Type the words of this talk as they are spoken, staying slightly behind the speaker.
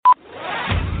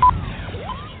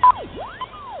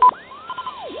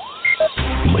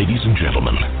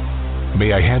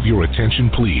May I have your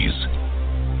attention, please?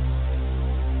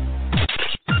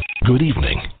 Good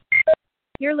evening.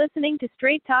 You're listening to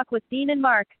Straight Talk with Dean and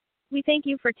Mark. We thank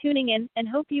you for tuning in and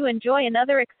hope you enjoy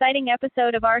another exciting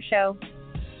episode of our show.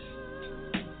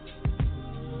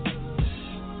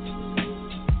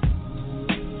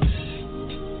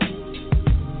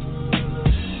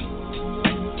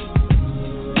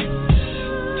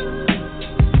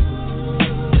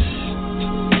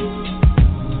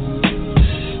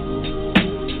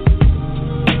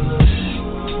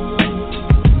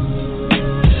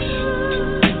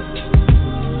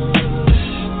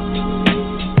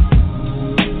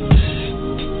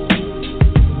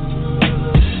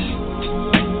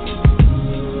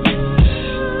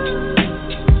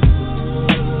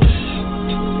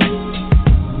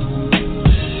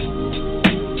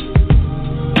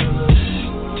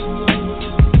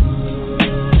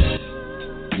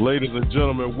 Ladies and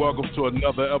gentlemen, welcome to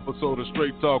another episode of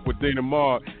Straight Talk with Dean and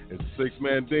Mark. It's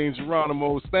six-man Dean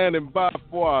Geronimo standing by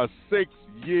for our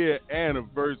 6-year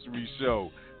anniversary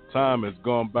show. Time has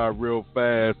gone by real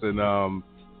fast, and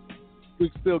we're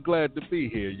still glad to be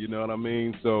here, you know what I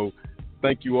mean? So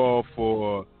thank you all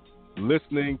for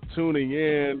listening, tuning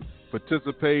in,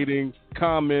 participating,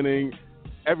 commenting,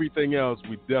 everything else.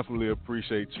 We definitely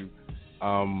appreciate you.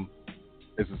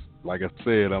 It's just, like I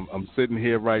said, I'm sitting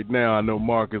here right now. I know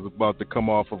Mark is about to come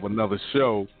off of another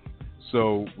show,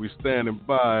 so we're standing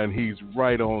by, and he's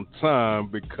right on time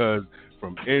because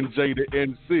from NJ to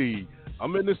NC,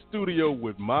 I'm in the studio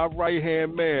with my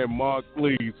right-hand man, Mark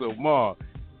Lee. So, Mark,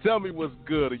 tell me what's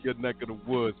good in your neck of the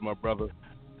woods, my brother.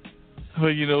 Well,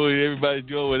 you know, everybody's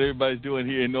doing what everybody's doing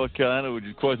here in North Carolina, which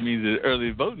of course means that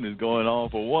early voting is going on.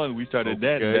 For one, we started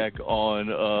that back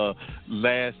on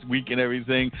last week and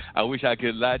everything. I wish I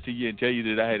could lie to you and tell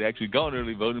you that I had actually gone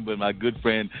early voting, but my good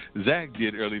friend Zach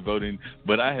did early voting,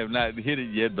 but I have not hit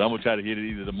it yet, but I'm going to try to hit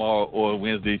it either tomorrow or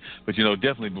Wednesday, but, you know,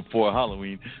 definitely before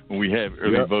Halloween when we have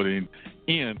early voting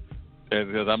in.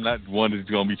 Because I'm not one that's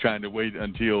going to be trying to wait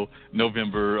until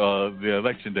November, the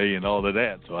election day and all of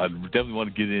that. So I definitely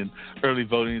want to get in early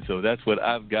voting. So that's what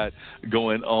I've got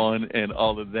going on and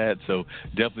all of that. So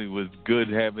definitely was good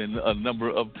having a number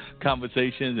of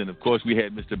conversations. And, of course, we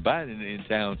had Mr. Biden in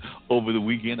town over the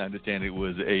weekend. I understand it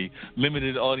was a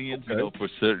limited audience, you know, for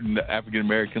certain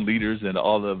African-American leaders and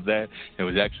all of that. It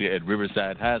was actually at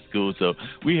Riverside High School. So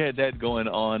we had that going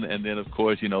on. And then, of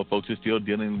course, you know, folks are still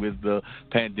dealing with the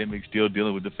pandemic, still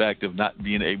dealing with the fact of not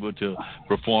being able to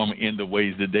perform in the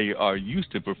ways that they are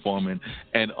used to performing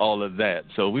and all of that.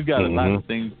 So we've got a lot of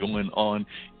things going on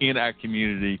in our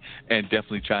community and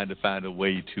definitely trying to find a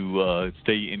way to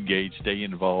stay engaged, stay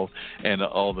involved, and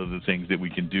all of the things that we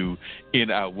can do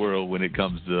in our world when it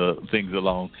comes to things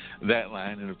along that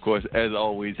line. And, of course, as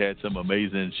always, had some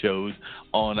amazing shows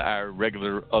on our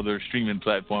regular other streaming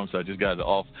platforms. So I just got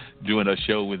off doing a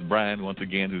show with Brian, once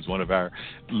again, who's one of our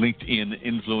LinkedIn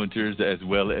influencers, as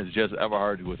well as Jess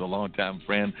Everhart, who was a longtime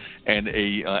friend and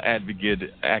a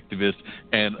advocate, activist,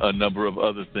 and a number of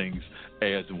other things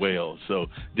as well. So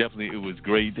definitely it was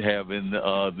great having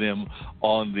them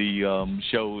on the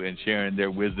show and sharing their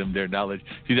wisdom, their knowledge.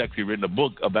 She's actually written a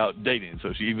book about dating,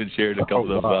 so she even shared a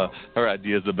couple of her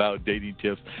ideas about dating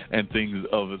tips and things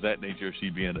of that nature, she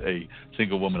being a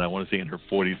single woman, I want to say in her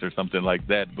 40s or something like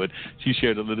that, but she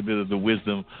shared a little bit of the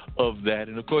wisdom of that.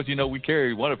 And of course, you know, we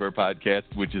carry one of her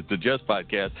podcasts, which is the Just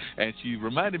Podcast, and she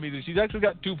reminded me that she's actually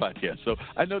got 2 podcasts. So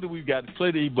I know that we've got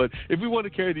plenty, but if we want to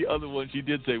carry the other one, she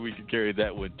did say we could carry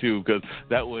that one too, because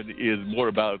that one is more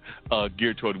about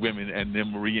geared toward women and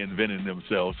them reinventing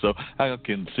themselves. So I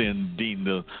can send Dean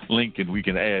the link and we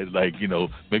can add, like, you know,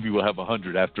 maybe we'll have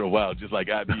 100 after a while, just like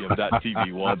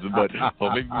IBM.TV wants, but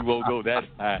or maybe we won't go that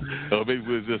high, or maybe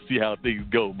we'll just see how things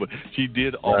go. But she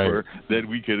did offer that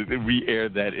we could re-air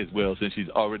that as well, since she's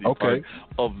already part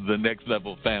of the Next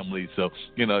Level family. So,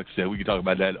 you know, like I said, we can talk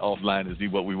about that offline and see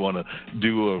what we want to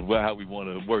do or how we want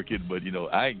to work it. But, you know,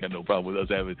 I ain't got no problem with us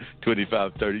having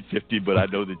 25, 30, 50, but I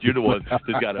know that you're the one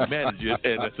that's got to manage it.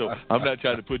 And so I'm not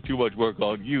trying to put too much work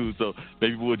on you. So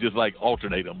maybe we'll just like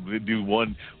alternate them. We'll do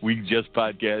 1 week Just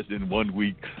Podcast and 1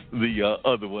 week the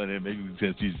other one. And maybe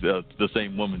since she's the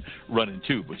same woman running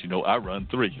 2, but, you know, I run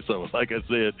 3. So like I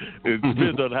said, it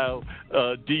depends on how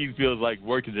Dean feels like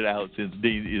working it out, since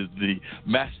Dean is the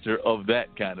master of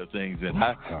that kind of things. And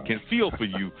I can feel for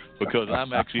you because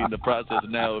I'm actually in the process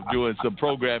now of doing some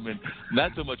programming,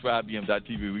 not so much for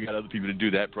IBM.TV. We got other people to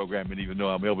do that programming, even though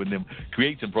I'm helping them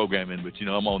create some programming. But, you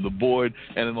know, I'm on the board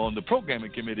and I'm on the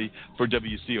programming committee for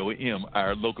WCOM,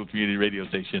 our local community radio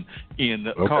station in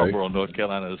Carrboro, North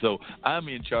Carolina, So I'm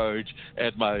in charge,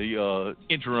 as my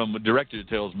interim director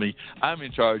tells me, I'm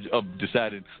in charge of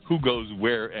deciding who goes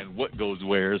where and what goes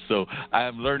where. So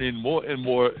I'm learning more and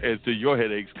more as to your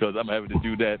headaches because I'm having to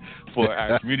do that for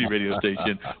our community radio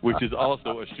station, which is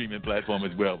also a streaming platform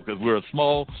as well, because we're a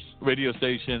small radio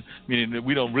station, meaning that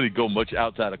we don't really go much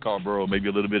outside of Carrboro, maybe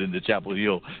a little bit into Chapel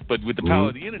Hill. But with the power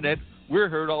of the internet, we're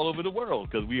heard all over the world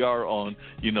because we are on,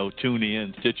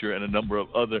 TuneIn, Stitcher, and a number of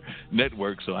other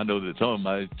networks. So I know that some of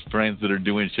my friends that are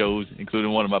doing shows,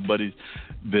 including one of my buddies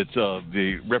that's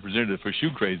the representative for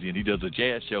Shoe Crazy, and he does a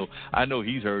jazz show. I know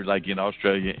he's heard like in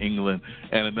Australia, England,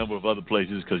 and a number of other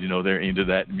places because, they're into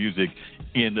that music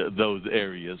in those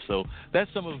areas. So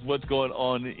that's some of what's going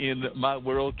on in my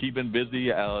world, keeping busy.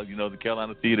 The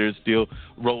Carolina Theater is still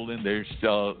rolling. There's,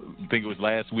 I think it was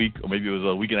last week or maybe it was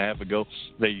a week and a half ago,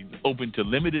 they opened to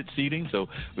limited seating. So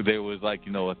there was like,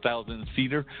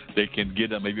 1,000-seater. They can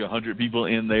get maybe 100 people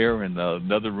in there, and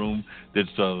another room that's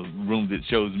a room that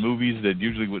shows movies that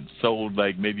usually would sold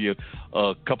like maybe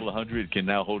a couple of hundred can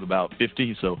now hold about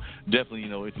 50. So definitely,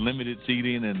 it's limited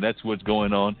seating, and that's what's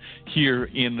going on here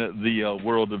in the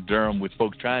world of Durham with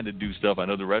folks trying to do stuff. I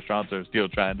know the restaurants are still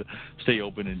trying to stay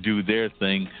open and do their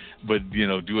thing, but,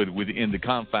 do it within the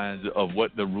confines of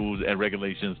what the rules and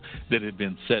regulations that have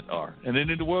been set are. And then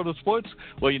in the world of sports,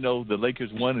 well, the Lakers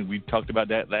won, and we talked about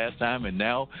that last time, and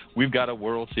now we've got a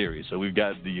World Series. So we've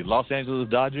got the Los Angeles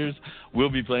Dodgers will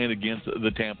be playing against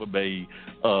the Tampa Bay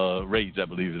Rays, I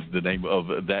believe is the name of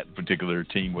that particular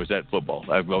team. Or is that football?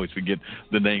 I always forget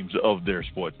the names of their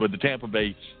sports. But the Tampa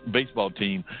Bay baseball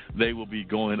team, they will be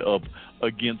going up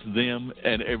against them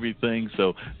and everything.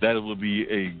 So that will be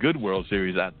a good World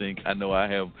Series, I think. I know I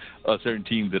have a certain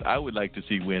team that I would like to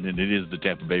see win, and it is the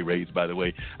Tampa Bay Rays, by the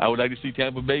way. I would like to see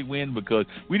Tampa Bay win because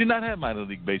we did not have minor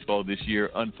league baseball this year.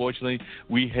 Unfortunately,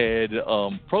 we had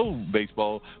pro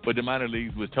baseball, but the minor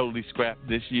leagues was totally scrapped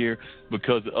this year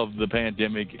because of the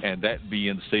pandemic. And that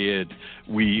being said,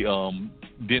 we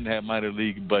didn't have minor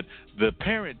league, but the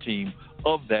parent team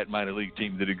of that minor league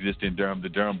team that exists in Durham, the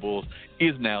Durham Bulls,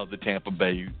 is now the Tampa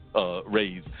Bay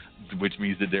Rays, which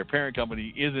means that their parent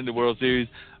company is in the World Series.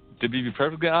 To be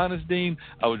perfectly honest, Dean,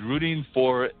 I was rooting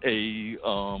for a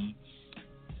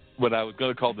what I was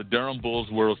going to call the Durham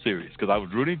Bulls World Series because I was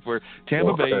rooting for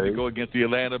Tampa Bay to go against the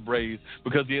Atlanta Braves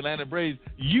because the Atlanta Braves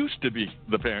used to be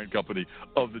the parent company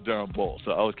of the Durham Bulls.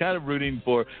 So I was kind of rooting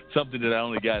for something that I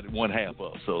only got one half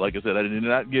of. So like I said, I did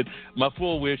not get my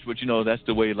full wish, but, that's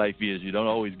the way life is. You don't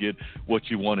always get what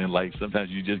you want in life. Sometimes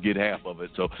you just get half of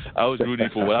it. So I was rooting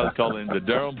for what I was calling the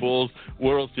Durham Bulls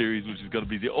World Series, which is going to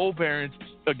be the old parents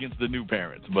against the new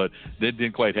parents, but that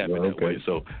didn't quite happen that way.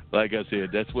 So like I said,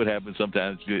 that's what happens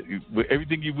sometimes.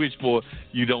 Everything you wish for,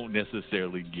 you don't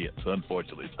necessarily get, so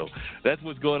unfortunately. So that's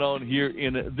what's going on here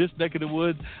in this neck of the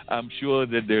woods. I'm sure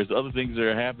that there's other things that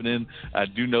are happening. I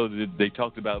do know that they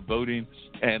talked about voting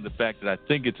and the fact that I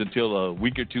think it's until a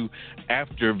week or two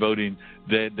after voting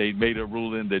that they made a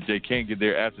ruling that they can't get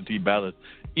their absentee ballots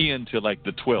into like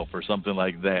the 12th or something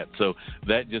like that. So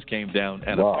that just came down,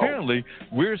 and apparently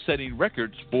we're setting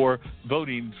records for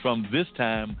voting from this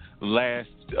time last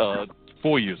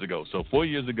 4 years ago. So 4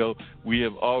 years ago, we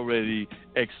have already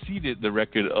exceeded the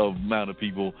record of amount of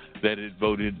people that had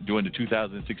voted during the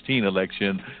 2016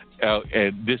 election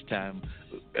at this time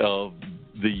of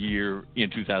the year in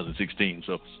 2016.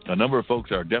 So a number of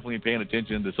folks are definitely paying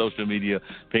attention to social media,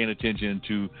 paying attention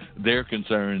to their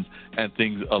concerns and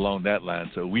things along that line.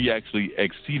 So we actually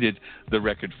exceeded the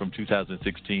record from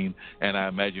 2016, and I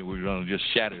imagine we're going to just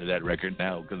shatter that record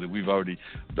now because we've already,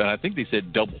 but I think they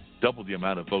said double the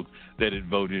amount of folks that had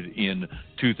voted in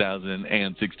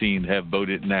 2016 have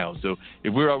voted now. So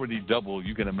if we're already double,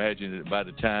 you can imagine that by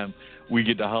the time we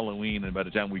get to Halloween and by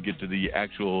the time we get to the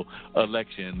actual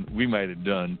election, we might have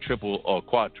done triple or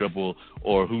quadruple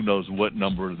or who knows what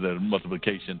number of the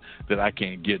multiplication that I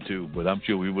can't get to. But I'm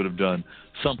sure we would have done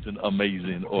something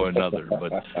amazing or another.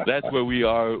 But that's where we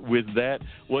are with that.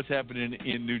 What's happening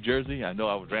in New Jersey? I know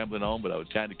I was rambling on, but I was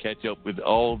trying to catch up with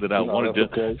all that I wanted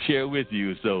to share with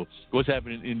you. So what's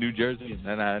happening in New Jersey?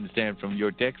 And I understand from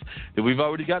your text that we've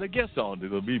already got a guest on that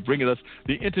will be bringing us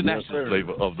the international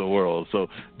flavor of the world. So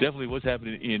definitely what's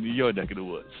happening in your neck of the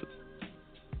woods.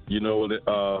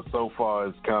 So far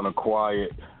it's kind of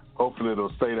quiet. Hopefully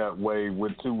it'll stay that way.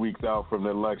 We're 2 weeks out from the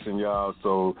election, y'all.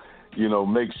 So,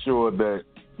 make sure that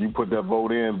you put that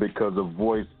vote in because a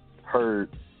voice heard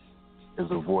is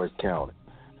a voice counted.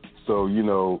 So,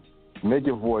 make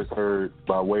your voice heard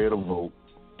by way of the vote.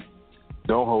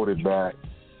 Don't hold it back.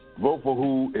 Vote for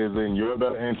who is in your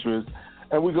best interest,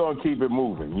 and we're going to keep it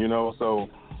moving, So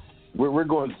we're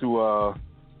going to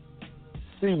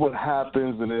see what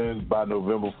happens, and then by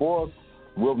November 4th,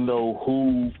 we'll know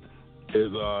who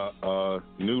is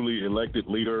newly elected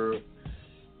leader.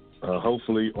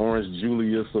 Hopefully, Orange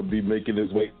Julius will be making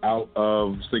his way out of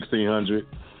 1600.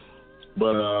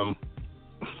 But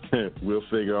we'll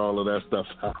figure all of that stuff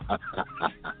out.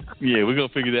 Yeah, we're going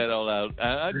to figure that all out.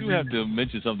 I do have to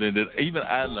mention something that even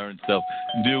I learned stuff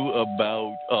new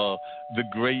about the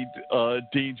great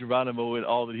Dean Geronimo and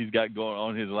all that he's got going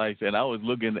on in his life. And I was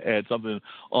looking at something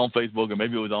on Facebook, or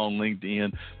maybe it was on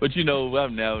LinkedIn. But, you know,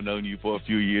 I've now known you for a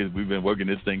few years. We've been working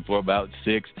this thing for about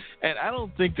 6. And I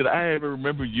don't think that I ever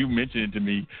remember you mentioning to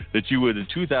me that you were the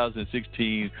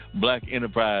 2016 Black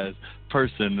Enterprise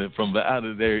person from out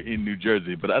of there in New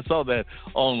Jersey. But I saw that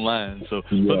online. So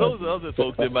for those other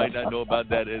folks that might not know about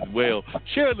that as well,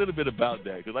 share a little bit about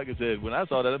that. Because like I said, when I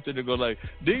saw that, I'm sitting there going like,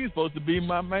 Dean's supposed to be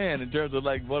my man in terms of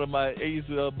like one of my ace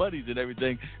buddies and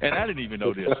everything. And I didn't even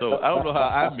know this. So I don't know how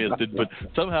I missed it, but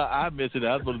somehow I missed it. And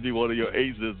I was supposed to be one of your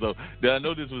aces. So I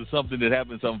know this was something that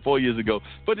happened some 4 years ago,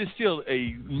 but it's still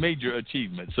a major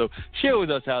achievement. So share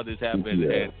with us how this happened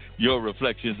and your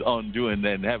reflections on doing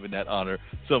that and having that honor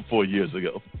some 4 years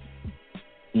ago.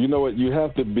 You know what? You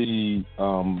have to be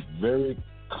very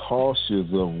cautious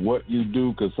of what you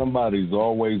do because somebody's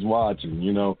always watching.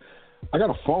 You know, I got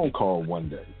a phone call one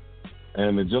day,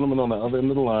 and the gentleman on the other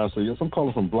end of the line said, yes, I'm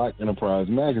calling from Black Enterprise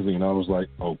Magazine. I was like,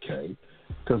 okay,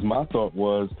 because my thought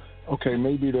was, okay,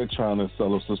 maybe they're trying to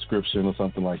sell a subscription or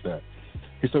something like that.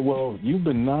 He said, well, you've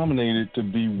been nominated to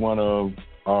be one of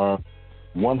our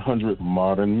 100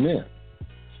 modern men.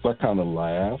 So I kind of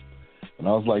laughed. And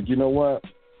I was like, you know what?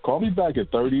 Call me back in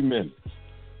 30 minutes.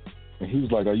 And he was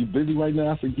like, are you busy right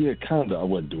now? I said, yeah, kind of. I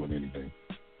wasn't doing anything.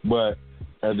 But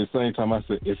at the same time, I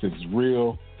said, if it's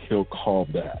real, he'll call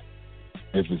back.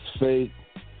 If it's fake,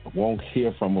 I won't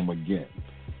hear from him again.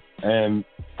 And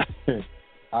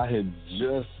I had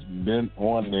just been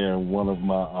on there, one of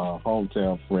my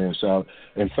hometown friends.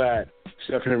 In fact,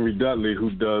 Chef Henry Dudley, who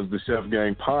does the Chef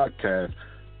Gang podcast,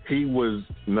 he was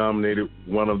nominated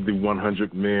one of the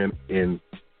 100 men in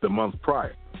the month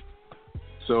prior.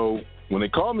 So when they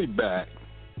called me back,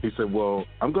 he said, well,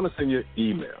 I'm going to send you an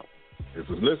email. There's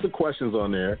a list of questions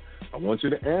on there. I want you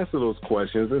to answer those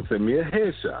questions and send me a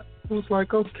headshot. I was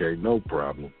like, okay, no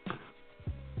problem.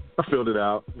 I filled it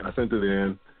out. I sent it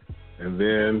in. And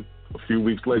then a few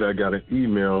weeks later, I got an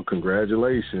email.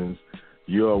 Congratulations.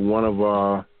 You are one of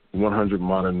our 100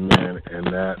 modern men. And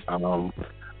that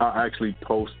I actually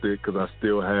posted because I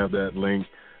still have that link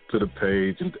to the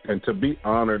page. And to be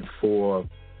honored for,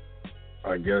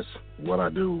 I guess, what I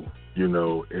do, you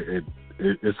know,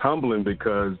 it's humbling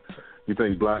because you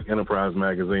think Black Enterprise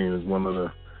Magazine is one of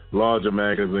the larger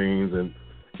magazines. And,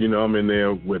 you know, I'm in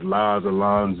there with Laz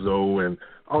Alonso and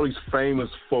all these famous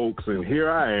folks. And here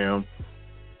I am.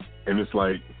 And it's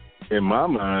like, in my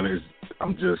mind,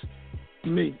 I'm just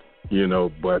me, you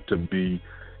know, but to be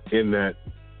in that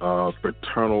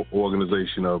fraternal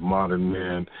organization of modern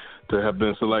men, to have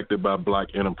been selected by Black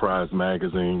Enterprise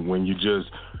Magazine when you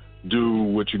just do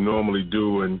what you normally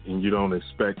do and you don't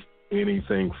expect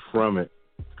anything from it,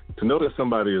 to know that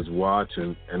somebody is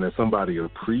watching and that somebody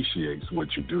appreciates what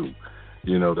you do,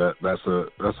 you know, that's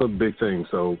a big thing.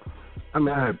 So, I mean,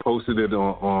 I had posted it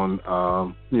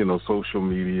on you know, social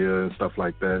media and stuff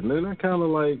like that, and then I kind of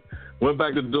like went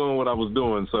back to doing what I was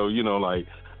doing. So, you know, like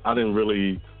I didn't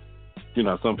really, you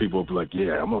know, some people be like,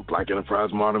 yeah, I'm a Black Enterprise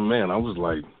modern man. I was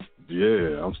like,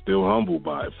 yeah, I'm still humbled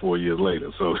by it 4 years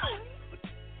later. So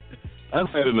that's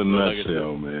it in a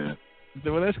nutshell, man.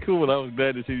 Well, that's cool. Well, I was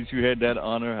glad to see that you had that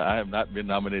honor. I have not been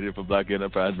nominated for Black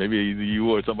Enterprise. Maybe either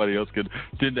you or somebody else could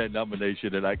send that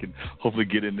nomination and I can hopefully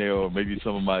get in there, or maybe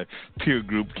some of my peer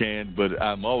group can. But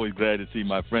I'm always glad to see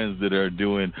my friends that are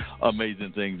doing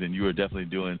amazing things, and you are definitely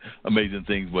doing amazing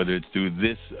things, whether it's through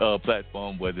this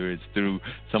platform, whether it's through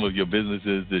some of your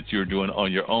businesses that you're doing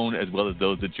on your own, as well as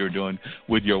those that you're doing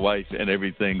with your wife and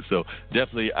everything. So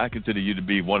definitely I consider you to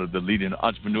be one of the leading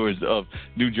entrepreneurs of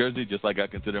New Jersey, just like I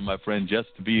consider my friend just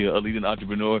to be a leading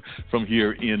entrepreneur from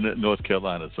here in North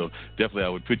Carolina. So definitely I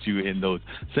would put you in those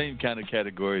same kind of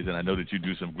categories, and I know that you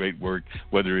do some great work,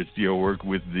 whether it's your work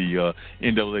with the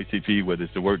NAACP, whether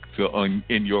it's the work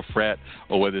in your frat,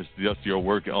 or whether it's just your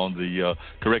work on the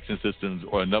correction systems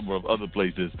or a number of other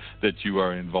places that you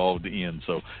are involved in.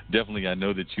 So definitely I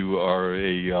know that you are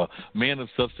a man of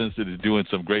substance that is doing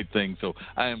some great things. So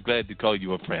I am glad to call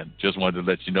you a friend. Just wanted to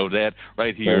let you know that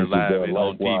right here live and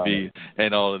on TV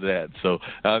and all of that. So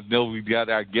I know we've got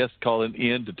our guest calling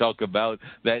in to talk about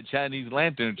that Chinese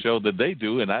lantern show that they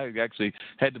do, and I actually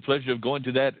had the pleasure of going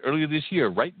to that earlier this year,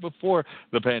 right before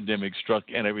the pandemic struck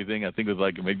and everything. I think it was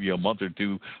like maybe a month or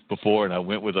two before, and I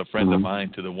went with a friend of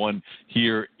mine to the one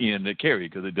here in Cary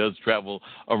because it does travel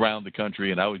around the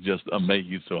country, and I was just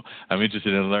amazed. So I'm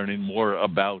interested in learning more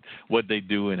about what they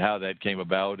do and how that came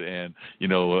about, and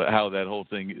how that whole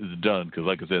thing is done. Because,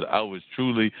 like I said, I was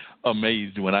truly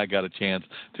amazed when I got a chance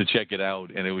to check it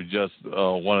out, and it was just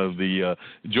one of the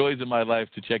joys of my life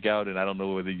to check out. And I don't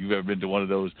know whether you've ever been to one of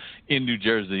those in New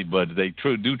Jersey, but they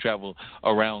do travel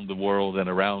around the world and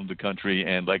around the country.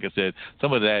 And like I said,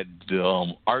 some of that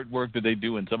artwork that they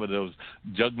do and some of those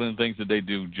juggling things that they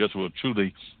do just will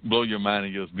truly blow your mind,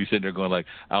 and you'll be sitting there going like,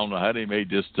 I don't know how they made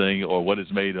this thing or what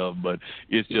it's made of, but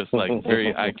it's just like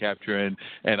very eye-capturing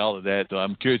and all of that. So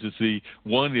I'm curious to see,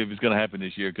 one, if it's going to happen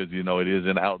this year, because, it is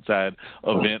an outside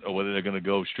event, or whether they're going to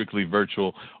go strictly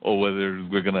virtual, or whether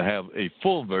we're going to have a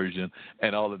full version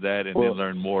and all of that, and then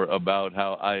learn more about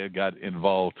how I got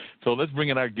involved. So let's bring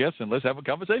in our guest and let's have a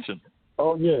conversation.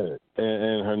 Oh, yeah.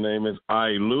 And her name is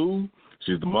Ai Lu.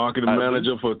 She's the marketing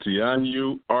manager for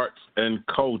Tianyu Arts and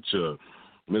Culture.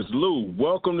 Ms. Lu,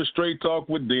 welcome to Straight Talk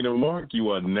with Dean and Mark. You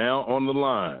are now on the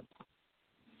line.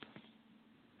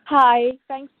 Hi,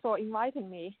 thanks for inviting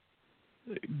me.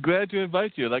 Glad to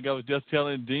invite you. Like I was just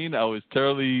telling Dean, I was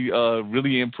thoroughly,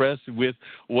 really impressed with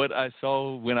what I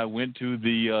saw when I went to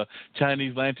the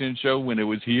Chinese Lantern Show when it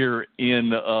was here in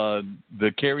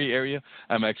the Cary area.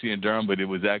 I'm actually in Durham, but it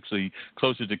was actually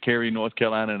closer to Cary, North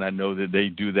Carolina, and I know that they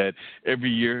do that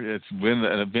every year. It's been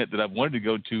an event that I've wanted to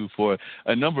go to for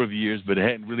a number of years, but I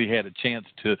hadn't really had a chance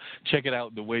to check it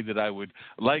out the way that I would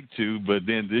like to. But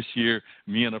then this year,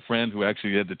 me and a friend who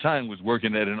actually at the time was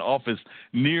working at an office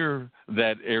near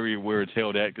that area where it's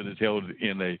held at, because it's held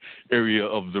in a area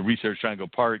of the Research Triangle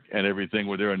Park and everything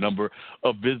where there are a number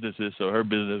of businesses. So her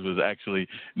business was actually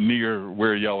near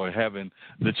where y'all are having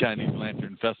the Chinese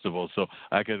Lantern Festival. So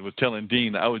like I was telling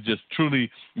Dean, I was just truly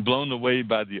blown away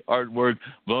by the artwork,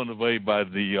 blown away by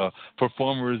the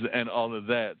performers and all of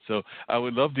that. So I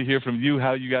would love to hear from you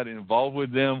how you got involved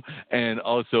with them, and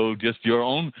also just your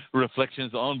own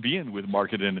reflections on being with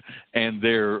marketing and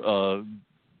their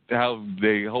how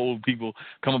the whole people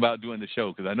come about doing the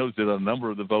show, because I noticed that a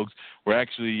number of the folks were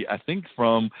actually, I think,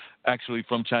 from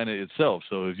China itself.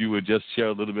 So if you would just share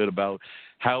a little bit about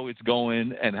how it's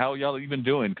going and how y'all are even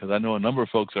doing, because I know a number of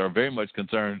folks are very much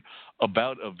concerned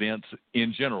about events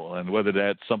in general, and whether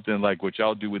that's something like what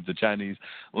y'all do with the Chinese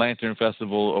Lantern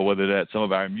Festival, or whether that's some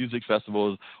of our music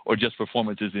festivals, or just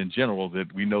performances in general,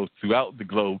 that we know throughout the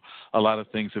globe a lot of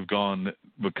things have gone,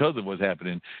 because of what's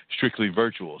happening, strictly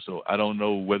virtual. So I don't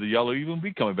know whether y'all will even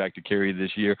be coming back to Cary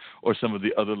this year or some of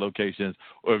the other locations,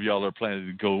 or if y'all are planning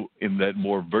to go in that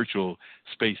more virtual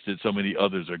space that so many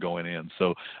others are going in.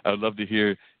 So I would love to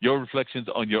hear your reflections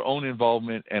on your own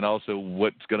involvement, and also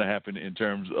what's going to happen in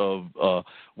terms of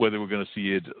whether we're going to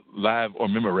see it live or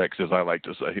Memorex, as I like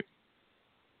to say.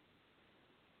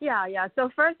 Yeah. So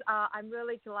first, I'm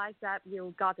really glad that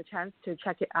you got the chance to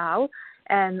check it out,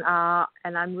 and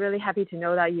I'm really happy to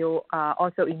know that you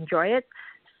also enjoy it.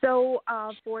 So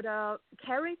for the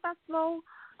Cary Festival,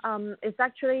 it's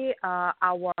actually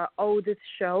our oldest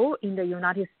show in the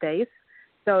United States,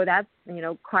 so that's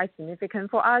quite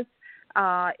significant for us.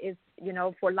 It's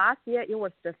for last year it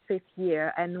was the 5th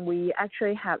year, and we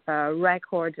actually have a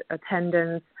record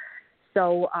attendance.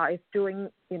 So it's doing,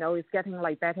 it's getting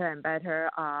like better and better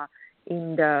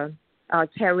in the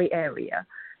Cary area.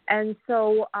 And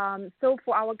so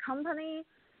for our company,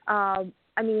 I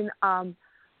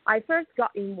first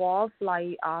got involved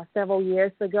like several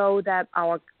years ago that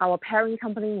our parent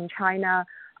company in China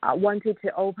wanted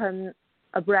to open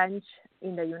a branch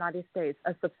in the United States,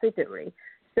 a subsidiary.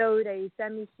 So they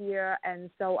sent me here, and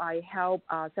so I helped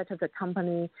set up the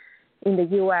company in the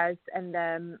U.S. And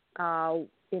then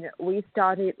we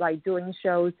started like doing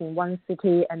shows in one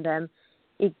city, and then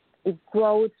it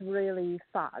grows really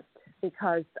fast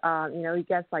because it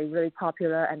gets like really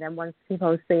popular, and then once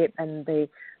people see it, and they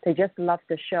just love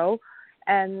the show.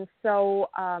 And so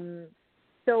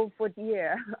for the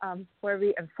year,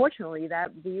 very unfortunately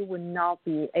that we would not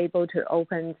be able to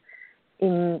open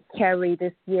in Cary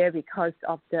this year because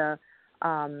of the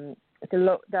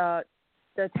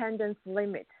attendance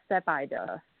limit set by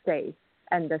the state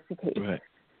and the city. Right.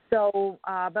 So,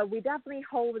 but we definitely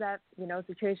hope that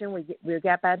situation will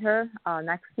get better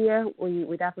next year. We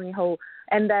definitely hope.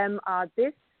 And then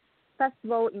this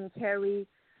festival in Cary,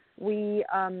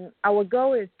 our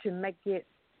goal is to make it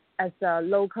as a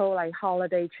local like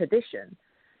holiday tradition,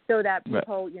 so that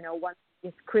people once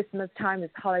it's Christmas time,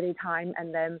 it's holiday time,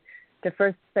 and then the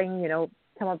first thing,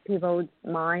 some of people's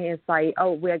mind is like,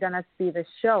 oh, we're going to see the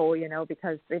show,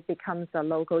 because it becomes a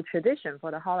local tradition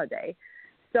for the holiday.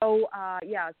 So,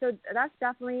 so that's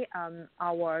definitely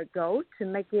our goal, to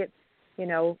make it,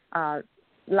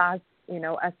 last,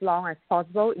 as long as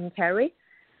possible in Cary.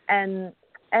 And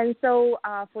so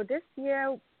for this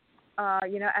year,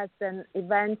 as an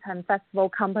event and festival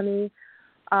company,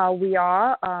 we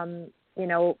are,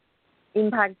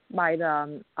 impacted by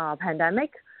the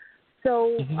pandemic.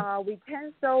 So we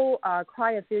cancel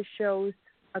quite a few shows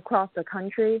across the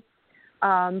country,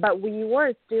 but we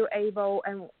were still able,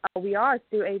 and we are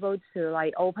still able to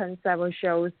like open several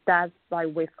shows that's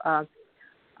like with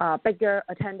bigger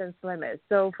attendance limits.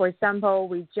 So, for example,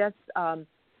 we just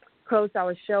closed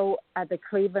our show at the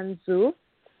Cleveland Zoo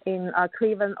in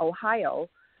Cleveland, Ohio.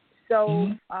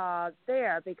 So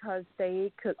there, because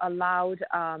they could allow,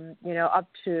 up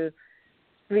to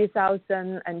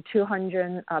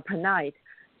 3,200 per night.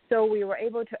 So we were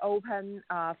able to open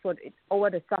over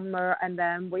the summer, and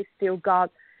then we still got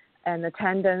an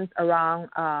attendance around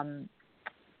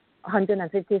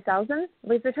 150,000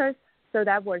 visitors. So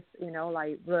that was,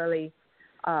 like really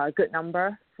good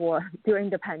number for during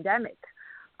the pandemic.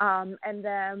 And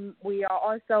then we are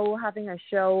also having a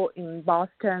show in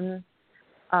Boston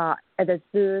at the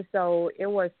zoo. So it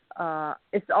was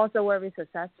it's also very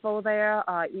successful there,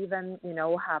 even,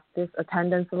 have this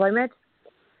attendance limit.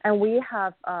 And we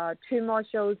have 2 more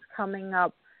shows coming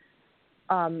up,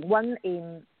 one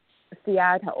in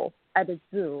Seattle at the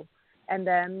zoo. And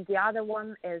then the other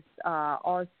one is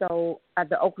also at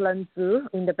the Oakland Zoo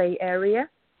in the Bay Area.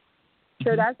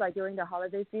 So that's like during the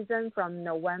holiday season from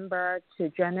November to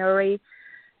January.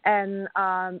 And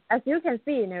as you can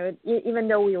see, even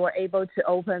though we were able to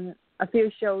open a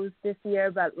few shows this year,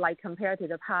 but like compared to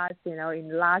the past,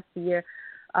 in last year,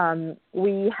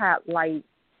 we had like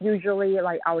usually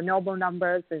like our normal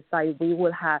numbers is like we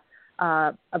would have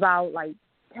about like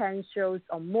 10 shows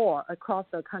or more across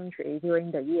the country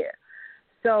during the year.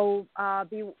 So,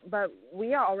 but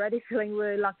we are already feeling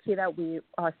really lucky that we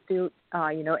are still,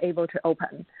 able to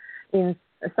open in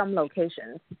some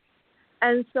locations.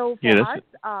 And so for us,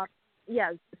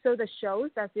 so the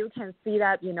shows, as you can see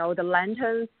that, the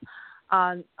lanterns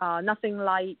are nothing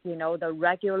like, the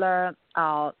regular,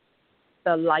 the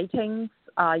lightings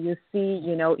you see,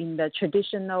 in the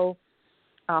traditional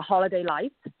holiday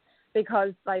lights,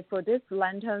 because like for these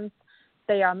lanterns,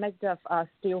 they are made of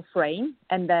steel frame,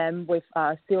 and then with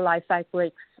steel light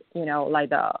fabrics, like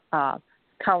the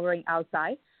covering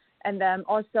outside. And then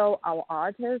also our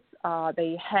artists,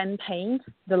 they hand paint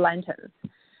the lanterns.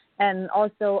 And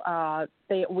also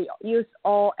we use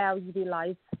all LED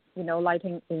lights,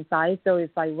 lighting inside. So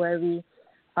it's like very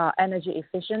energy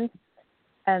efficient.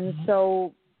 And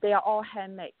so they are all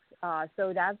handmade.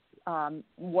 So that's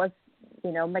what,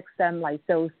 makes them like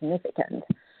so significant.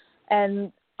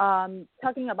 And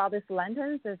talking about these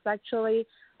lanterns, it's actually,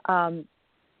 in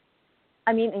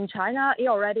China, it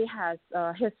already has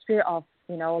a history of,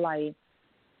 like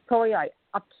probably like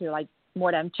up to like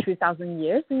more than 2,000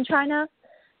 years in China.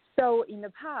 So in the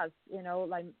past,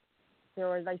 like there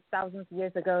were like thousands of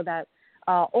years ago that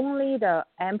only the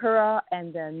emperor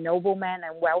and the noblemen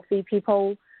and wealthy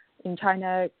people in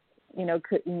China,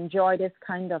 could enjoy this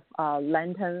kind of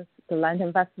lanterns, the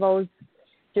lantern festivals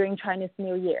during Chinese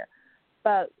New Year.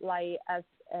 But like as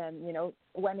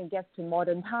when it gets to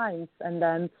modern times, and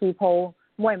then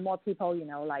more and more people,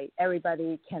 like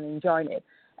everybody can enjoy it,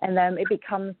 and then it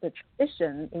becomes a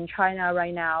tradition in China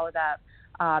right now that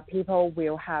people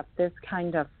will have this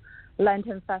kind of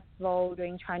lantern festival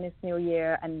during Chinese New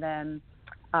Year, and then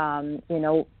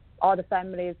all the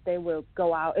families, they will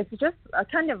go out. It's just a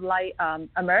kind of like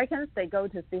Americans, they go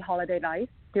to see holiday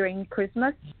lights during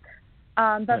Christmas.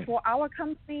 But for our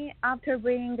company, after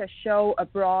bringing the show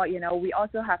abroad, we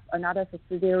also have another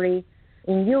subsidiary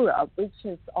in Europe, which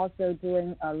is also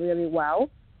doing really well.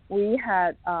 We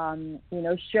had,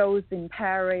 shows in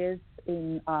Paris,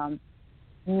 in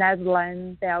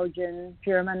Netherlands, Belgium,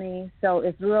 Germany. So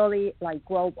it's really like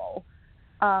global.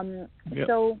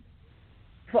 So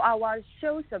for our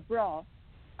shows abroad,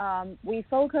 we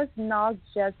focus not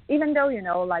just, even though,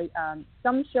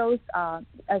 some shows,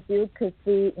 as you could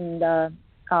see in the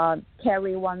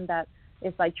Cary one, that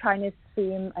is like Chinese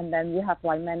theme, and then you have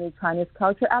like many Chinese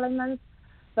culture elements.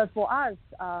 But for us,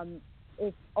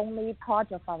 it's only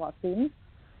part of our theme.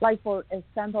 Like for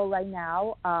example, right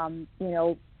now,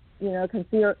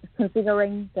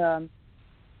 considering the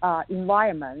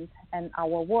environment and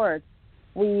our world,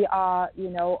 we are,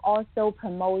 also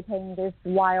promoting this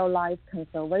wildlife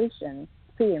conservation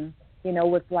theme,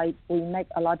 with like, we make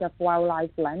a lot of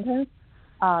wildlife lanterns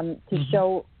to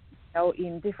show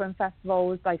in different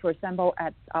festivals, like for example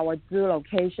at our zoo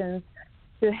locations,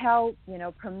 to help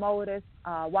promote this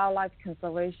wildlife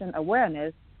conservation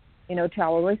awareness to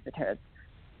our visitors.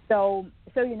 So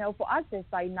for us, it's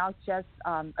like not just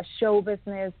a show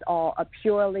business or a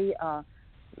purely a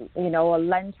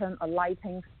lantern, a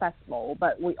lighting festival,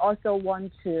 but we also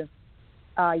want to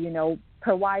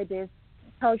provide this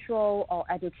cultural or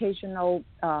educational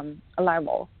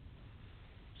level.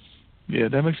 Yeah,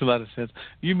 that makes a lot of sense.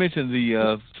 You mentioned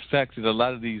the fact that a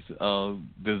lot of these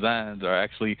designs are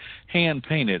actually hand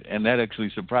painted, and that actually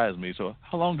surprised me. So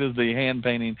how long does the hand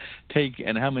painting take,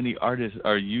 and how many artists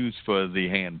are used for the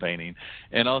hand painting?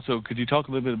 And also, could you talk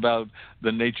a little bit about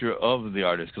the nature of the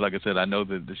artists? Because like I said, I know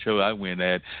that the show I went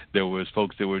at, there was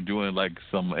folks that were doing like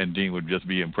some, and Dean would just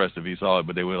be impressed if he saw it,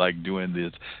 but they were like doing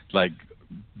this like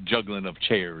juggling of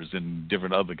chairs and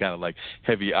different other kind of like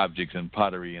heavy objects and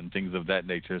pottery and things of that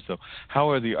nature. So how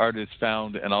are the artists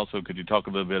found? And also, could you talk a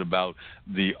little bit about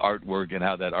the artwork and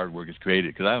how that artwork is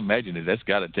created? Because I imagine that's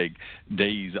got to take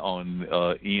days on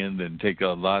end and take a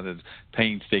lot of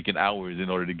painstaking hours in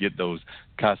order to get those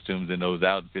costumes and those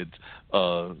outfits.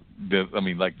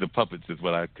 Like the puppets is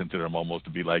what I consider them almost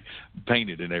to be, like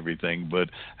painted and everything. But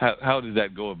how does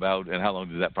that go about, and how long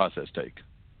does that process take?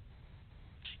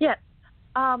 Yes.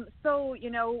 So,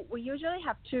 we usually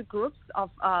have two groups of,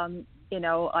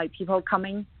 like people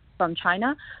coming from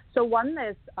China. So one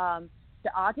is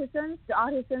the artisans. The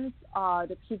artisans are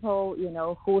the people,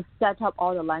 who set up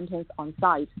all the lanterns on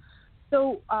site.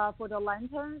 So for the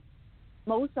lanterns,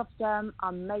 most of them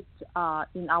are made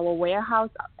in our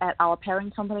warehouse, at our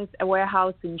parent company's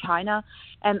warehouse in China.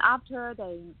 And after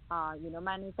they,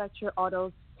 manufacture all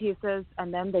those pieces,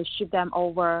 and then they ship them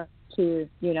over to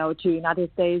United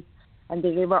States and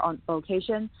deliver on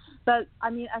location. But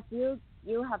as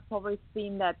you have probably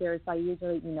seen that there's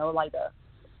usually like a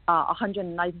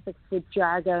 196-foot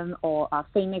dragon or a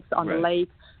phoenix on the lake.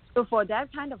 So for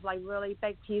that kind of like really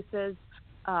big pieces,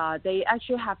 they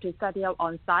actually have to set it up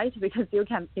on site, because you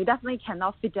definitely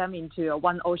cannot fit them into a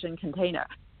one ocean container.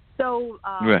 So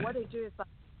what they do is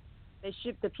they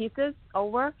ship the pieces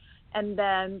over, and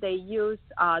then they use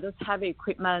those heavy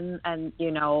equipment and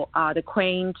the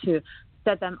crane to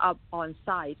set them up on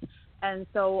site. And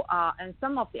so and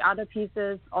some of the other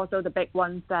pieces, also the big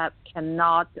ones that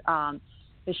cannot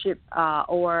be shipped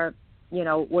or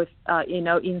with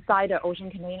inside the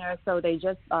ocean container, so they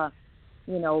just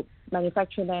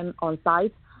manufacture them on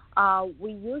site.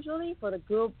 We usually, for the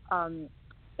group,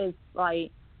 is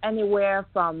like anywhere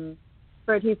from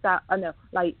 30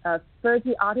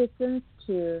 artisans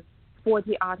to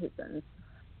 40 artisans.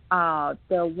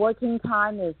 The working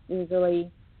time is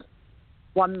usually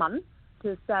 1 month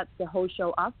to set the whole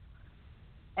show up.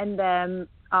 And then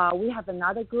we have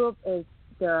another group, is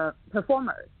the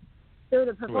performers. So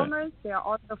the performers, they are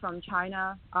also from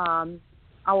China. Our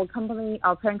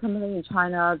parent company in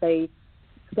China, they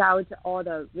scout all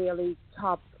the really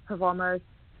top performers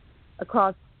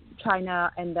across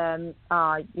China, and then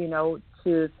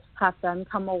to have them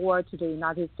come over to the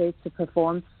United States to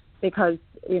perform, because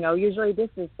usually this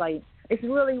is like, it's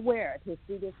really rare to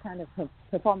see this kind of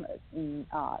performers in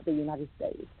the United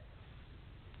States.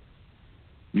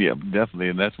 Yeah, definitely,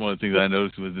 and that's one of the things I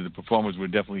noticed was that the performers were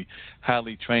definitely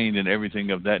highly trained and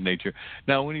everything of that nature.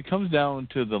 Now, when it comes down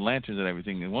to the lanterns and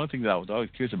everything, and one thing that I was always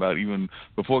curious about, even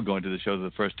before going to the show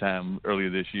the first time earlier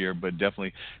this year, but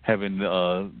definitely having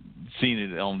seen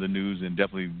it on the news and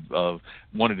definitely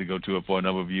wanted to go to it for a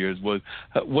number of years, was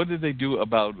what did they do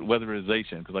about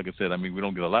weatherization? Because like I said, we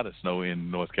don't get a lot of snow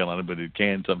in North Carolina, but it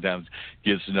can sometimes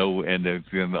get snow, and there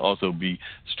can also be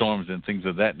storms and things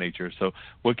of that nature. So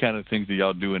what kind of things do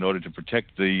y'all do in order to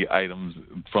protect the items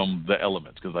from the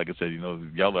elements? Because like I said,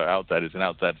 y'all are outside. It's an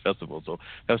outside festival. So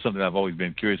that's something I've always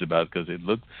been curious about, because it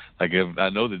looked like, I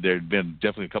know that there had been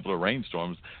definitely a couple of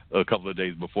rainstorms a couple of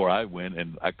days before I went,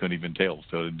 and I couldn't even tell.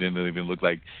 So it didn't even look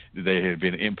like they had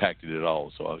been impacted at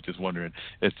all. So I was just wondering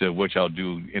as to what y'all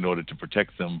do in order to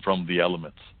protect them from the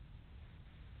elements.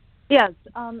 Yes.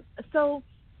 So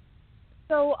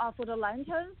for the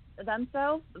lanterns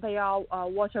themselves, they are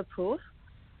waterproof.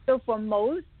 So for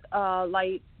most,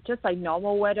 just like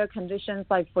normal weather conditions,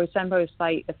 like for example,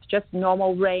 it's just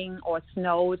normal rain or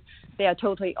snow, they are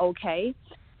totally okay.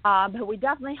 But we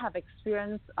definitely have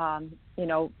experienced,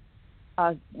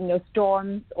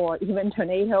 storms or even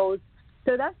tornadoes.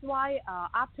 So that's why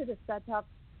after the setup,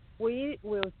 we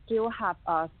will still have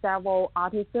several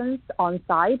artisans on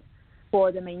site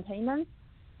for the maintenance.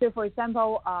 So, for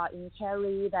example, in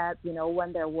Cherry, that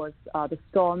when there was the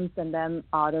storms and then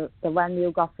the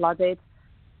venue got flooded,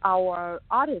 our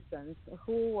artisans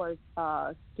who was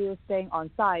still staying on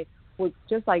site would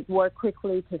just like work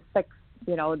quickly to fix,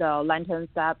 the lanterns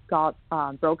that got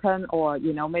broken, or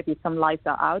maybe some lights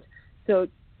are out. So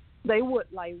they would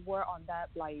like work on that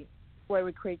like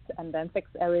very quick and then fix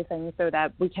everything so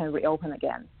that we can reopen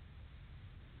again.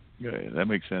 Yeah, that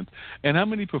makes sense. And how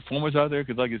many performers are there?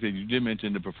 Because like I said, you did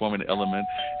mention the performing element,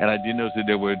 and I did notice that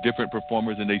there were different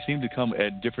performers, and they seemed to come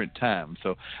at different times.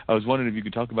 So I was wondering if you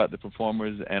could talk about the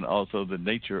performers and also the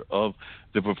nature of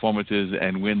the performances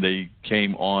and when they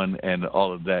came on and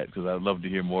all of that, because I'd love to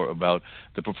hear more about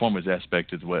the performance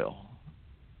aspect as well.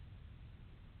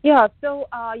 Yeah, so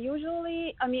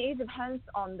usually, it depends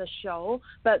on the show,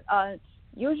 but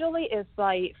usually it's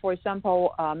like, for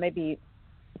example, maybe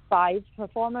 5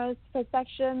 performers per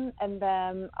section, and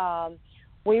then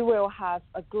we will have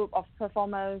a group of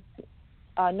performers.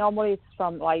 Normally it's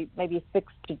from like maybe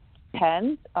 6 to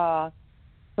 10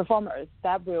 performers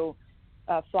that will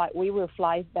fly. We will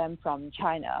fly them from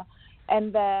China,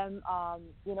 and then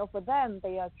for them,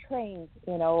 they are trained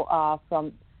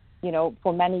from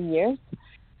for many years,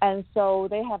 and so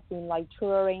they have been like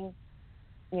touring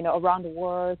around the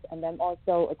world, and then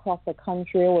also across the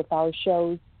country with our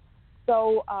shows.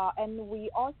 So, and we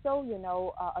also,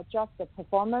 adjust the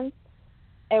performance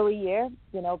every year,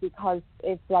 because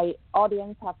if like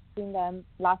audience have seen them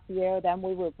last year, then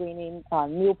we will bring in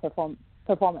new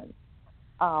performance.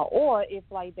 Or if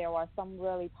like there are some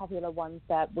really popular ones,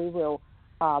 that we will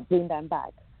bring them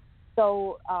back.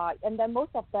 So, and then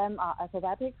most of them are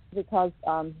acrobatics, because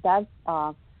that's,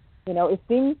 it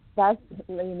seems that's,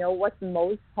 what's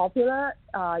most popular,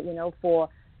 for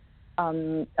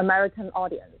American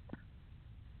audience.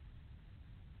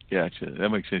 Gotcha. That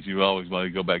makes sense. You always want to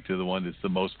go back to the one that's the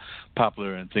most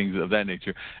popular and things of that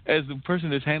nature. As the person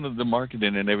that's handled the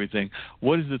marketing and everything,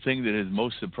 what is the thing that has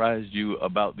most surprised you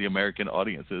about the American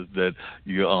audiences that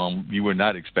you were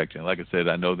not expecting? Like I said,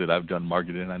 I know that I've done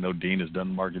marketing. I know Dean has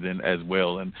done marketing as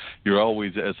well, and you're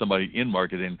always, as somebody in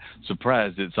marketing,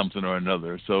 surprised at something or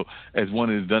another. So as one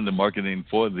who's done the marketing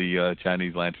for the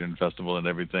Chinese Lantern Festival and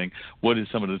everything, what is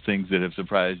some of the things that have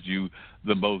surprised you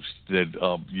the most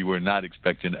that you were not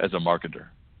expecting as a marketer?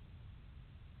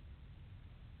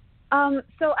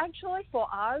 So actually for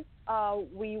us,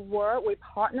 we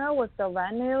partner with the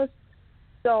venues.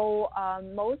 So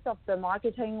most of the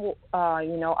marketing,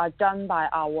 are done by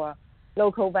our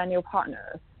local venue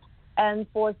partners. And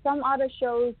for some other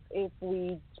shows, if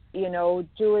we,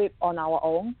 do it on our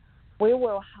own, we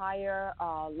will hire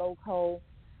local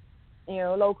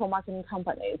marketing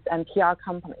companies and PR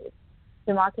companies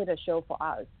to market a show for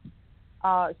us.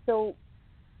 So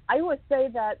I would say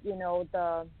that,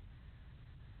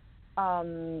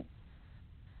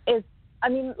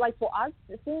 like for us,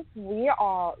 since we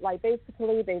are like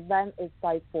basically the event is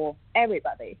like for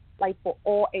everybody, like for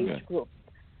all age groups.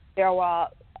 There are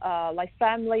like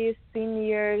families,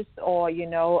 seniors, or,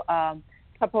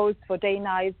 couples for day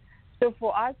nights. So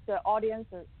for us, the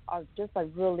audiences are just like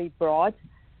really broad.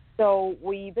 So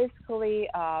we basically,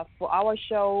 for our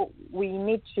show, we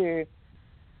need to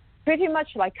pretty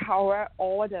much like cover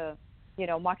all the,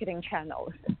 marketing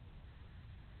channels.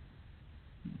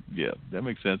 Yeah, that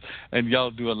makes sense. And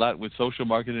y'all do a lot with social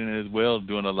marketing as well,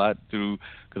 doing a lot through,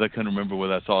 because I couldn't remember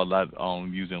whether I saw a lot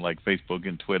on using like Facebook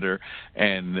and Twitter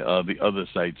and the other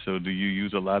sites. So do you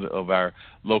use a lot of our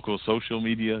local social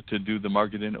media to do the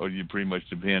marketing, or do you pretty much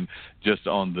depend just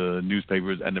on the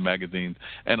newspapers and the magazines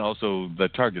and also the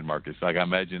target markets? Like I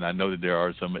know that there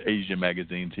are some Asian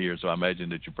magazines here, so I imagine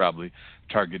that you probably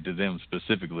target to them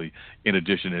specifically in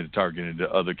addition to targeting to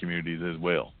other communities as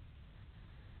well.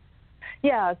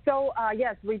 Yeah, so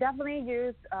yes, we definitely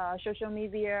use social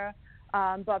media,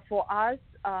 but for us,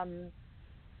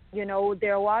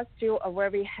 there was still a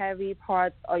very heavy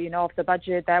part, of the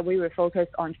budget that we were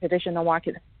focused on traditional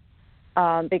marketing,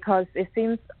 because it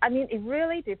seems, it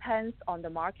really depends on the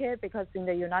market, because in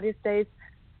the United States,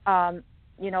 the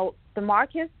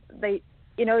markets,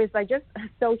 it's like just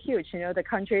so huge, the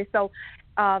country. So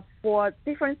for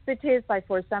different cities, like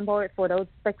for example, for those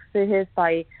big cities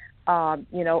like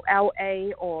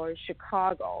LA or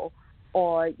Chicago,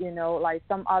 or like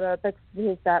some other big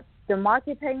cities, that the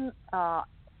marketing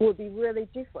will be really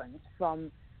different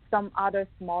from some other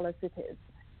smaller cities.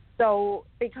 So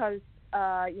because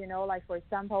like for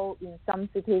example, in some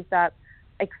cities that,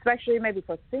 especially maybe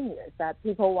for seniors, that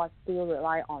people will still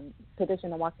rely on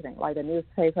traditional marketing like the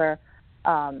newspaper,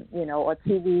 or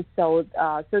TV. So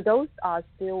those are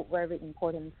still very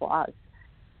important for us.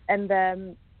 And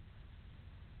then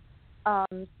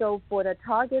so for the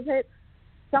targeted,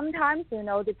 sometimes,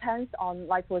 depends on,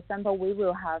 like, for example, we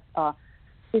will have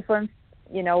different,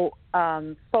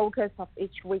 focus of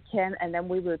each weekend, and then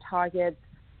we will target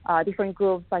different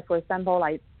groups, like for example,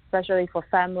 like especially for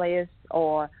families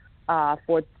or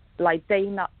for like day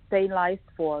life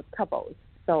for couples.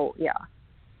 So yeah.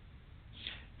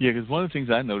 Yeah, because one of the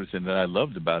things I noticed and that I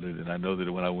loved about it, and I know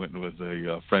that when I went with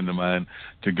a friend of mine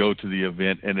to go to the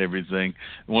event and everything,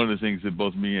 one of the things that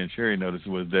both me and Sherry noticed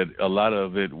was that a lot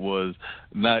of it was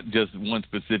not just one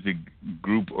specific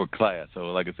group or class.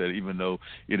 So like I said, even though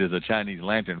it is a Chinese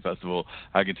Lantern Festival,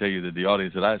 I can tell you that the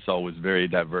audience that I saw was very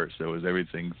diverse. There was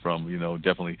everything from,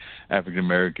 definitely African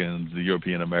Americans, the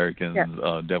European Americans,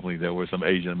 definitely there were some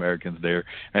Asian Americans there,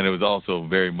 and it was also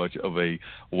very much of a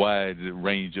wide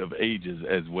range of ages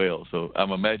as well. So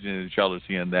I'm imagining that y'all are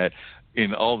seeing that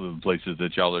in all the places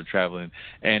that y'all are traveling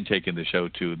and taking the show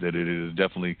to, that it is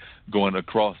definitely going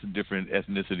across different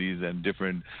ethnicities and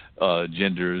different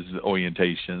genders,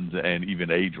 orientations, and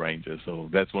even age ranges. So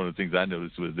that's one of the things I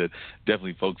noticed was that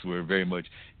definitely folks were very much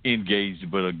engaged,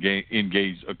 but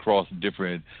engaged across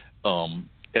different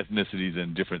ethnicities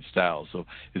and different styles. So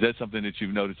is that something that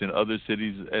you've noticed in other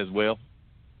cities as well?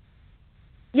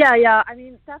 Yeah. I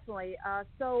mean, definitely.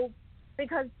 So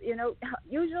because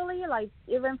usually, like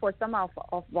even for some of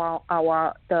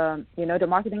our the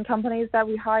marketing companies that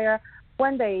we hire,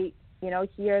 when they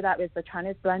hear that it's the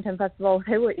Chinese Lantern Festival,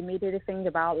 they will immediately think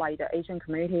about like the Asian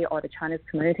community or the Chinese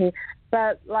community.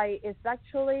 But like it's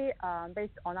actually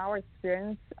based on our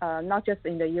experience, not just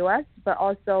in the U.S. but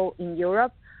also in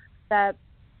Europe, that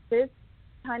this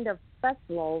kind of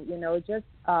festival, just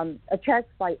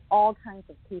attracts like all kinds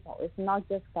of people. It's not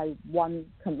just like one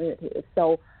community.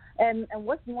 So, and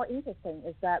what's more interesting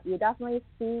is that you definitely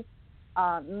see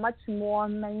much more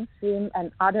mainstream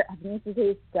and other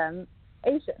ethnicities than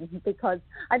Asian, because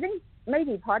I think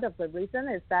maybe part of the reason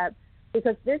is that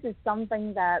because this is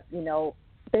something that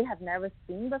they have never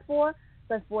seen before.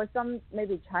 But for some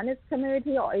maybe Chinese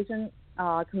community or Asian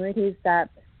communities that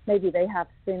maybe they have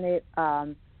seen it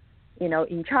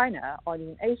in China or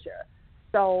in Asia.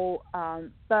 So,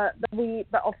 but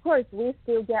of course we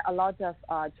still get a lot of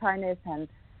Chinese and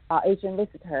Asian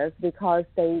visitors, because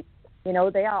they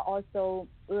are also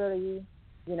really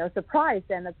surprised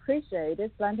and appreciate this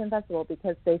Lantern Festival,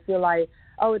 because they feel like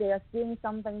they are seeing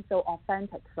something so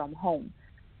authentic from home.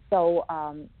 So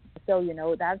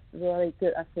that's really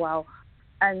good as well.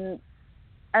 And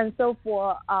so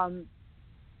for I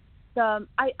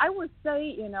would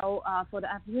say, for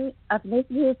the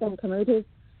ethnicities and communities,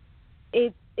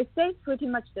 it stays pretty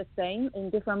much the same in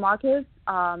different markets,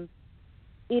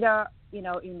 either,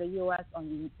 in the U.S. or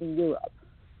in Europe.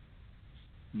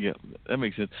 Yeah, that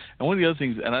makes sense. And one of the other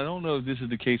things, and I don't know if this is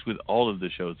the case with all of the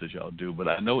shows that y'all do, but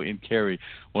I know in Cary,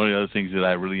 one of the other things that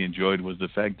I really enjoyed was the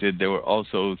fact that there were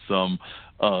also some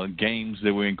games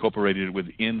that were incorporated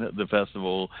within the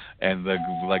festival, and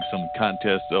like some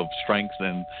contests of strengths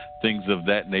and things of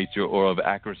that nature, or of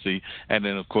accuracy. And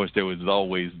then, of course, there was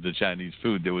always the Chinese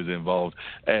food that was involved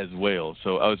as well.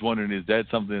 So I was wondering, is that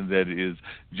something that is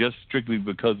just strictly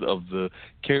because of the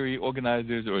Cary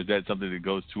organizers, or is that something that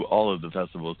goes to all of the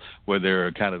festivals, where there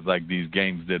are kind of like these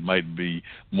games that might be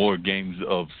more games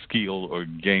of skill or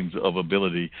games of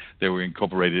ability that were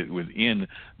incorporated within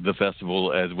the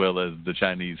festival as well as the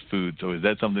Chinese food? So is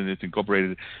that something that's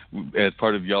incorporated as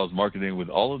part of y'all's marketing with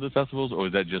all of the festivals, or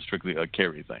is that just strictly a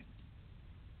Cary thing?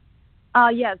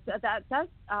 Yes, that's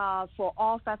for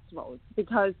all festivals,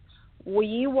 because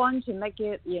we want to make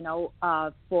it,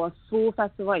 for a full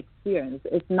festival experience.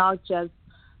 It's not just,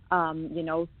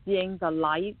 seeing the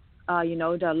lights,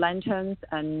 the lanterns,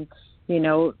 and, seeing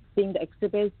the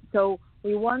exhibits. So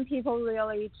we want people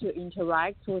really to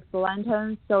interact with the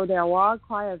lanterns. So there are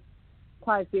quite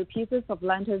a few pieces of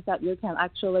lanterns that you can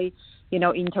actually,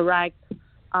 interact,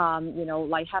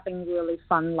 like having really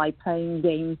fun, like playing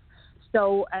games.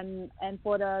 So, and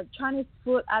for the Chinese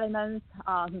food elements,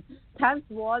 that's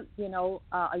what,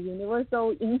 a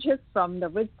universal interest from the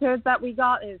visitors that we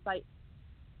got is like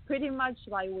pretty much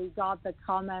like we got the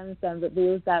comments and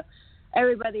reviews that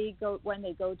everybody when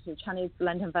they go to Chinese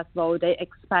Lantern Festival, they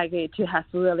expect it to have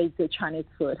really good Chinese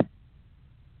food.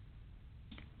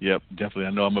 Yep, definitely.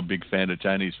 I know I'm a big fan of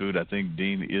Chinese food. I think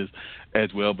Dean is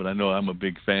as well, but I know I'm a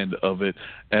big fan of it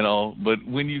and all. But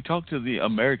when you talk to the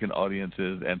American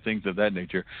audiences and things of that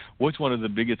nature, what's one of the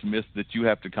biggest myths that you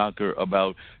have to conquer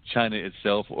about China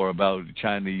itself, or about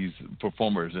Chinese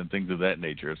performers and things of that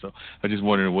nature? So I just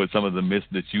wondering what some of the myths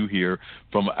that you hear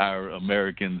from our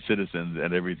American citizens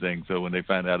and everything. So when they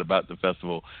find out about the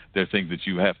festival, there are things that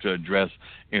you have to address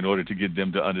in order to get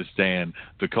them to understand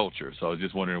the culture. So I was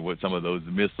just wondering what some of those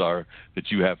myths are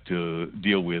that you have to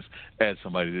deal with as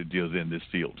somebody that deals in this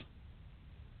field.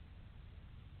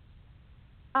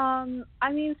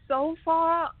 I mean, so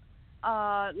far,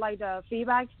 like the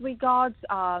feedbacks we got,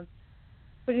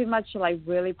 pretty much like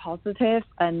really positive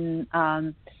and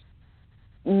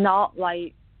not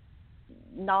a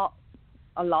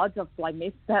lot of like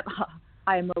misstep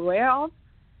I am aware of.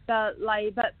 But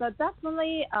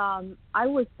definitely, I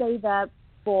would say that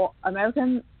for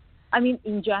American, I mean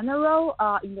in general,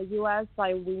 in the U.S.,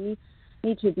 like we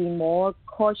need to be more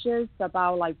cautious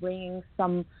about like bringing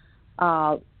some,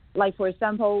 like for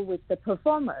example, with the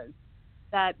performers,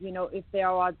 that if there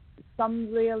are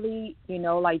some really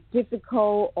like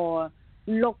difficult or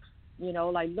looks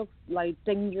like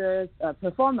dangerous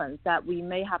performance, that we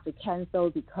may have to cancel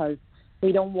because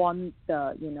we don't want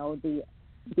the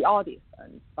audience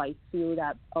like feel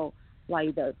that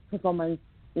like the performance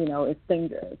is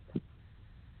dangerous.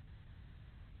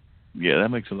 Yeah, that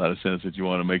makes a lot of sense, that you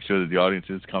want to make sure that the audience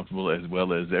is comfortable as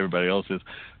well as everybody else is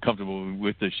comfortable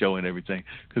with the show and everything.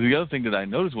 Because the other thing that I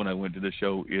noticed when I went to the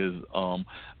show is,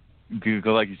 because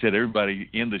like you said, everybody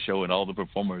in the show and all the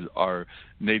performers are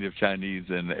native Chinese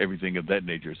and everything of that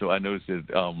nature. So I noticed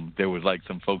that there was like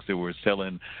some folks that were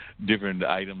selling different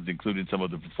items, including some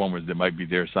of the performers that might be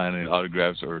there signing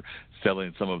autographs or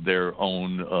selling some of their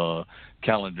own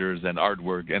calendars and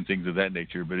artwork and things of that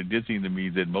nature. But it did seem to me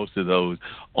that most of those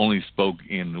only spoke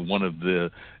in one of the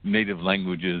native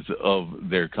languages of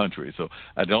their country. So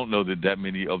I don't know that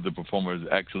many of the performers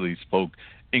actually spoke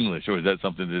English, or is that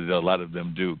something that a lot of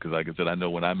them do? Because like I said, I know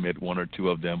when I met one or two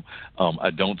of them,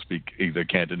 I don't speak either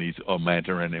Cantonese or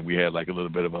Mandarin, and we had like a little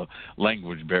bit of a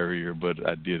language barrier, but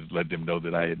I did let them know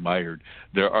that I admired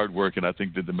their artwork, and I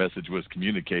think that the message was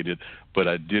communicated. But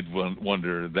I did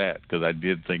wonder that, because I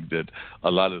did think that a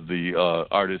lot of the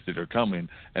artists that are coming,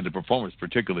 and the performers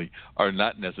particularly, are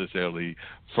not necessarily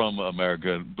from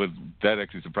America, but that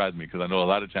actually surprised me, because I know a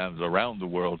lot of times around the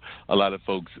world, a lot of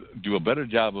folks do a better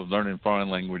job of learning foreign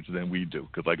language than we do,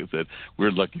 because like I said,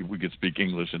 we're lucky we can speak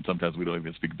English, and sometimes we don't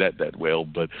even speak that well.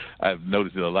 But I've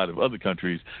noticed that a lot of other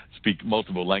countries speak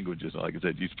multiple languages. Like I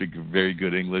said, you speak very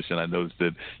good English, and I noticed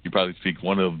that you probably speak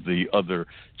one of the other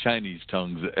Chinese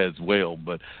tongues as well.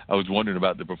 But I was wondering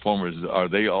about the performers. Are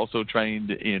they also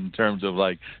trained in terms of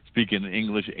like speaking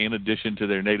English in addition to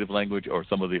their native language, or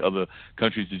some of the other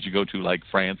countries that you go to, like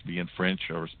France being French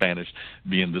or Spanish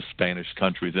being the Spanish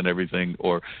countries and everything,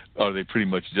 or are they pretty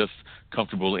much just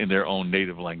comfortable in their own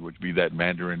native language, be that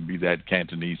Mandarin, be that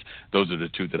Cantonese? Those are the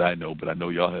two that I know, but I know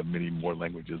y'all have many more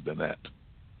languages than that.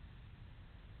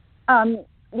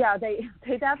 Yeah, they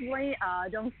definitely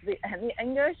don't speak any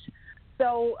English.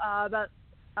 So, but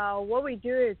what we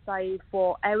do is, like,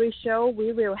 for every show,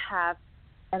 we will have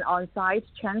an on-site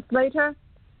translator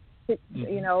to,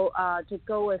 to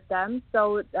go with them.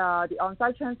 So the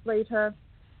on-site translator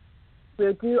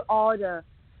will do all the,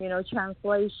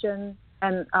 translation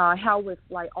and help with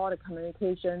like all the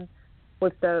communication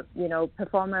with the,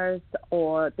 performers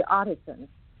or the artisans.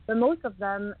 But most of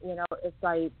them, it's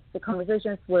like the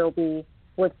conversations will be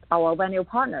with our venue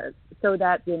partners, so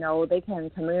that, they can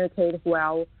communicate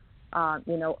well,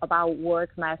 about work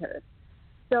matters.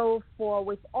 So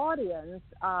with audience,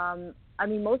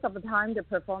 most of the time the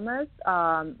performers,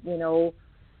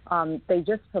 they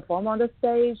just perform on the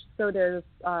stage. So there's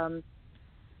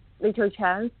little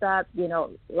chance that,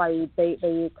 like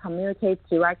they communicate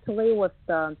directly with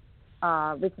the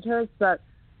visitors. But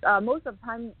most of the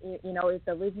time, if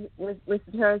the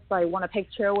visitors like want a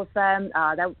picture with them,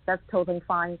 that's totally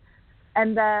fine.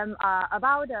 And then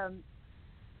about the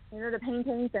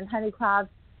paintings and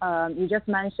handicrafts you just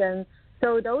mentioned.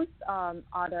 So those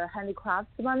are the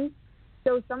handicraftsmen.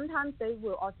 So sometimes they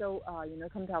will also,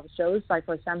 come to our shows, like,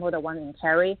 for example, the one in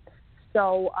Cary.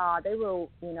 So they will,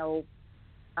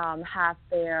 have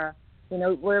their,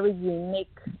 very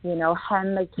unique,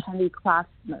 handmade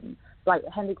handicraftsmen, like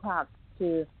handicrafts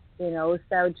to,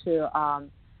 sell to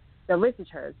the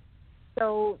visitors.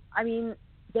 So,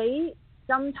 they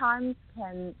sometimes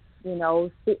can,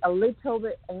 speak a little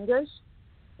bit English,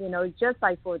 just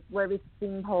like for very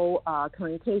simple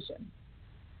communication.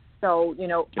 So, yes.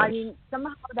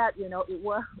 Somehow that,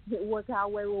 it worked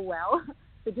out very well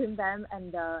between them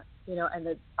and the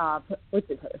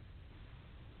visitors.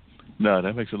 No,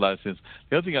 that makes a lot of sense.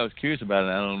 The other thing I was curious about,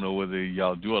 and I don't know whether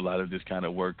y'all do a lot of this kind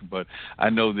of work, but I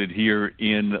know that here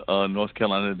in North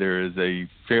Carolina there is a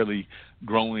fairly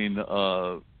growing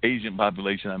Asian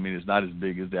population. I mean, it's not as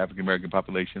big as the African American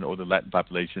population or the Latin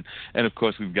population. And of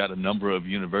course, we've got a number of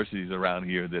universities around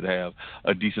here that have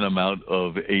a decent amount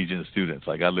of Asian students.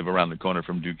 Like I live around the corner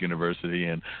from Duke University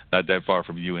and not that far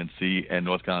from UNC and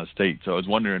North Carolina State. So I was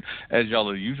wondering, as y'all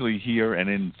are usually here and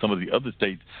in some of the other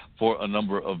states for a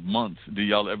number of months, do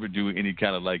y'all ever do any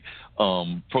kind of like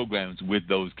programs with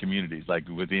those communities, like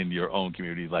within your own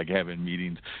communities, like having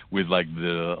meetings with like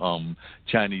the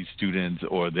Chinese students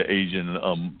or the Asian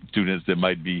students that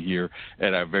might be here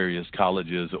at our various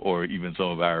colleges or even some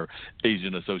of our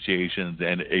Asian associations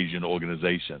and Asian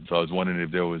organizations. So I was wondering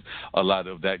if there was a lot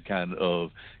of that kind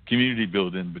of community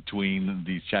building between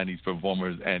these Chinese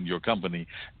performers and your company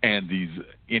and these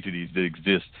entities that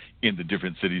exist in the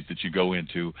different cities that you go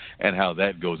into, and how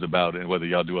that goes about, and whether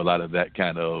y'all do a lot of that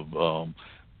kind of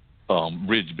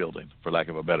bridge building, for lack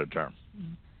of a better term.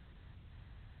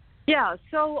 Yeah,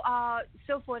 so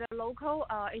for the local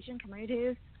Asian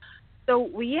communities, so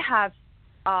we have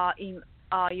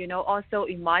also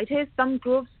invited some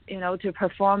groups, to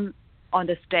perform on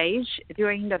the stage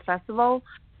during the festival.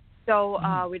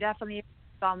 So we definitely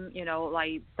some,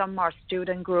 like some are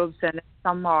student groups and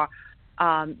some are,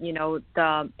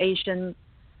 the Asian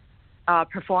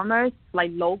performers,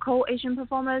 like local Asian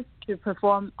performers, to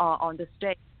perform on the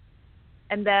stage.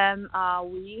 And then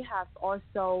we have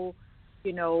also,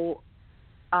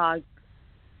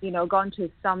 gone to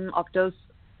some of those,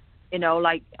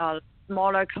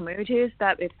 smaller communities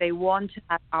that if they want to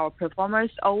have our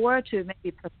performers over to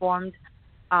maybe perform,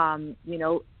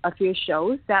 a few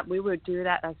shows, that we will do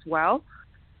that as well.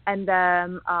 And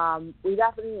then we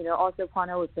definitely, also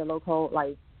partner with the local,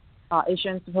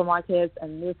 Asian supermarkets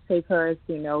and newspapers,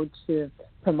 to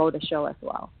promote the show as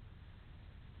well.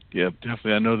 Yeah,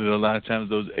 definitely. I know that a lot of times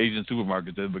those Asian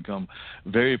supermarkets have become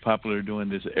very popular during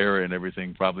this era and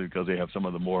everything, probably because they have some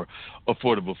of the more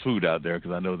affordable food out there,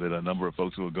 because I know that a number of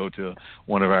folks will go to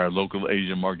one of our local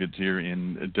Asian markets here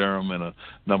in Durham and a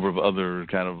number of other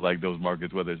kind of like those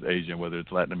markets, whether it's Asian, whether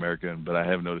it's Latin American, but I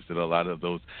have noticed that a lot of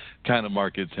those kind of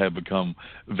markets have become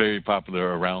very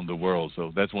popular around the world.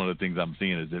 So that's one of the things I'm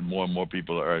seeing, is that more and more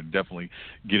people are definitely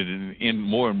getting in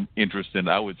more interest than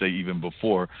I would say even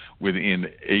before within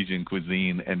Asian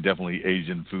cuisine and definitely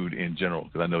Asian food in general,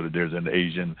 because I know that there's an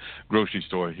Asian grocery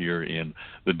store here in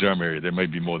the Durham area. There may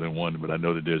be more than one, but I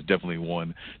know that there's definitely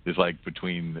one that's like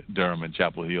between Durham and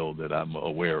Chapel Hill that I'm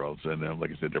aware of. And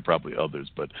like I said, there are probably others,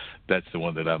 but that's the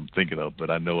one that I'm thinking of. But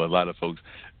I know a lot of folks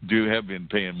have been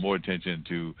paying more attention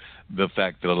to the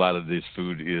fact that a lot of this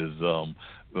food is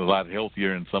a lot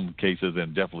healthier in some cases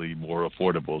and definitely more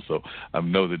affordable. So I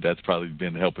know that that's probably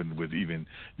been helping with even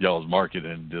y'all's market,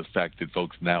 and the fact that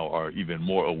folks now are even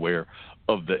more aware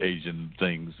of the Asian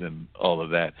things and all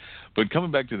of that. But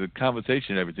coming back to the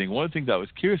conversation and everything, one of the things I was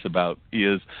curious about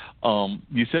is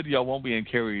you said y'all won't be in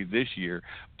Cary this year,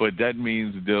 but that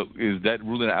means, is that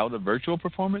ruling out a virtual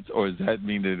performance, or does that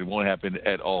mean that it won't happen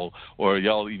at all? Or are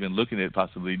y'all even looking at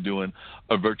possibly doing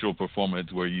a virtual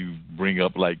performance where you bring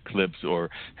up like clips or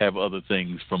have other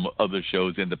things from other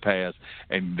shows in the past,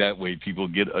 and that way people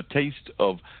get a taste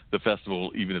of the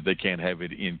festival even if they can't have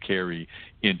it in Cary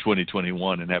in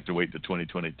 2021 and have to wait to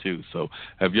 2022? So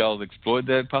have y'all explored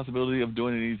that possibility of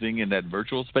doing anything in that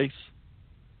virtual space?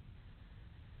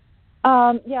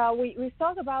 Yeah, we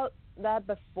talked about that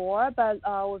before, but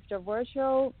with the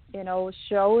virtual,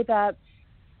 show that,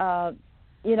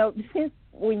 since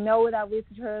we know that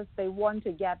visitors, they want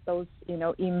to get those,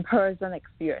 in-person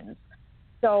experience.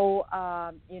 So,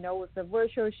 with the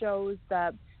virtual shows,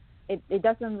 that it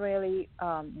doesn't really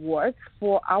work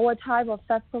for our type of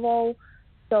festival.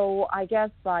 So I guess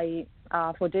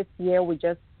for this year, we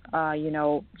just,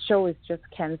 show is just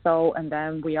canceled, and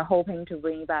then we are hoping to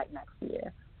bring it back next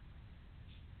year.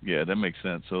 Yeah, that makes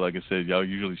sense. So like I said, y'all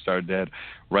usually start that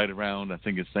right around, I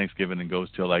think it's Thanksgiving, and goes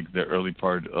till like the early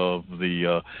part of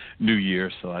the new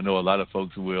year. So I know a lot of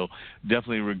folks will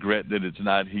definitely regret that it's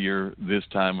not here this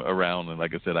time around. And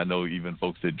like I said, I know even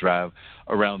folks that drive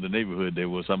around the neighborhood, they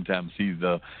will sometimes see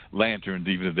the lanterns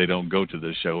even if they don't go to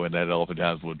the show, and that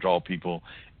oftentimes will draw people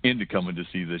into coming to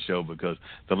see the show because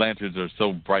the lanterns are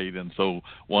so bright and so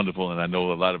wonderful. And I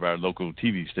know a lot of our local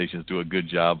TV stations do a good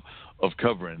job of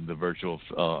covering the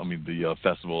the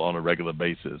festival on a regular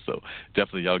basis. So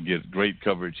definitely y'all get great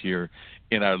coverage here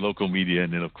in our local media.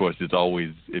 And then, of course, it's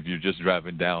always, if you're just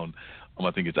driving down,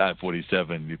 I think it's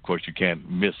I-47, of course, you can't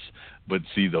miss but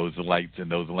see those lights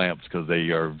and those lamps because they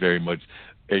are very much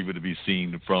able to be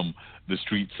seen from the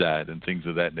street side and things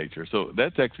of that nature. So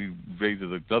that's actually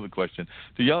raises another question.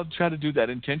 Do y'all try to do that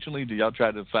intentionally? Do y'all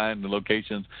try to find the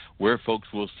locations where folks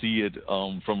will see it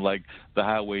from like the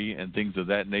highway and things of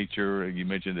that nature? You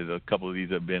mentioned that a couple of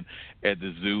these have been at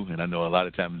the zoo, and I know a lot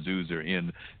of times zoos are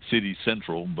in city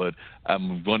central, but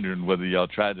I'm wondering whether y'all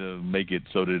try to make it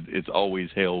so that it's always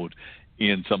held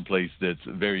in some place that's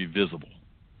very visible.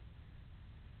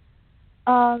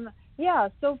 Yeah,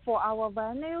 so for our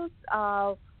venues,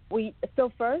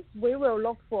 first we will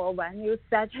look for venue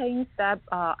settings that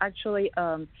actually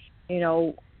to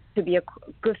be a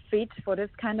good fit for this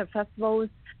kind of festivals,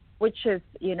 which is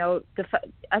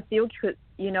as you could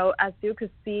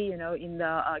see in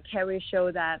the Kerry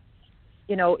show that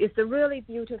it's a really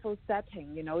beautiful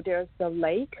setting. There's the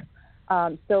lake,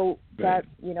 so that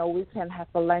we can have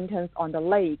the lanterns on the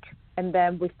lake, and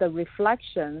then with the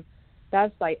reflection.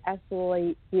 That's like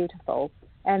absolutely beautiful.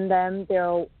 And then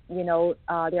there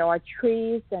are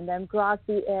trees and then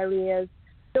grassy areas.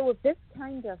 So with this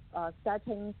kind of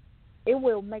settings, it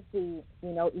will make the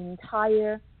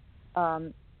entire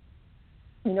show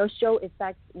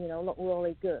effect look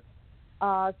really good.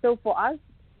 So for us,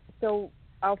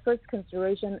 our first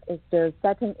consideration is the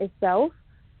setting itself.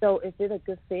 So is it a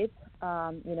good fit?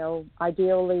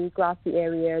 Ideally grassy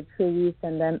area, trees,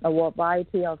 and then a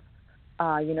variety of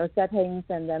settings,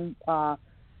 and then,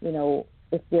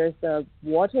 if there's a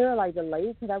water like the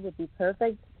lake, that would be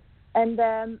perfect. And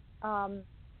then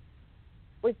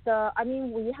we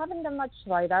haven't done much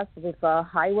like that with a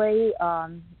highway,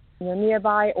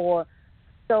 nearby or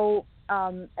so.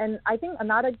 And I think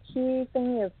another key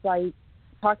thing is like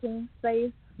parking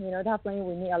space. Definitely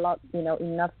we need a lot,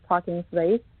 enough parking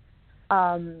space.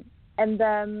 And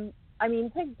then,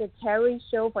 take the Kerry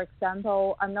show, for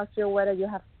example. I'm not sure whether you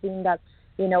have seen that,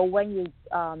 when you,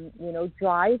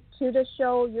 drive to the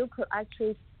show, you could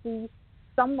actually see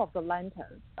some of the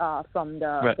lanterns from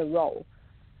the road.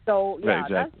 So, yeah,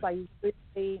 exactly. That's like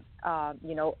really,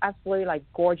 absolutely like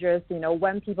gorgeous.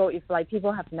 When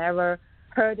people have never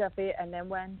heard of it, and then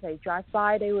when they drive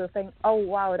by, they will think, oh,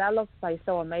 wow, that looks like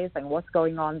so amazing. What's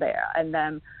going on there? And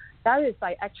then that is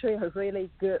like actually a really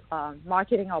good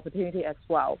marketing opportunity as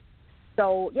well.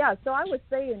 So yeah, so I would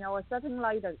say a setting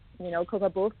like the Coca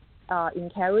Booth in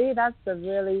Kerry, that's a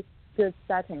really good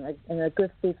setting and a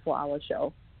good fit for our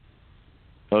show.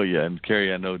 Oh yeah, and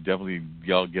Kerry, I know definitely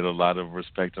y'all get a lot of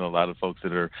respect and a lot of folks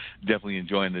that are definitely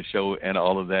enjoying the show and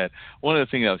all of that. One of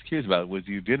the things I was curious about was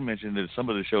you did mention that some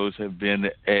of the shows have been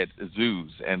at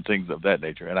zoos and things of that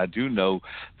nature, and I do know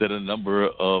that a number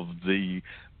of the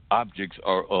objects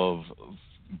are of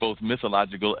both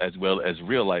mythological as well as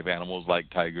real life animals like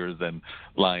tigers and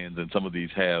lions, and some of these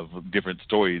have different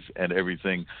stories and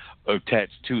everything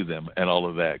attached to them and all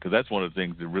of that, because that's one of the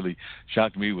things that really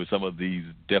shocked me with some of these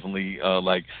definitely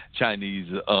like Chinese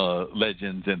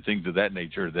legends and things of that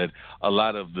nature, that a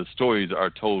lot of the stories are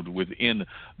told within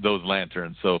those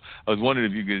lanterns. So I was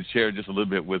wondering if you could share just a little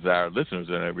bit with our listeners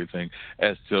and everything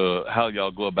as to how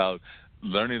y'all go about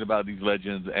learning about these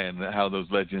legends and how those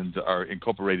legends are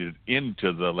incorporated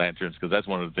into the lanterns, because that's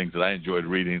one of the things that I enjoyed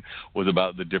reading was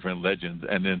about the different legends.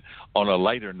 And then on a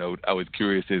lighter note, I was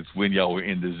curious if when y'all were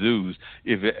in the zoos,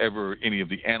 if ever any of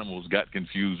the animals got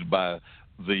confused by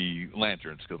the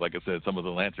lanterns, because like I said, some of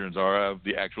the lanterns are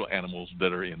the actual animals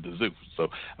that are in the zoo. So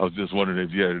I was just wondering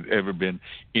if you had ever been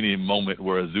any moment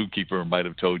where a zookeeper might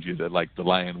have told you that like the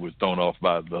lion was thrown off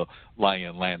by the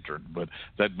lion lantern, but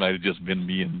that might have just been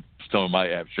me and some of my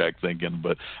abstract thinking.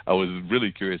 But I was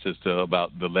really curious as to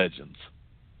about the legends.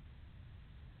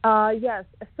 Yes.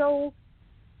 So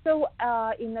for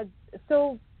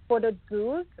the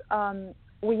zoos,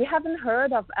 we haven't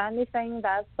heard of anything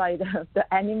that's like the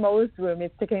animals were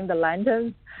mistaking the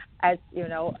lanterns as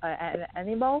an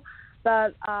animal,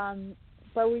 but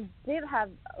we did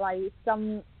have like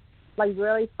some like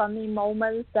really funny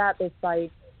moments that is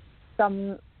like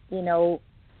some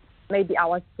maybe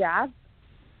our staff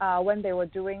when they were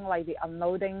doing like the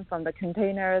unloading from the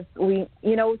containers. We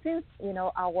since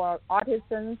our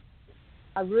artisans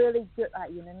are really good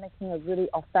at making a really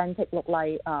authentic look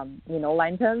like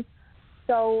lanterns.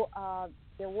 So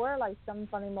there were like some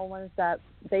funny moments that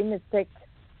they mistake,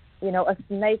 a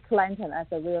snake lantern as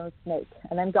a real snake,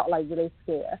 and then got like really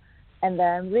scared, and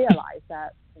then realized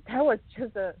that was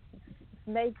just a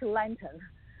snake lantern.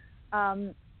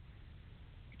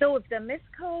 So with the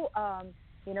mystical,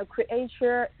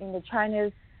 creature in the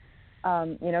Chinese,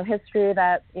 history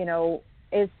that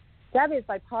is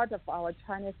like part of our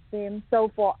Chinese theme. So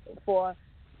for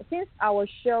since our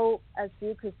show, as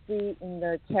you could see in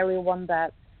the Kerry one,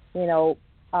 that there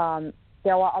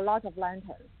were a lot of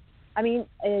lanterns. I mean,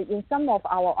 in some of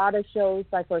our other shows,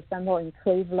 like for example in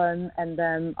Cleveland and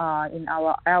then in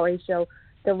our LA show,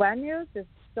 the venues is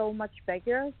so much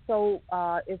bigger. So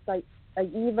it's like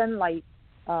even like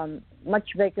much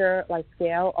bigger like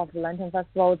scale of the Lantern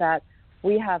Festival that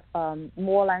we have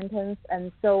more lanterns.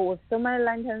 And so with so many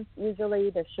lanterns, usually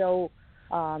the show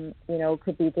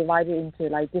could be divided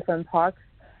into like different parts,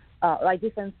 like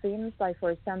different themes. Like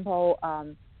for example,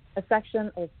 a section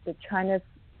is the Chinese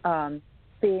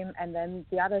theme, and then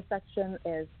the other section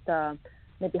is the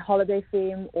maybe holiday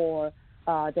theme or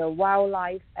the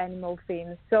wildlife animal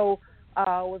theme. So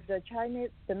with the Chinese,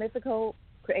 the mythical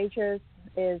creatures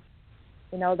is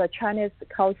the Chinese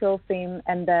cultural theme,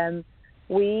 and then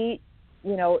we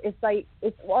it's like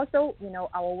it's also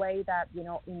our way that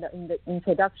in the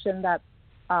introduction that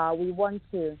we want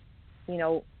to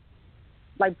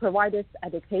like provide this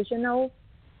educational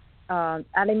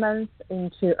elements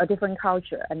into a different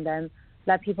culture, and then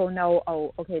let people know,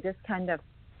 oh, okay, this kind of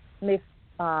myth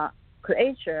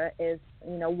creature is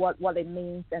what it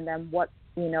means, and then what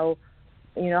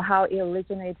how it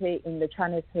originated in the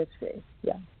Chinese history.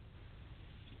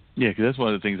 Yeah, because that's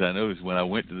one of the things I noticed when I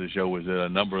went to the show was that a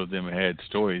number of them had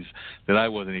stories that I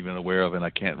wasn't even aware of, and I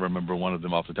can't remember one of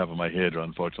them off the top of my head,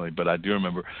 unfortunately. But I do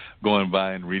remember going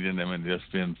by and reading them and just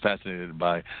being fascinated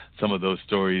by some of those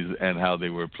stories and how they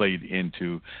were played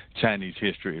into Chinese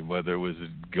history, whether it was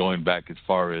going back as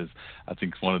far as, I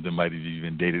think one of them might have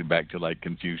even dated back to like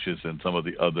Confucius and some of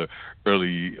the other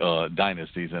early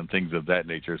dynasties and things of that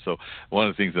nature. So one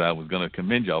of the things that I was going to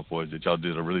commend y'all for is that y'all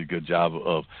did a really good job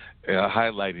of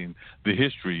highlighting the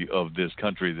history of this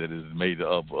country that is made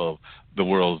up of the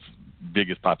world's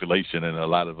biggest population, and a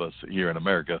lot of us here in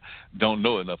America don't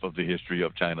know enough of the history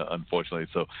of China, unfortunately.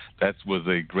 So that was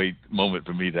a great moment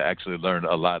for me to actually learn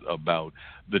a lot about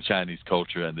the Chinese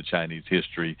culture and the Chinese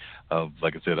history.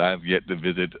 Like I said, I have yet to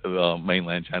visit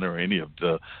mainland China or any of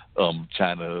the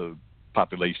China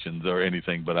populations or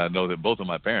anything, but I know that both of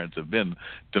my parents have been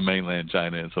to mainland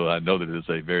China, and so I know that it's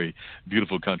a very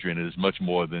beautiful country, and it is much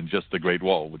more than just the Great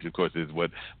Wall, which of course is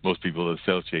what most people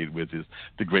associate with, is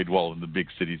the Great Wall in the big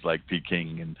cities like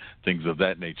Peking and things of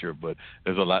that nature. But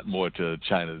there's a lot more to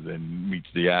China than meets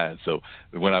the eye. So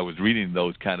when I was reading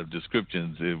those kind of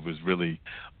descriptions, it was really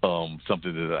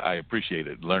something that I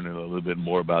appreciated, learning a little bit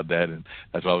more about that, and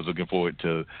that's why I was looking forward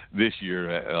to this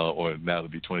year, or now to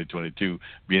be 2022,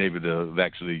 being able to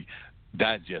actually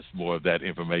digest more of that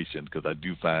information, because I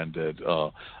do find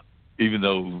that even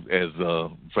though, as a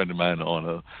friend of mine on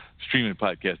a streaming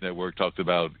podcast network talked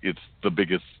about, it's the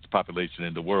biggest population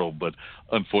in the world, but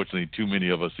unfortunately too many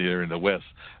of us here in the West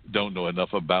don't know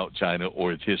enough about China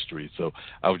or its history. So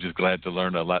I was just glad to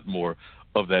learn a lot more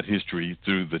of that history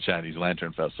through the Chinese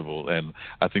Lantern Festival. And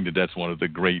I think that that's one of the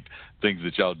great things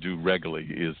that y'all do regularly,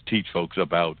 is teach folks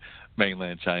about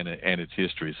mainland China and its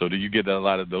history. So do you get a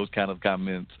lot of those kind of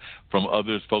comments from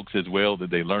others folks as well, that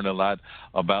they learn a lot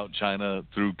about China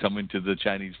through coming to the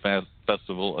Chinese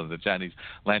festival, or the Chinese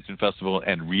Lantern Festival,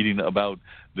 and reading about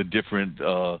the different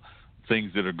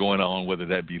things that are going on, whether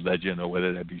that be legend or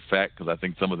whether that be fact? Because I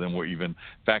think some of them were even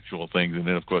factual things, and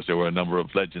then of course there were a number of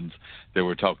legends that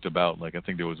were talked about. Like I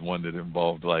think there was one that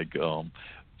involved like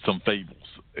some fables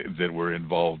that were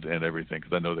involved and everything,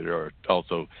 because I know there are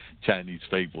also Chinese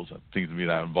fables. It seems to me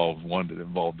that I involved one that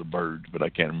involved a bird, but I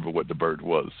can't remember what the bird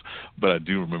was. But I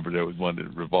do remember there was one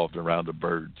that revolved around a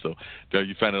bird. So are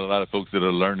you finding a lot of folks that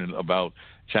are learning about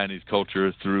Chinese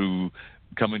culture through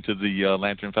coming to the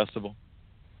Lantern Festival?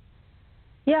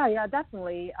 Yeah,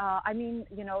 definitely. I mean,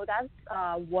 that's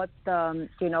what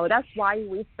that's why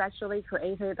we specially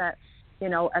created that.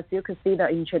 As you could see, the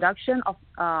introduction of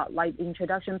like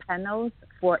introduction panels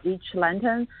for each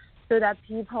lantern, so that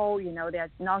people, they're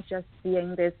not just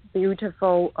seeing these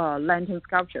beautiful lantern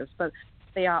sculptures, but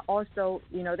they are also,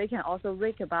 they can also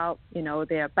read about,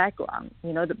 their background.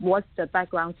 What's the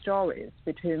background stories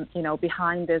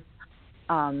behind this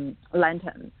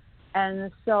lantern.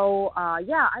 And so, I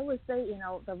would say,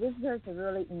 the visitors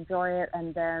really enjoy it.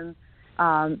 And then,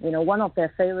 one of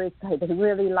their favorites, they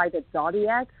really like the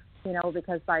zodiac,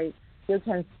 because you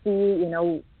can see,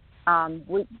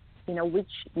 which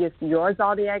is your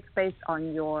zodiac based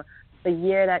on the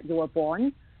year that you were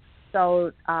born.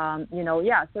 So,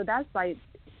 so that's like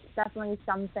definitely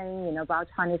something, about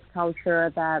Chinese culture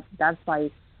that's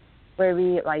like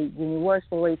very like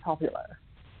universally popular.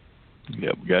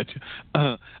 Yep, gotcha.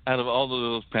 Out of all of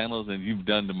those panels, and you've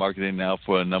done the marketing now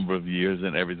for a number of years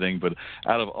and everything, but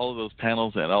out of all of those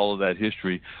panels and all of that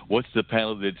history, what's the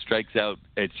panel that strikes out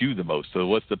at you the most? So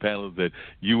what's the panel that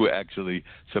you were actually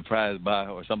surprised by,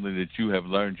 or something that you have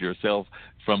learned yourself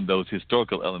from those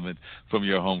historical elements from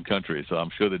your home country. So I'm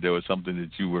sure that there was something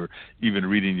that you were even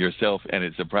reading yourself, and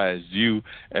it surprised you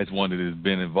as one that has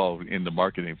been involved in the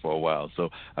marketing for a while. So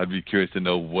I'd be curious to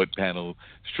know what panel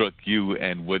struck you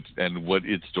and what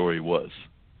its story was.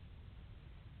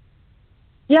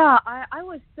 Yeah, I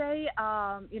would say,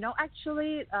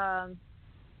 actually,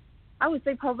 I would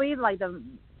say probably like the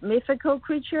mythical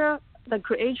creature, the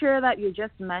creature that you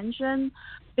just mentioned,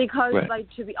 because right. like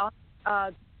to be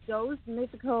honest, those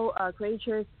mythical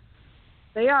creatures,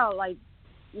 they are like,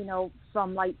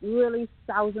 from like really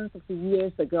thousands of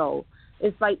years ago.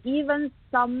 It's like even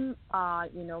some,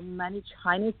 many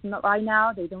Chinese right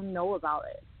now, they don't know about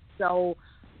it. So,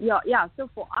 yeah. So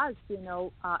for us,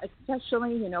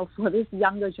 especially, for this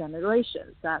younger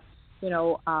generation, that,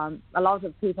 a lot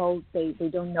of people, they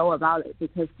don't know about it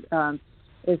because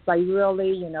it's like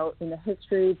really, in the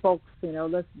history books,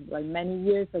 this like many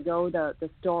years ago, the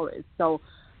stories. So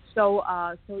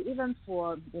even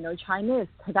for, Chinese,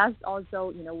 that's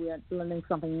also, we are learning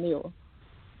something new.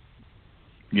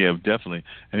 Yeah, definitely.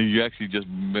 And you actually just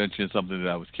mentioned something that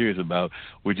I was curious about,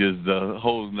 which is the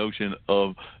whole notion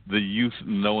of the youth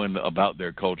knowing about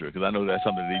their culture. Because I know that's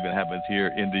something that even happens here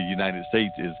in the United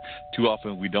States is too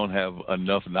often we don't have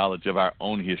enough knowledge of our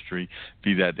own history,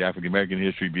 be that the African American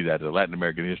history, be that the Latin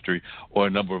American history, or a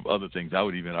number of other things. I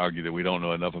would even argue that we don't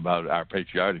know enough about our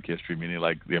patriotic history, meaning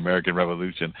like the American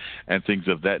Revolution and things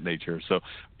of that nature. So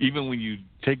even when you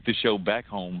take the show back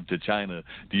home to China,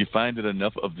 do you find that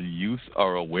enough of the youth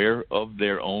are aware of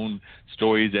their own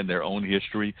stories and their own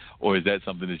history, or is that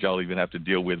something that y'all even have to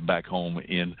deal with back home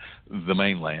in the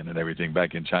mainland and everything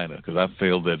back in China? Because I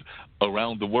feel that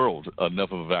around the world,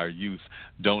 enough of our youth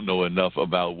don't know enough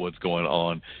about what's going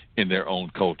on in their own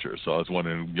culture. So I was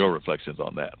wondering your reflections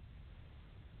on that.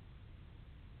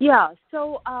 Yeah,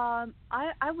 so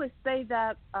I would say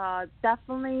that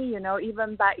definitely,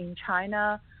 even back in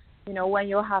China, when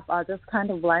you have this kind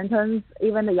of lanterns,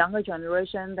 even the younger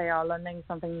generation, they are learning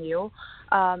something new.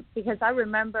 Because I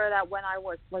remember that when I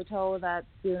was little, that,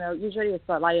 usually it's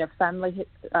like a family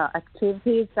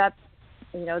activities that,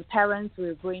 parents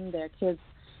will bring their kids,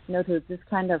 to this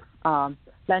kind of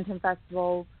lantern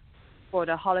festival for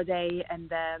the holiday. And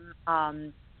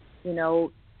then,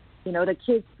 the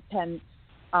kids can,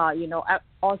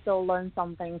 also learn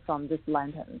something from these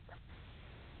lanterns.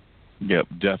 Yep,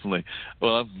 definitely.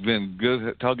 Well, I've been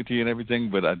good talking to you and everything,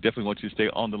 but I definitely want you to stay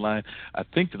on the line. I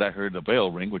think that I heard the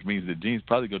bell ring, which means that Dean's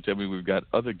probably going to tell me we've got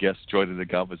other guests joining the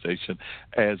conversation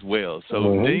as well.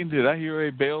 So, Dean, did I hear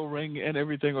a bell ring and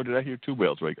everything, or did I hear two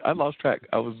bells ring? I lost track.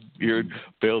 I was hearing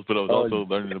bells, but I was also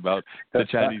learning about the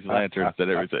Chinese lanterns and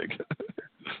everything.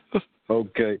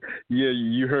 Okay. Yeah,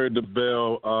 you heard the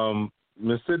bell.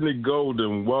 Miss Sydney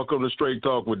Golden, welcome to Straight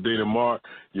Talk with Dean and Mark.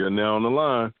 You're now on the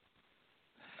line.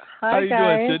 Hi, How you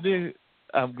guys. doing, Sydney?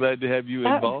 I'm glad to have you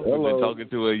involved. Hello. We've been talking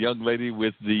to a young lady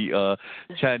with the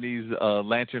Chinese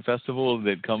Lantern Festival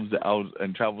that comes out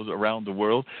and travels around the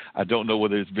world. I don't know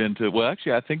whether it's been to, well,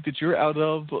 actually, I think that you're out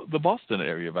of the Boston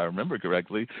area, if I remember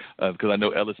correctly, because I know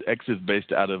Ellis X is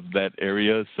based out of that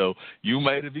area. So you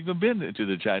might have even been to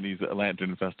the Chinese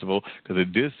Lantern Festival, because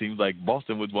it did seem like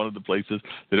Boston was one of the places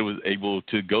that it was able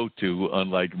to go to,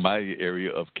 unlike my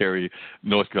area of Cary,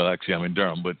 North Carolina. Actually, I'm in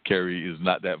Durham, but Cary is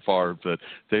not that far. But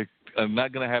they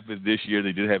not going to have it this year.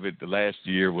 They did have it the last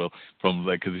year. Well,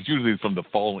 because it's usually from the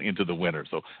fall into the winter.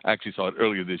 So I actually saw it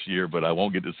earlier this year, but I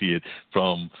won't get to see it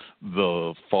from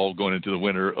the fall going into the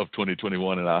winter of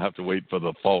 2021, and I'll have to wait for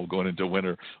the fall going into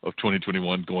winter of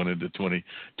 2021 going into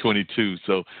 2022.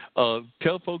 So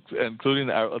tell folks, including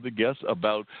our other guests,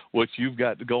 about what you've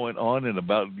got going on and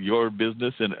about your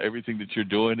business and everything that you're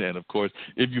doing. And, of course,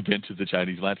 if you've been to the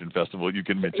Chinese Lantern Festival, you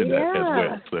can mention that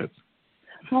as well.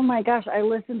 So, oh, my gosh, I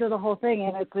listened to the whole thing,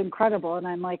 and it's incredible. And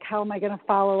I'm like, how am I going to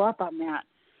follow up on that?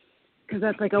 Because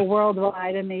that's like a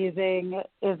worldwide amazing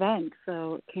event.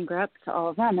 So congrats to all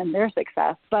of them and their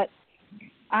success. But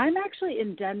I'm actually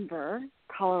in Denver,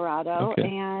 Colorado, okay.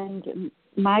 And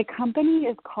my company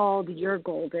is called You're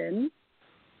Golden.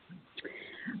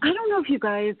 I don't know if you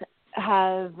guys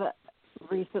have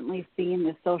recently seen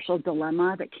The Social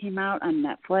Dilemma that came out on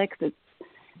Netflix.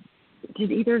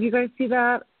 Did either of you guys see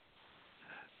that?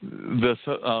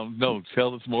 No,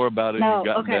 tell us more about it. No, You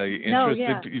got okay. my interest. No,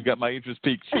 yeah. You got my interest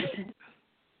piqued.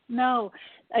 No,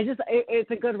 it's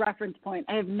a good reference point.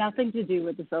 I have nothing to do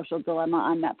with The Social Dilemma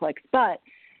on Netflix, but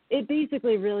it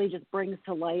basically really just brings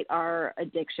to light our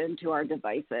addiction to our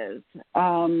devices.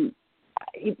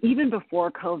 Even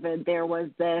before COVID, there was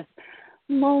this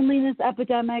loneliness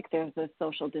epidemic. There's this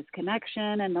social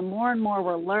disconnection. And the more and more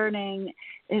we're learning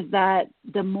is that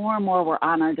the more and more we're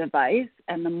on our device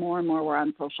and the more and more we're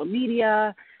on social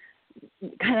media,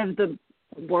 kind of the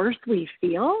worse we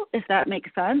feel, if that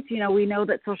makes sense. You know, we know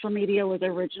that social media was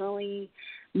originally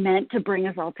meant to bring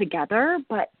us all together,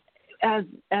 but as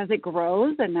it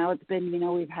grows, and now it's been, you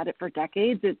know, we've had it for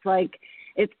decades, it's like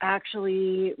it's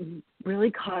actually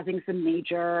really causing some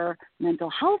major mental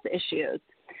health issues.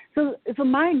 So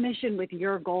my mission with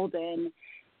You're Golden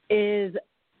is,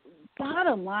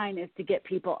 bottom line, is to get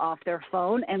people off their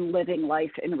phone and living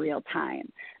life in real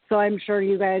time. So I'm sure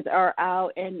you guys are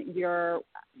out and you're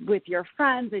with your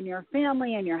friends and your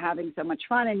family and you're having so much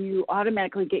fun, and you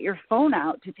automatically get your phone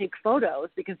out to take photos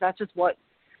because that's just what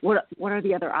are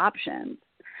the other options.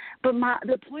 But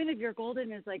the point of You're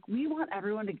Golden is, like, we want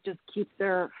everyone to just keep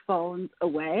their phones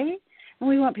away, and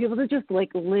we want people to just, like,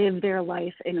 live their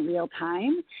life in real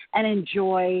time and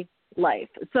enjoy life.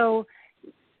 So,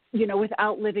 you know,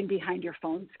 without living behind your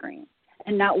phone screen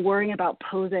and not worrying about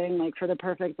posing, like, for the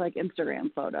perfect, like,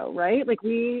 Instagram photo, right? Like,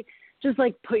 we just,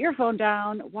 like, put your phone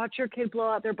down, watch your kid blow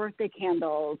out their birthday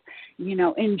candles, you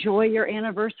know, enjoy your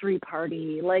anniversary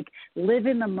party, like, live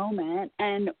in the moment.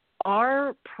 And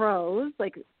our pros,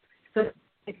 like, so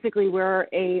basically we're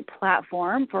a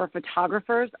platform for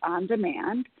photographers on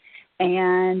demand,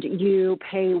 and you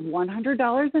pay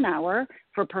 $100 an hour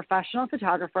for a professional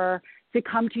photographer to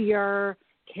come to your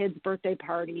kid's birthday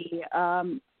party,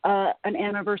 an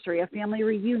anniversary, a family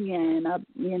reunion,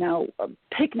 a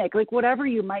picnic, like whatever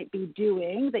you might be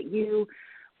doing that you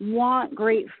want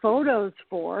great photos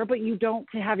for, but you don't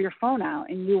have your phone out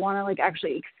and you want to, like,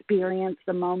 actually experience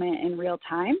the moment in real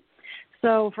time.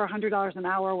 So for $100 an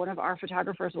hour, one of our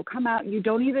photographers will come out. You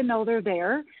don't even know they're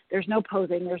there. There's no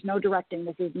posing. There's no directing.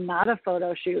 This is not a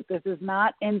photo shoot. This is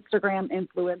not Instagram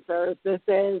influencers. This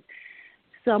is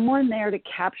someone there to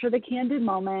capture the candid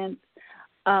moments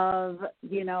of,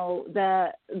 you know,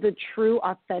 the true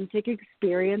authentic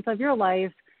experience of your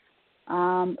life.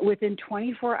 Within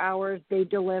 24 hours, they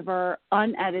deliver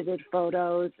unedited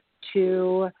photos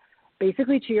to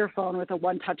your phone with a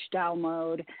one-touch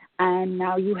download, and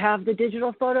now you have the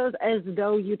digital photos as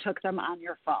though you took them on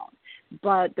your phone.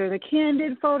 But they're the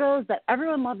candid photos that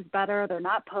everyone loves better. They're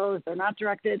not posed, they're not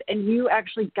directed, and you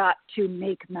actually got to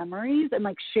make memories and,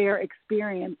 like, share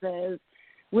experiences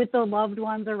with the loved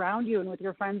ones around you and with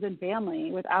your friends and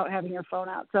family without having your phone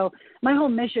out. So my whole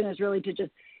mission is really to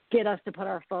just get us to put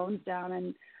our phones down,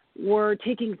 and we're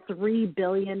taking 3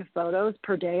 billion photos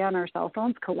per day on our cell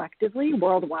phones collectively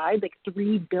worldwide, like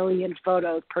 3 billion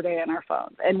photos per day on our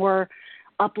phones. And we're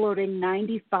uploading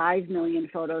 95 million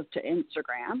photos to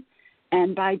Instagram.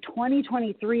 And by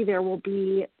 2023, there will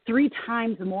be 3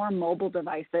 times more mobile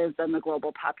devices than the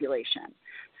global population.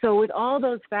 So with all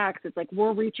those facts, it's like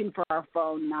we're reaching for our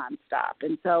phone nonstop.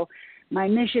 And so my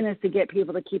mission is to get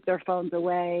people to keep their phones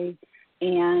away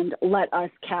and let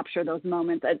us capture those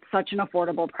moments at such an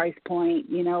affordable price point.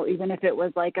 You know, even if it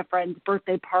was like a friend's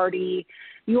birthday party,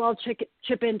 you all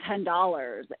chip in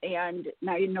 $10, and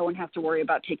now no one has to worry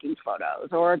about taking photos,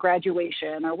 or a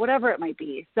graduation or whatever it might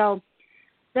be. So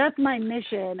that's my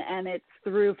mission, and it's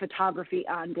through photography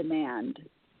on demand.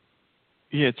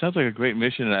 Yeah, it sounds like a great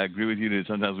mission, and I agree with you that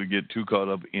sometimes we get too caught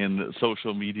up in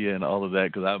social media and all of that,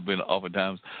 because I've been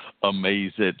oftentimes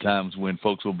amazed at times when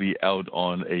folks will be out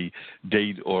on a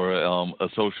date or a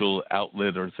social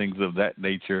outlet or things of that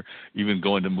nature, even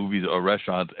going to movies or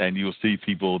restaurants, and you'll see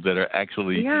people that are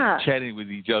actually chatting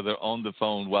with each other on the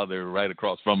phone while they're right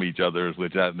across from each other,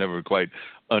 which I've never quite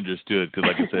understood, because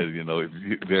like I said, you know, if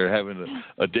they're having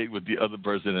a date with the other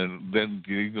person, and then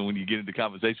even when you get into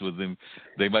conversation with them,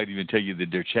 they might even tell you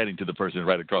that they're chatting to the person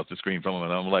right across the screen from them,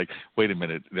 and I'm like, wait a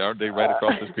minute, aren't they right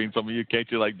across the screen from you?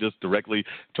 Can't you, like, just directly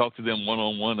talk to them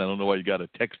one-on-one? I don't know why you got to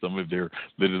text them if they're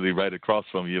literally right across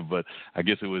from you, but I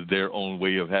guess it was their own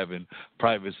way of having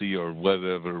privacy, or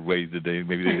whatever ways that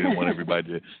maybe they didn't want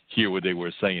everybody to hear what they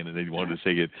were saying, and they wanted to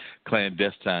say it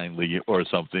clandestinely or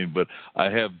something. But I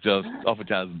have just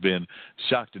oftentimes been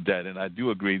shocked at that, and I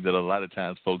do agree that a lot of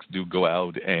times folks do go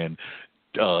out and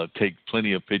take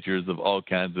plenty of pictures of all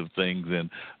kinds of things and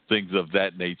things of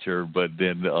that nature, but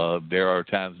then there are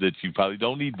times that you probably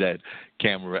don't need that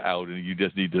camera out, and you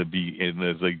just need to be in,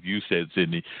 as like you said,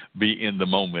 Sydney, be in the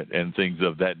moment and things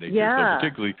of that nature. Yeah. So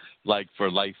particularly like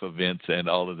for life events and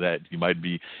all of that, you might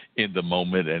be in the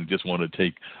moment and just want to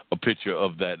take a picture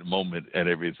of that moment and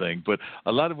everything. But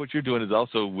a lot of what you're doing is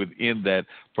also within that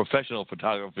professional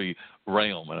photography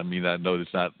realm. And I mean, I know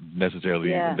it's not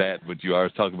necessarily that, but you are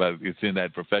talking about it's in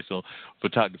that professional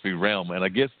photography realm. And I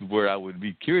guess where I would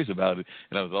be curious curious about it,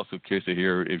 and I was also curious to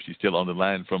hear if she's still on the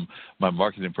line from my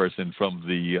marketing person from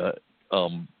the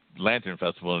Lantern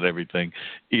Festival and everything,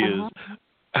 is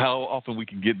how often we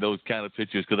can get those kind of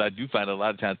pictures, because I do find a lot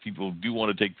of times people do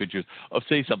want to take pictures of,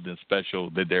 say, something special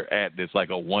that they're at that's like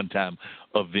a one-time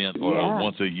event or a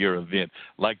once-a-year event,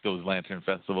 like those Lantern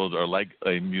Festivals or like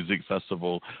a music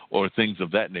festival or things of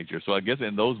that nature. So I guess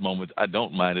in those moments, I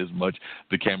don't mind as much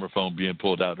the camera phone being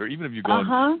pulled out, or even if you're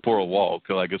going for a walk.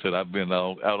 Because like I said, I've been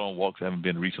out on walks. I haven't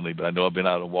been recently, but I know I've been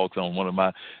out on walks on one of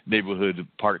my neighborhood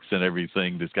parks and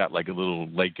everything that's got like a little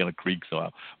lake and a creek, so I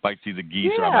might see the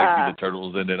geese or I might see the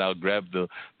turtles, and then I'll grab the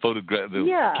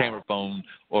camera phone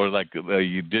or like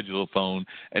a digital phone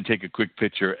and take a quick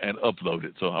picture and upload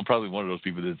it. So I'm probably one of those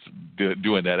people that's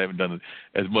doing that. I haven't done it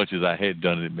as much as I had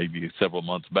done it maybe several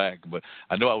months back, but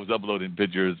I know I was uploading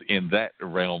pictures in that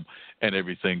realm and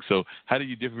everything. So how do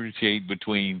you differentiate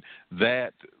between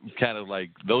that kind of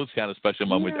like those kind of special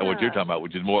moments and what you're talking about,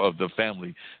 which is more of the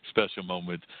family special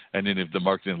moments? And then if the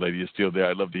marketing lady is still there,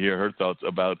 I'd love to hear her thoughts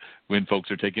about when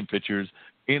folks are taking pictures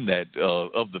in that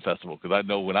of the festival, because I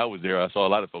know when I was there, I saw a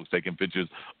lot of folks taking pictures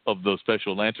of those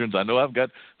special lanterns. I know I've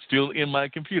got still in my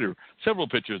computer several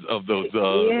pictures of those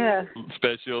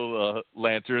special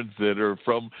lanterns that are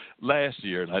from last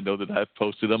year, and I know that I've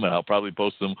posted them, and I'll probably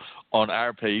post them on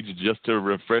our page just to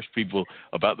refresh people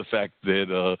about the fact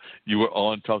that you were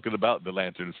on talking about the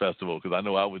Lantern Festival, because I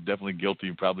know I was definitely guilty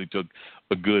and probably took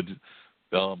a good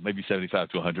maybe 75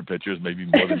 to 100 pictures, maybe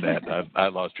more than that. I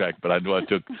lost track, but I know I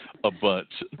took a bunch.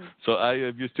 So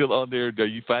if you're still on there, are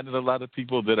you finding a lot of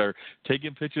people that are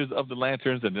taking pictures of the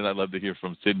lanterns? And then I'd love to hear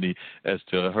from Sydney as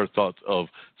to her thoughts of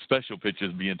special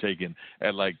pictures being taken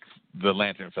at like the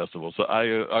Lantern Festival. So are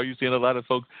you seeing a lot of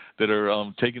folks that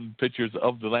are taking pictures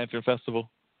of the Lantern Festival?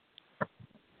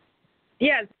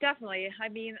 Yes, definitely. I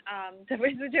mean, the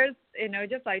visitors,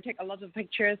 just like take a lot of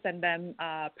pictures and then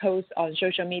post on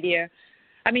social media.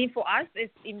 I mean, for us,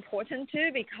 it's important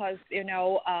too because,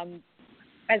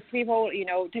 as people,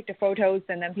 take the photos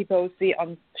and then people see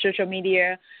on social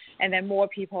media and then more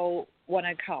people want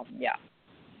to come. Yeah.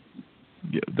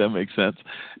 Yeah, that makes sense.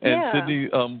 And Sydney,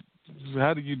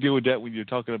 how do you deal with that when you're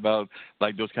talking about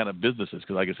like those kind of businesses?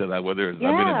 Because like I said, I've been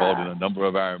involved in a number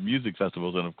of our music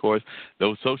festivals, and of course,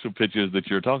 those social pictures that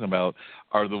you're talking about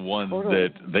are the ones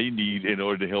that they need in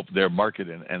order to help their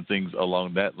marketing and things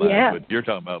along that line. Yeah. But you're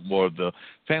talking about more of the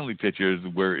family pictures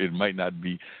where it might not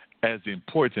be as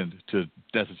important to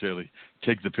necessarily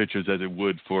take the pictures as it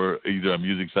would for either a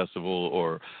music festival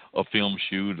or a film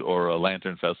shoot or a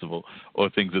lantern festival or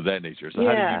things of that nature. So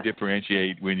how do you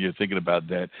differentiate when you're thinking about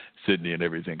that, Sydney, and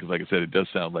everything? Because like I said, it does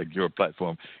sound like your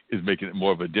platform is making it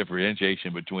more of a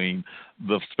differentiation between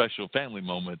the special family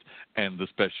moments and the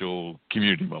special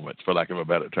community moments, for lack of a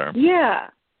better term. Yeah.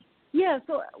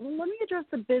 So let me address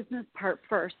the business part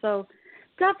first. So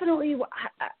definitely,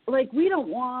 like, we don't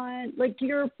want, like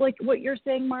what you're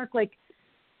saying, Mark, like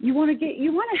you want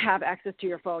to have access to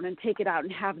your phone and take it out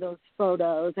and have those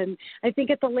photos. And I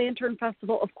think at the Lantern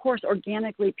Festival, of course,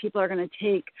 organically people are going to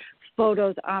take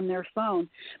photos on their phone.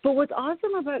 But what's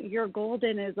awesome about Your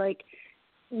Golden is like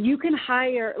you can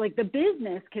hire, like the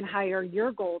business can hire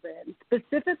Your Golden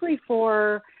specifically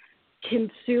for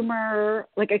consumer,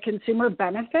 like a consumer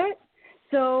benefit.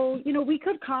 So, we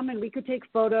could come and we could take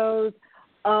photos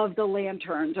of the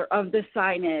lanterns or of the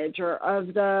signage or of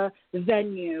the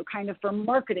venue kind of for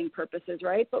marketing purposes,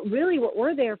 right? But really what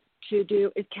we're there to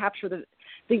do is capture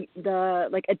the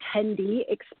like attendee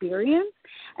experience.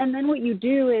 And then what you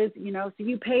do is, so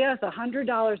you pay us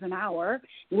 $100 an hour.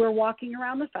 We're walking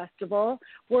around the festival.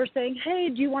 We're saying, hey,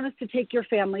 do you want us to take your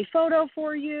family photo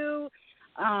for you?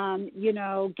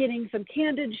 Getting some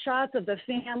candid shots of the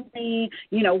family,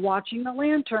 watching the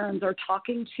lanterns or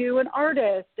talking to an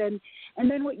artist. And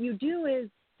then what you do is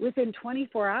within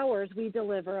 24 hours, we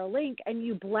deliver a link and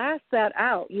you blast that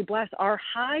out. You blast our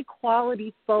high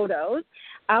quality photos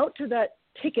out to that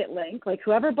ticket link, like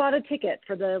whoever bought a ticket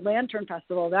for the Lantern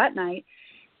Festival that night,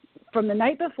 from the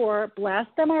night before, blast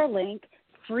them our link.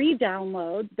 Free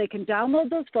downloads. They can download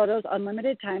those photos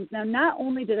unlimited times. Now, not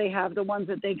only do they have the ones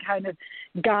that they kind of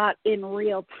got in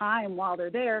real time while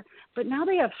they're there, but now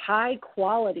they have high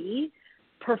quality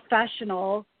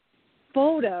professional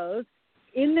photos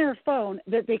in their phone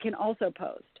that they can also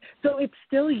post. So it's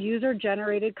still user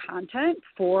generated content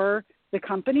for the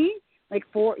company, like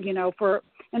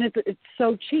and it's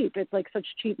so cheap. It's like such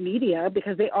cheap media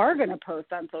because they are going to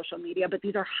post on social media, but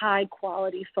these are high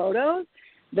quality photos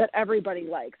that everybody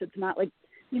likes. It's not like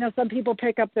some people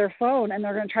pick up their phone and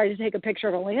they're going to try to take a picture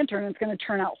of a lantern and it's going to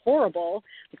turn out horrible.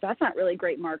 That's not really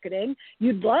great marketing.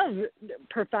 You'd love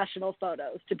professional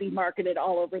photos to be marketed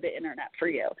all over the internet for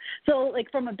you. So like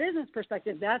from a business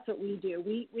perspective, that's what we do.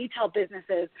 We tell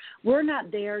businesses, we're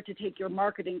not there to take your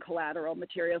marketing collateral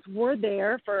materials. We're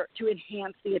there to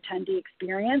enhance the attendee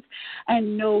experience.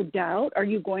 And no doubt, are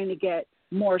you going to get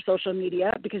more social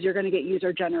media because you're going to get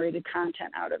user-generated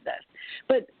content out of this.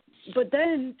 But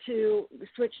then to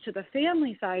switch to the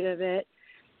family side of it,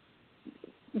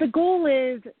 the goal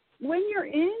is when you're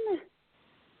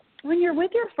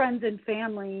with your friends and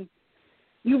family,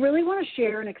 you really want to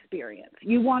share an experience.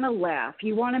 You want to laugh.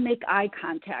 You want to make eye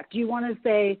contact. You want to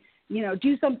say,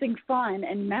 do something fun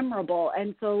and memorable.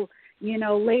 And so,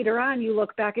 later on you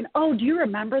look back and, oh, do you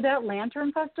remember that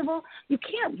Lantern Festival? You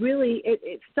can't really,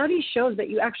 studies show that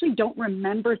you actually don't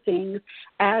remember things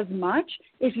as much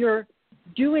if you're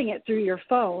doing it through your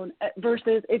phone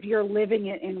versus if you're living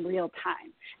it in real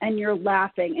time and you're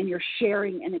laughing and you're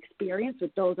sharing an experience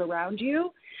with those around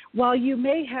you. While you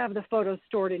may have the photos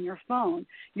stored in your phone,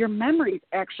 your memories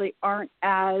actually aren't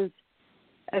as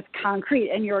concrete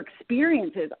and your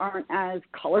experiences aren't as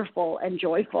colorful and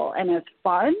joyful and as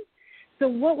fun. So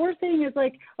what we're saying is,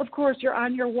 like, of course, you're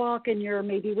on your walk and you're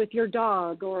maybe with your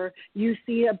dog or you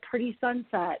see a pretty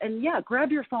sunset. And, yeah,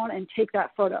 grab your phone and take that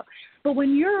photo. But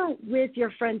when you're with your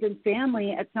friends and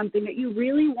family at something that you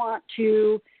really want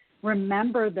to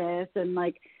remember this and,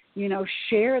 like,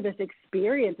 share this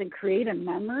experience and create a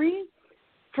memory,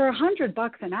 for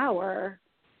 $100 an hour,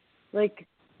 like,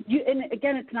 and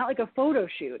again, it's not like a photo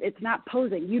shoot. It's not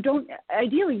posing.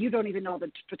 Ideally, you don't even know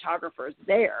the photographer is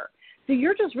there. So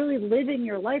you're just really living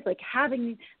your life, like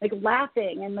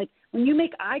laughing. And like when you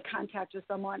make eye contact with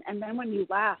someone and then when you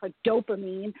laugh, like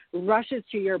dopamine rushes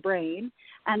to your brain.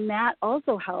 And that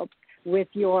also helps with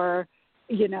your,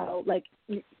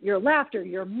 your laughter,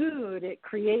 your mood. It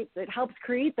helps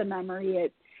create the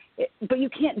memory. But you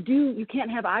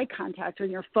can't have eye contact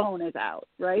when your phone is out,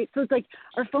 right? So it's like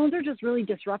our phones are just really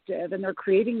disruptive and they're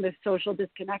creating this social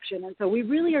disconnection. And so we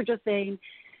really are just saying,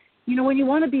 when you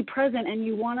want to be present and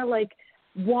you want to like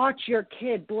watch your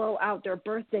kid blow out their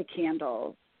birthday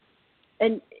candles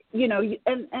and,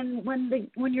 and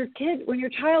when your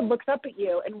child looks up at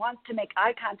you and wants to make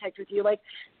eye contact with you, like,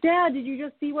 Dad, did you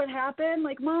just see what happened?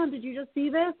 Like, Mom, did you just see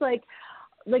this? Like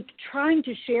trying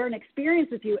to share an experience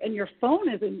with you and your phone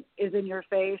is in your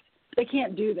face, they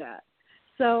can't do that.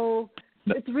 So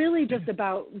it's really just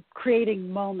about creating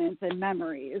moments and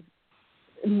memories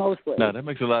mostly. No, that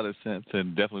makes a lot of sense,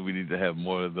 and definitely we need to have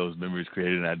more of those memories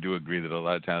created, and I do agree that a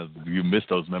lot of times you miss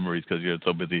those memories because you're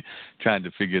so busy trying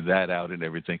to figure that out and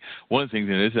everything. One of the things,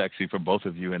 and this is actually for both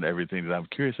of you and everything that I'm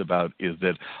curious about, is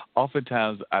that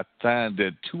oftentimes I find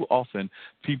that too often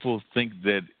people think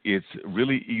that it's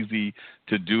really easy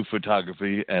to do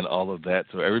photography and all of that,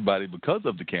 so everybody, because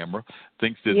of the camera,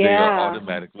 thinks that they are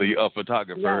automatically a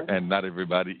photographer, and not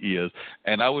everybody is.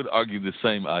 And I would argue the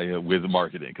same with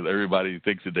marketing, because everybody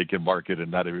thinks that they can market and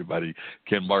not everybody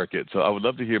can market. So I would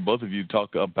love to hear both of you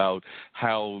talk about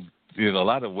how, in a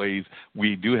lot of ways,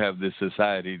 we do have this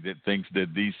society that thinks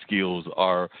that these skills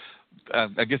are,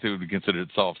 I guess they would be considered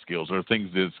soft skills or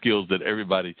skills that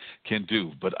everybody can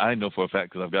do. But I know for a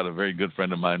fact, because I've got a very good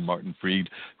friend of mine, Martin Freed,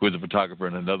 who is a photographer,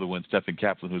 and another one, Stephen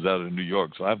Kaplan, who's out in New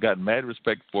York. So I've got mad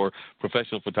respect for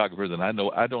professional photographers, and I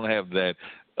know I don't have that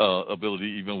ability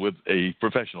even with a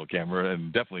professional camera,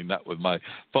 and definitely not with my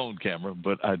phone camera.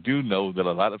 But I do know that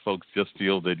a lot of folks just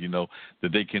feel that,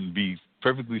 that they can be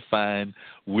perfectly fine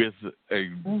with a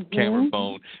camera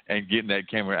phone and getting that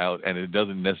camera out, and it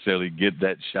doesn't necessarily get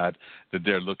that shot that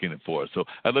they're looking for. So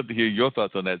I'd love to hear your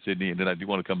thoughts on that, Sydney, and then I do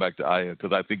want to come back to Aya,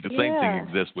 because I think the same thing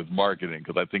exists with marketing,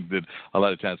 because I think that a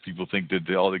lot of times people think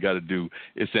that all they got to do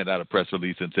is send out a press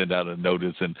release and send out a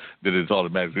notice, and that it's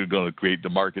automatically going to create the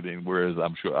marketing, whereas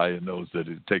I'm sure Aya knows that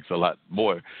it takes a lot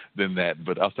more than that.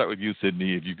 But I'll start with you,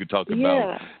 Sydney, if you could talk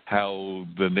about how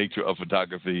the nature of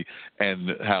photography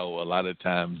and how a lot of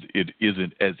times it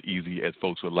isn't as easy as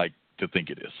folks would like to think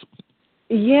it is.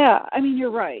 Yeah, I mean,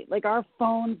 you're right. Like, our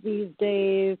phones these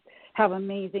days have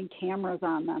amazing cameras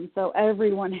on them, so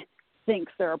everyone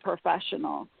thinks they're a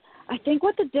professional. I think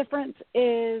what the difference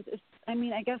is, I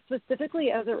mean, I guess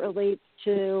specifically as it relates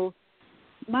to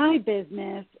my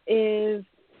business, is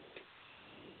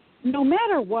no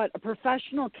matter what, a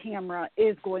professional camera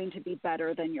is going to be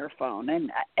better than your phone.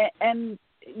 And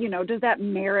does that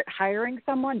merit hiring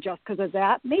someone just because of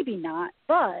that? Maybe not.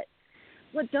 But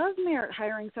what does merit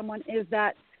hiring someone is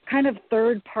that kind of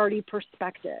third-party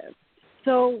perspective.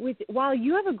 So while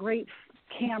you have a great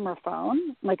camera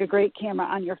phone, like a great camera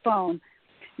on your phone,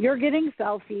 you're getting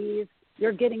selfies,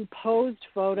 You're getting posed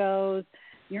photos.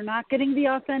 You're not getting the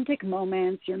authentic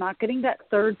moments. You're not getting that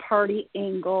third-party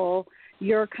angle.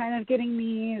 You're kind of getting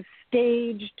these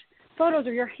staged photos,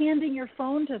 or you're handing your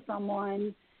phone to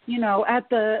someone, at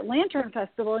the Lantern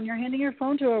Festival, and you're handing your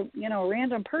phone to a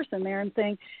random person there and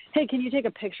saying, hey, can you take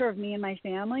a picture of me and my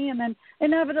family? And then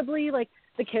inevitably, like,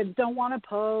 the kids don't want to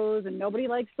pose, and nobody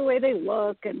likes the way they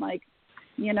look, and, like,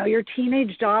 your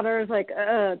teenage daughter's like,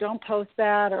 don't post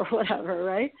that or whatever,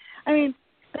 right? I mean,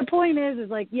 the point is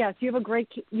like, yes, you have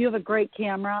a great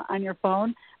camera on your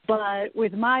phone, but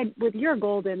with your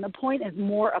Golden, the point is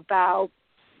more about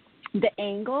the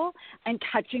angle and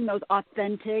catching those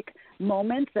authentic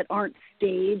moments that aren't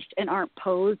staged and aren't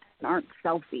posed and aren't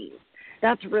selfies.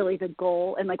 That's really the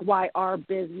goal, and like why our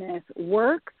business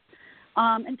works.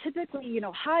 And typically,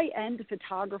 high-end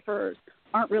photographers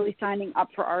aren't really signing up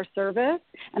for our service,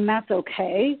 and that's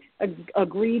okay.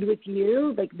 Agreed with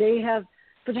you. Like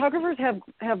photographers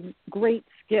have great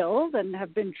skills and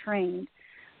have been trained.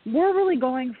 We're really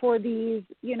going for these,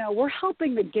 we're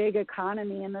helping the gig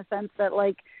economy in the sense that,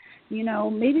 like,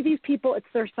 maybe these people, it's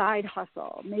their side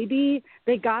hustle. Maybe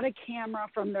they got a camera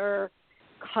from their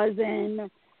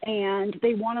cousin and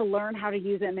they want to learn how to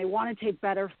use it and they want to take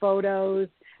better photos,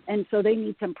 and so they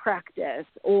need some practice,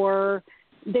 or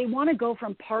they want to go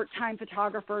from part-time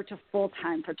photographer to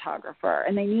full-time photographer,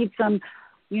 and they need some,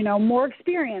 more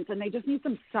experience, and they just need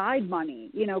some side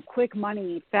money, quick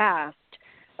money, fast,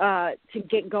 to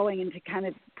get going and to kind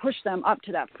of push them up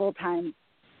to that full-time.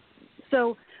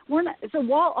 So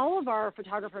while all of our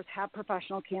photographers have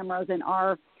professional cameras and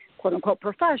are quote-unquote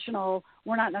professional,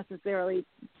 we're not necessarily,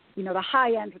 the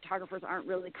high-end photographers aren't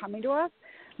really coming to us,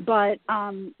 but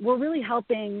we're really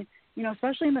helping,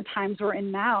 especially in the times we're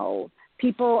in now.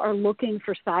 People are looking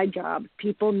for side jobs.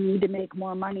 People need to make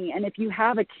more money. And if you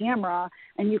have a camera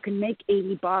and you can make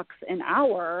 $80 an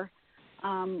hour,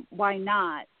 why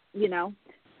not,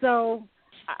 So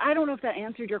I don't know if that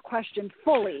answered your question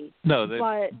fully. No,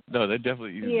 that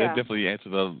definitely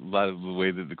answered a lot of the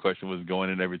way that the question was going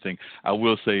and everything. I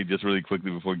will say just really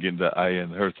quickly before getting to Aya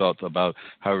and her thoughts about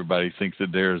how everybody thinks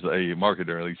that there's a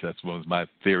marketer, at least that's was my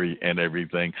theory and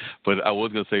everything. But I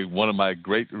was going to say one of my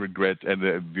great regrets,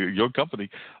 and your company,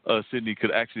 Sydney,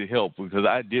 could actually help, because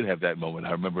I did have that moment.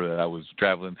 I remember that I was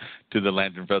traveling to the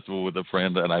Lantern Festival with a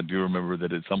friend, and I do remember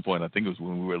that at some point, I think it was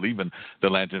when we were leaving the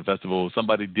Lantern Festival,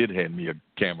 somebody did hand me a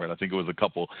camera, and I think it was a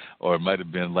couple, or it might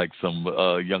have been like some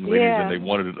young ladies, and they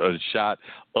wanted a shot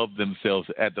of themselves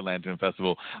at the Lantern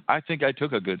Festival. I think I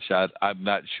took a good shot. I'm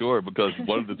not sure, because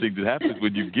one of the things that happens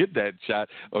when you get that shot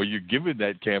or you're given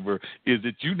that camera is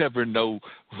that you never know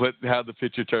how the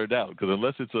picture turned out, because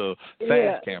unless it's a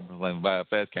fast camera, and by a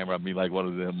fast camera I mean like one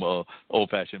of them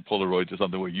old-fashioned Polaroids or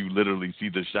something where you literally see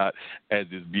the shot as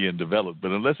it's being developed.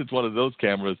 But unless it's one of those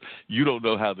cameras, you don't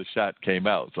know how the shot came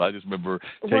out. So I just remember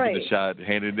taking the shot,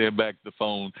 handing them back the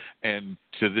phone, and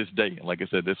to this day, and like I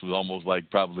said, this was almost like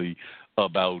probably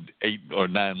about 8 or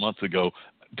 9 months ago,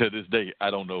 to this day, I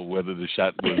don't know whether the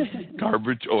shot was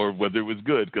garbage or whether it was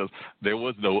good, because there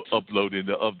was no uploading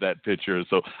of that picture.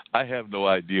 So I have no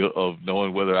idea of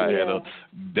knowing whether I had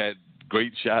that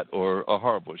great shot or a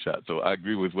horrible shot. So I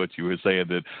agree with what you were saying,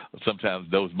 that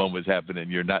sometimes those moments happen and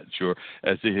you're not sure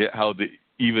as to how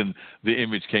even the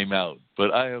image came out. But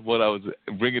what I was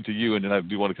bringing to you, and then I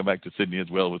do want to come back to Sydney as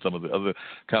well with some of the other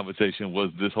conversation, was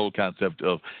this whole concept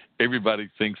of everybody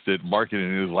thinks that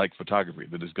marketing is like photography,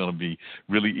 that it's going to be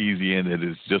really easy and that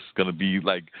it's just going to be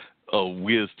like a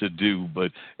whiz to do.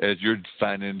 But as you're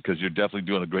finding, because you're definitely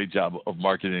doing a great job of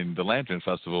marketing the Lantern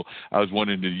Festival, I was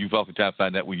wondering, do you oftentimes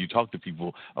find that when you talk to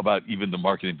people about even the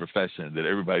marketing profession, that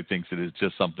everybody thinks that it's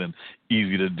just something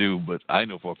easy to do? But I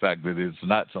know for a fact that it's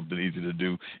not something easy to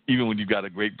do, even when you've got a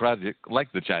great project like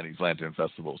the Chinese Lantern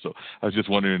Festival. So I was just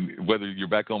wondering whether you're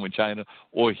back home in China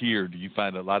or here, do you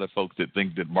find a lot of folks that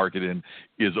think that marketing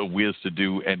is a whiz to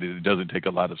do and that it doesn't take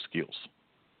a lot of skills?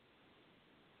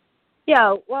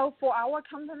 Yeah, well, for our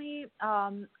company,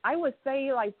 I would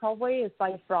say like probably it's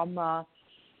like from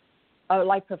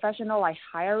like professional like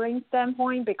hiring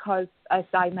standpoint, because as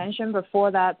I mentioned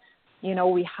before that,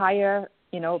 we hire,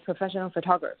 professional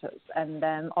photographers, and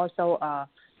then also,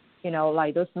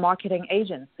 like those marketing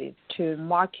agencies to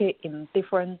market in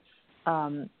different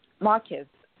markets,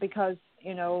 because,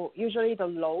 usually the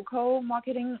local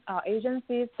marketing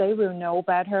agencies, they will know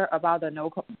better about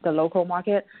the local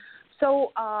market.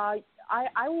 So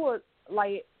I would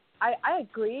like, I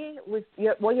agree with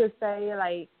what you say.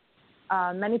 Like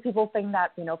many people think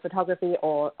that photography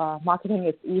or marketing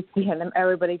is easy and then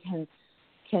everybody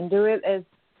can do it. Is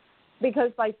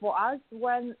because like for us,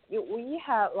 when we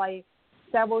have like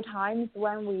several times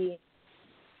when we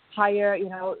hire,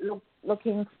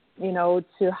 looking,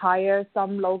 to hire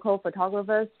some local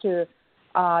photographers to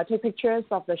take pictures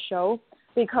of the show.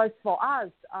 Because for us,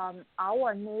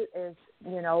 our need is,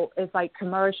 is like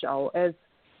commercial.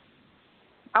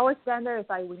 Our standard is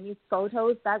like we need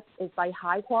photos that is like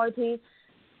high quality,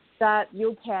 that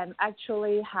you can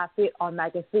actually have it on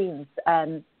magazines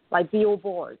and like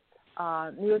billboards,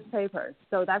 newspapers.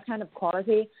 So that kind of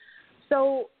quality.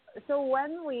 So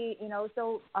when we,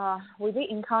 we did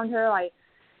encounter like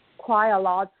quite a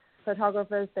lot of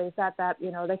photographers. They said that,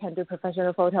 they can do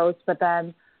professional photos, but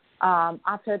then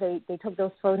after they took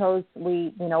those photos,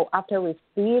 we, after we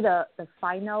see the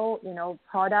final,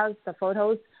 products, the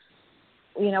photos,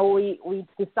 we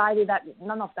decided that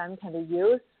none of them can be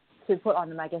used to put on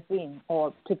the magazine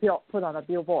or to put on a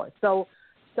billboard. So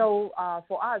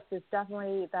for us, it's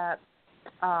definitely that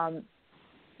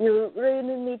you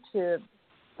really need to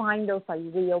find those like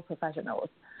real professionals.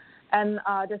 And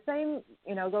the same,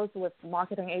 goes with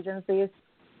marketing agencies.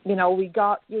 We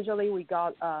got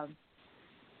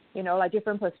like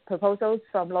different proposals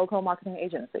from local marketing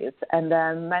agencies, and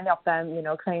then many of them,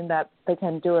 claim that they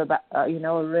can do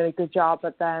a really good job.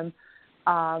 But then,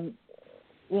 in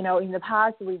the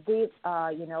past we did,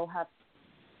 have,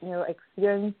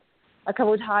 experienced a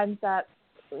couple of times that,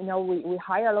 we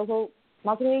hire a local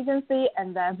marketing agency,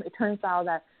 and then it turns out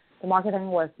that the marketing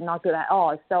was not good at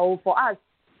all. So for us,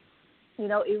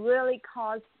 it really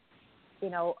costs,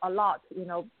 a lot,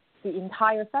 the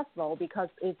entire festival, because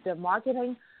if the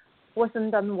marketing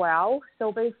wasn't done well,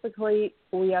 so basically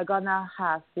we are gonna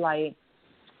have like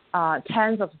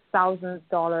tens of thousands of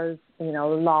dollars,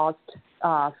 lost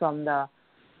from the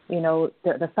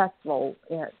festival,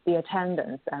 the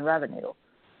attendance and revenue.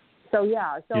 So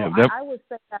I would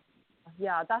say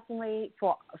that definitely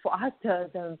for us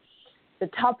the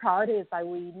top priority is like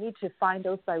we need to find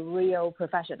those like real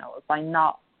professionals, like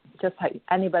not just like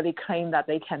anybody claim that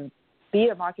they can be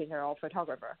a marketer or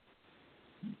photographer.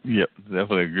 Yep,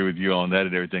 definitely agree with you on that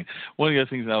and everything. One of the other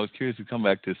things, I was curious to come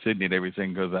back to Sydney and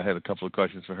everything, because I had a couple of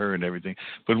questions for her and everything.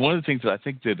 But one of the things that I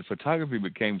think that the photography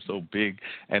became so big,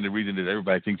 and the reason that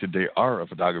everybody thinks that they are a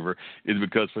photographer, is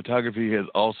because photography has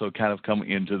also kind of come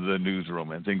into the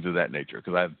newsroom and things of that nature.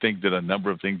 Because I think that a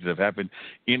number of things that have happened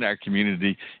in our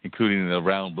community, including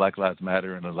around Black Lives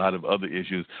Matter and a lot of other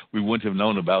issues, we wouldn't have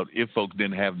known about if folks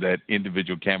didn't have that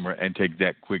individual camera and take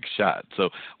that quick shot.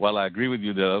 So while I agree with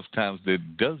you that those times that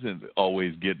doesn't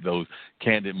always get those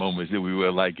candid moments that we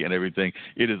would like and everything,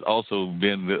 it has also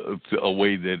been a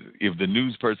way that if the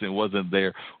news person wasn't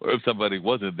there, or if somebody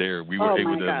wasn't there, we were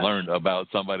able to learn about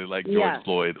somebody like George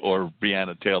Floyd or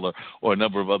Breonna Taylor or a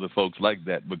number of other folks like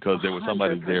that, because there was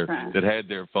somebody 100%. There that had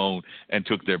their phone and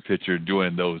took their picture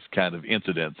during those kind of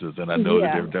incidences. And I know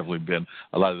that there have definitely been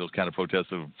a lot of those kind of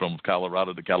protests from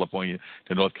Colorado to California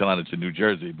to North Carolina to New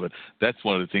Jersey. But that's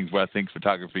one of the things where I think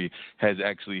photography has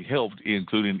actually helped,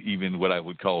 including even what I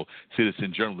would call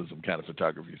citizen journalism kind of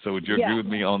photography. So would you agree with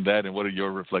me on that, and what are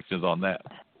your reflections on that?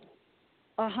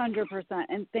 100%,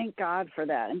 and thank God for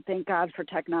that, and thank God for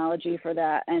technology for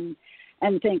that, and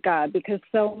thank God, because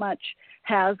so much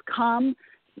has come,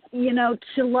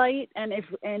 to light.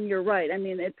 And you're right. I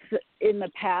mean, it's in the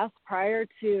past, prior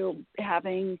to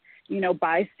having,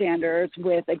 bystanders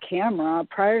with a camera,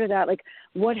 prior to that, like,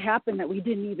 what happened that we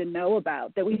didn't even know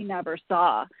about, that we never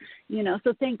saw,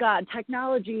 so thank God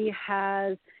technology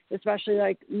has, especially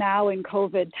like now in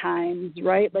COVID times,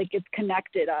 right? Like, it's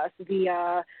connected us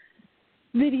via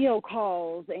video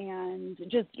calls and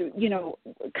just,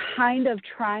 kind of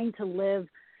trying to live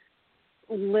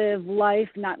life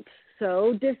not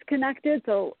so disconnected.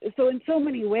 So in so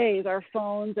many ways, our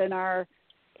phones and our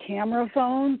camera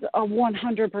phones are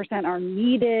 100% are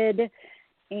needed.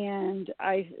 And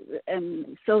I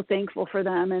am so thankful for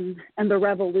them and the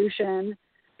revolution,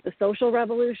 the social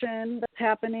revolution that's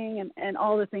happening, and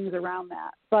all the things around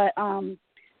that. But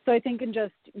so I think, and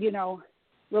just,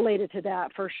 related to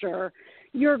that for sure,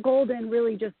 your golden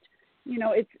really just,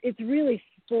 it's really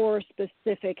for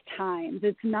specific times.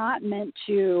 It's not meant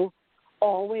to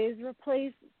always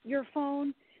replace your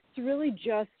phone. It's really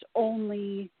just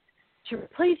only to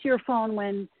replace your phone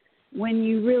when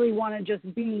you really want to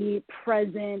just be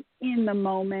present in the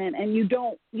moment, and you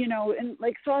don't, and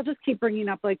like, so I'll just keep bringing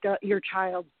up like your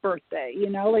child's birthday,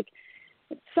 like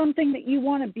it's something that you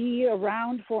want to be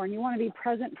around for and you want to be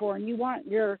present for, and you want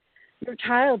your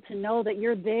child to know that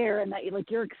you're there and that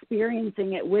you're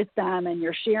experiencing it with them and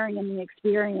you're sharing in the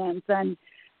experience. And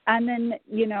then,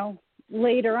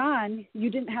 later on, you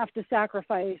didn't have to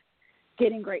sacrifice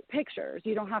getting great pictures.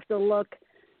 You don't have to look,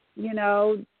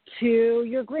 to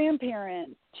your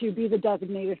grandparents to be the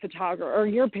designated photographer, or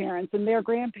your parents and their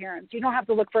grandparents. You don't have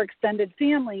to look for extended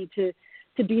family to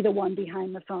be the one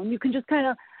behind the phone. You can just kind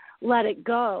of let it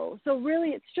go. So really,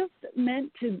 it's just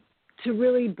meant to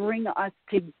really bring us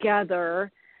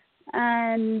together,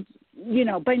 and, you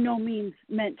know, by no means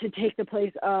meant to take the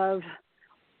place of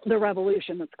the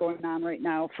revolution that's going on right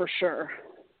now, for sure.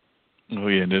 Oh,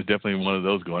 yeah, and there's definitely one of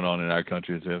those going on in our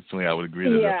country. Definitely, I would agree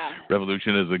that a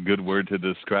revolution is a good word to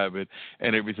describe it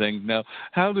and everything. Now,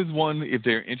 how does one, if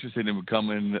they're interested in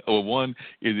becoming, or one,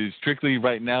 is it strictly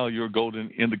right now you're golden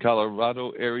in the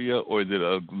Colorado area, or is it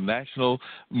a national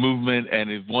movement? And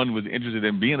if one was interested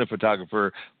in being a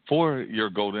photographer for your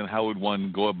golden, how would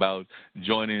one go about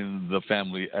joining the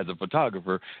family as a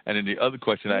photographer? And then the other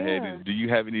question I had is, do you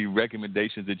have any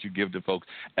recommendations that you give to folks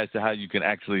as to how you can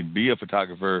actually be a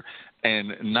photographer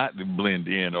and not blend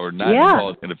in or not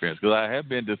cause interference? Because I have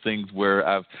been to things where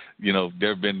I've, you know,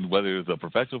 there have been, whether it's a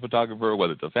professional photographer,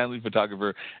 whether it's a family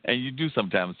photographer, and you do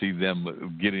sometimes see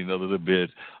them getting a little bit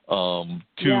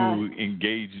too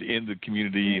engaged in the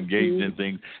community, engaged in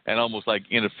things, and almost like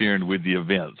interfering with the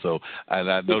event. So I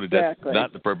know that that's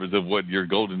not the purpose of what your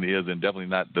golden is, and definitely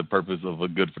not the purpose of a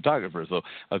good photographer. So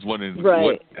I was wondering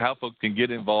how folks can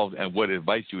get involved and what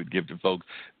advice you would give to folks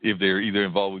if they're either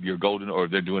involved with your golden or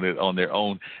if they're doing it on their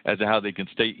own, as to how they can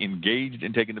stay engaged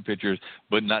in taking the pictures,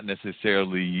 but not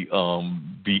necessarily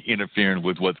be interfering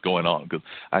with what's going on. Because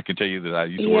I can tell you that I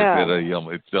used to work at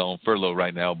it's on furlough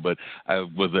right now, but I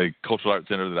was a cultural arts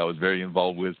center that I was very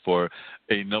involved with for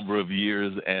a number of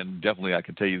years, and definitely I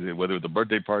can tell you that whether it was a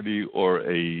birthday party or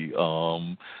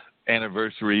a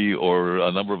anniversary or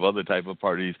a number of other type of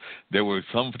parties, there were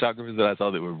some photographers that I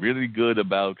saw that were really good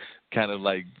about kind of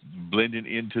like blending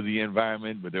into the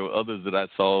environment, but there were others that I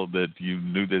saw that you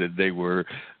knew that they were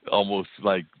almost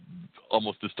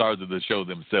the stars of the show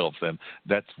themselves, and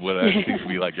that's what I think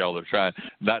we like y'all are trying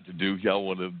not to do. Y'all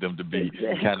wanted them to be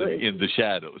kind of in the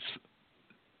shadows.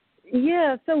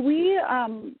 Yeah, so we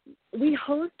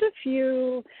posted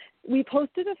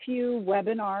a few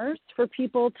webinars for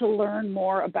people to learn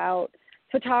more about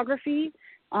photography,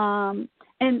 and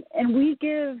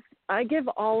I give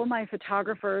all of my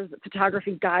photographers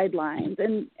photography guidelines,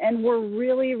 and we're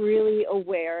really, really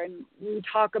aware, and we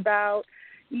talk about,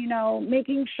 you know,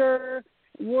 making sure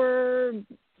we're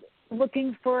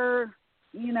looking for,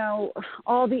 you know,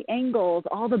 all the angles,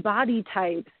 all the body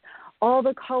types, all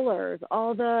the colors,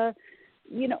 all the,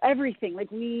 you know, everything. Like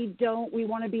we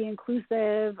want to be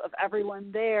inclusive of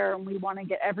everyone there, and we want to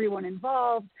get everyone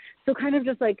involved. So kind of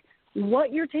just like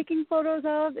what you're taking photos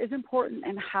of is important,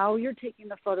 and how you're taking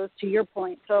the photos, to your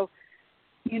point. So,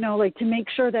 you know, like to make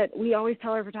sure that we always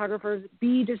tell our photographers,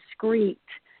 be discreet,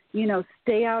 you know,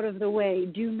 stay out of the way.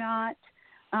 Do not,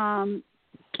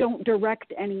 don't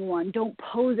direct anyone. Don't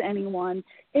pose anyone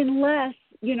unless,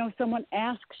 you know, someone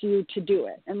asks you to do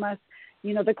it. Unless,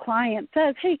 you know, the client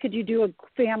says, hey, could you do a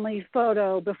family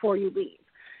photo before you leave?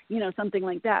 You know, something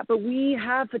like that. But we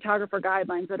have photographer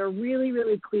guidelines that are really,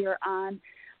 really clear on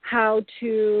how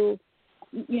to,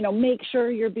 you know, make sure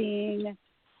you're being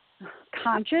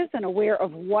conscious and aware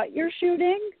of what you're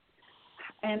shooting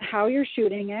and how you're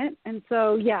shooting it. And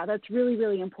so, yeah, that's really,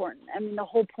 really important. I mean, the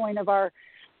whole point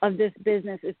of this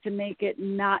business is to make it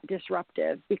not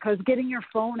disruptive, because getting your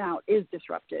phone out is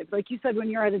disruptive. Like you said, when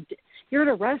you're at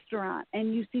a restaurant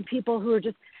and you see people who are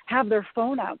just have their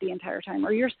phone out the entire time,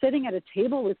 or you're sitting at a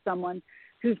table with someone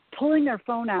who's pulling their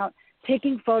phone out,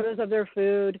 taking photos of their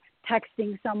food,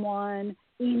 texting someone,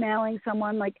 emailing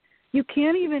someone, like you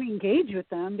can't even engage with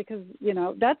them because, you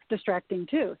know, that's distracting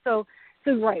too. So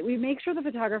right, we make sure the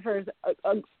photographers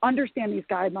understand these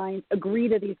guidelines, agree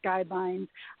to these guidelines.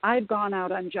 I've gone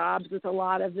out on jobs with a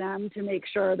lot of them to make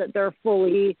sure that they're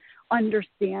fully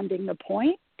understanding the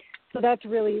point. So that's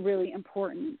really, really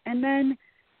important. And then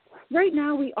right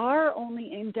now we are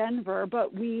only in Denver,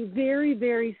 but we very,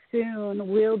 very soon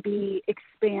will be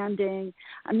expanding.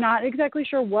 I'm not exactly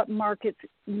sure what markets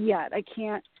yet. I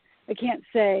can't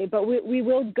say, but we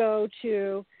will go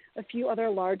to a few other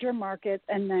larger markets,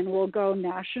 and then we'll go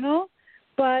national.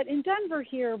 But in Denver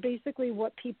here, basically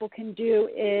what people can do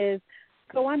is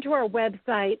go onto our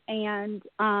website and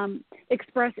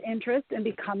express interest in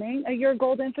becoming a Your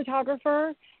Golden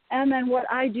photographer. And then what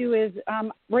I do is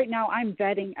right now I'm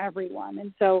vetting everyone.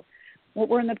 And so what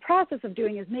we're in the process of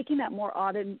doing is making that more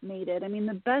automated. I mean,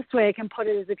 the best way I can put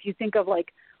it is if you think of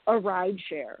like a ride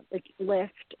share, like Lyft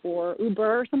or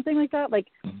Uber or something like that. Like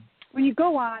when you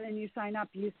go on and you sign up,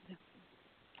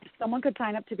 someone could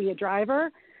sign up to be a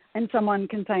driver and someone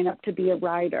can sign up to be a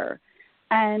rider.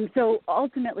 And so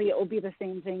ultimately it will be the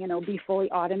same thing, and it will be fully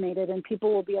automated, and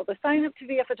people will be able to sign up to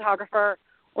be a photographer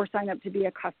or sign up to be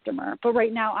a customer. But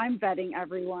right now I'm vetting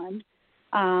everyone.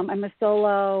 I'm a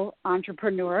solo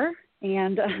entrepreneur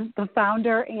and the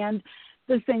founder and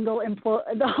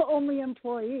the only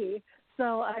employee.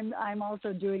 So I'm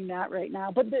also doing that right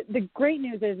now. But the great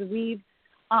news is we've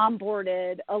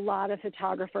onboarded a lot of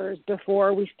photographers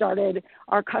before we started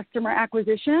our customer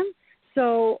acquisition.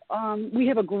 So we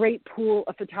have a great pool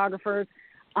of photographers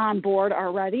on board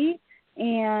already.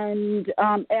 And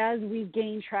as we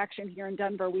gain traction here in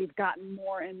Denver, we've gotten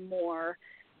more and more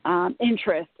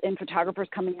interest in photographers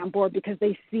coming on board because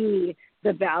they see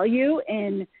the value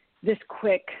in this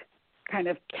quick kind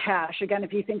of cash. Again,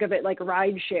 if you think of it like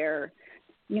ride share,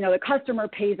 the customer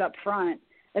pays up front.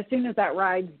 As soon as that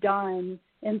ride's done,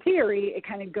 in theory, it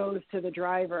kind of goes to the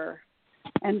driver.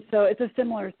 And so it's a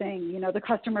similar thing. The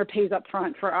customer pays up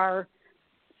front for our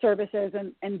services,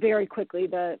 and very quickly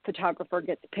the photographer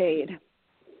gets paid.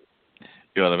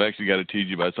 I've actually got to tease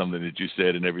you about something that you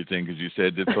said and everything, because you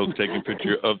said that folks taking a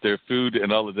picture of their food and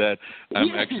all of that.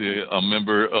 I'm actually a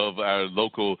member of our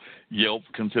local Yelp,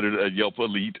 considered a Yelp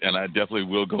elite, and I definitely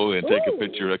will go and take a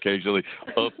picture occasionally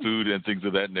of food and things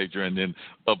of that nature and then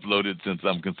upload it, since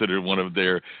I'm considered one of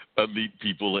their elite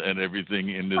people and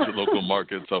everything in this local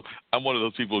market. So I'm one of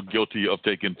those people guilty of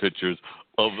taking pictures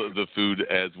of the food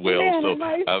as well. Man,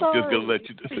 so I'm just going to let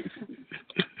you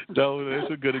No, that's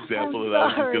a good example, and I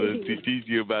was just going to tease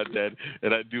you about that.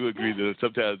 And I do agree that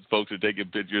sometimes folks are taking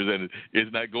pictures and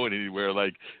it's not going anywhere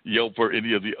like Yelp or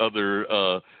any of the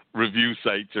other review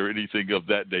sites or anything of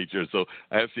that nature. So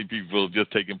I have seen people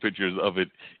just taking pictures of it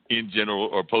in general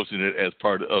or posting it as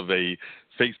part of a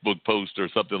Facebook post or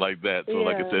something like that. So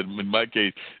like I said, in my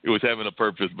case, it was having a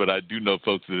purpose, but I do know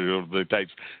folks that are the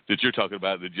types that you're talking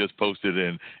about that just posted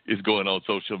and is going on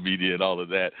social media and all of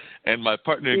that. And my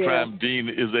partner in crime, Dean,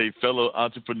 is a fellow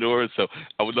entrepreneur, so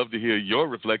I would love to hear your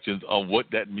reflections on what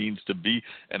that means to be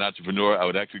an entrepreneur. I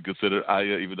would actually consider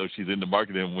Aya, even though she's in the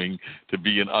marketing wing, to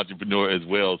be an entrepreneur as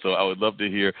well. So I would love to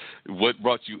hear what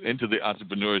brought you into the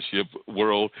entrepreneurship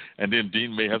world, and then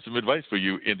Dean may have some advice for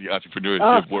you in the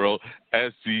entrepreneurship world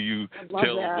as to you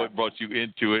tell what brought you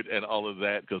into it and all of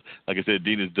that, because like I said,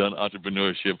 Dean has done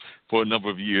entrepreneurship for a number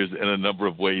of years in a number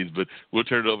of ways, but we'll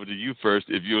turn it over to you first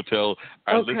if you'll tell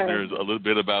our listeners a little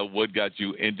bit about what got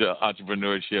you into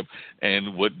entrepreneurship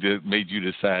and what made you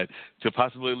decide to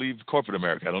possibly leave corporate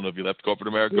America. I don't know if you left corporate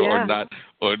America or not,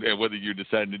 and whether you're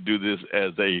deciding to do this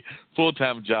as a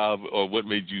full-time job or what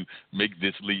made you make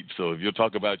this leap. So if you'll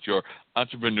talk about your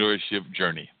entrepreneurship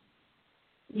journey.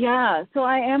 Yeah, so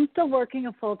I am still working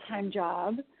a full-time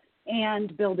job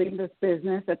and building this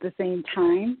business at the same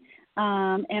time.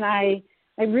 And I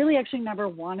really actually never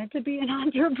wanted to be an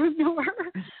entrepreneur.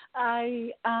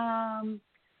 I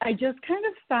just kind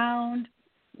of found,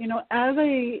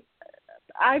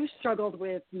 I've struggled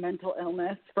with mental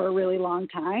illness for a really long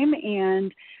time.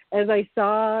 And as I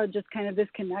saw just kind of this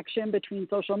connection between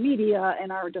social media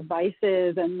and our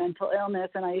devices and mental illness,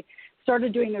 and I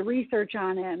started doing the research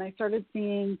on it, and I started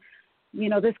seeing,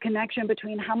 this connection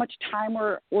between how much time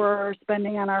we're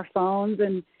spending on our phones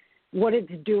and what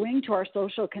it's doing to our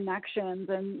social connections.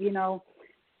 And,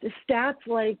 the stats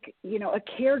like, a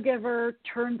caregiver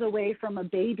turns away from a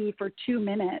baby for 2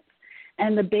 minutes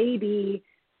and the baby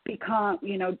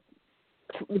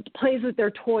plays with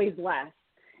their toys less,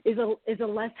 is a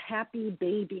less happy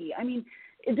baby. I mean,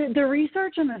 the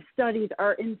research and the studies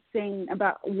are insane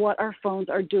about what our phones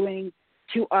are doing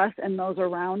to us and those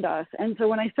around us. And so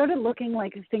when I started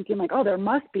thinking, oh, there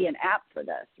must be an app for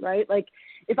this, right? Like,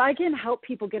 if I can help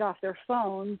people get off their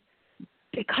phones,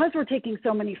 because we're taking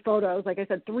so many photos, like I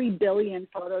said, 3 billion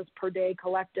photos per day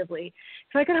collectively,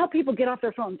 if I could help people get off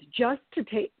their phones just to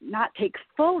not take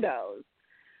photos,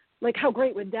 like, how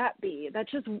great would that be?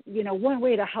 That's just, one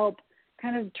way to help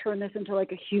kind of turn this into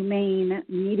like a humane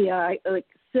media, like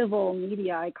civil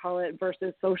media, I call it,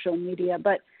 versus social media.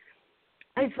 But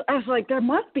I was like, there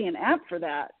must be an app for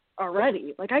that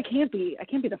already. Like, I can't be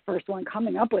the first one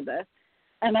coming up with this.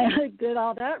 And I did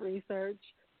all that research,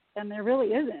 and there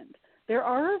really isn't. There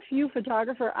are a few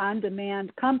photographer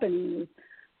on-demand companies,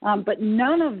 but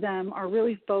none of them are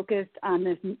really focused on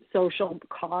this social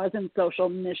cause and social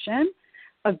mission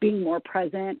of being more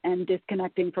present and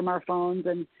disconnecting from our phones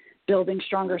and building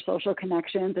stronger social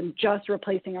connections and just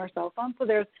replacing our cell phones. So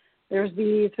there's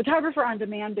these photographer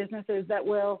on-demand businesses that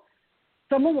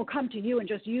someone will come to you and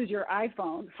just use your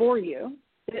iPhone for you.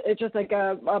 It's just like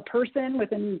a person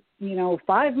within,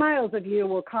 5 miles of you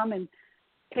will come and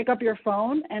pick up your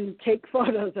phone and take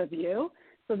photos of you.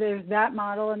 So there's that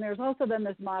model. And there's also then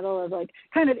this model of like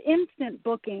kind of instant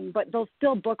booking, but they'll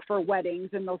still book for weddings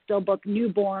and they'll still book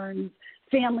newborns,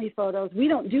 family photos. We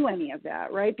don't do any of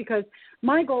that, right? Because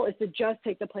my goal is to just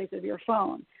take the place of your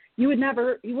phone. You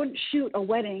wouldn't shoot a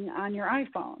wedding on your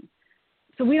iPhone.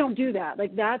 So we don't do that.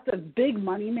 Like, that's a big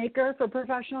moneymaker for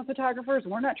professional photographers.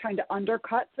 We're not trying to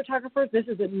undercut photographers. This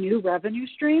is a new revenue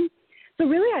stream. So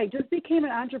really, I just became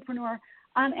an entrepreneur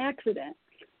on accident,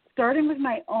 starting with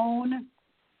my own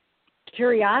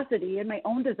curiosity and my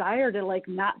own desire to, like,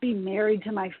 not be married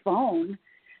to my phone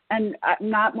and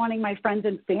not wanting my friends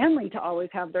and family to always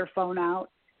have their phone out.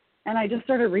 And I just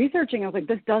started researching. I was like,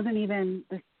 this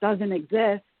doesn't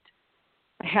exist.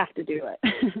 I have to do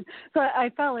it. So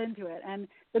I fell into it. And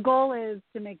the goal is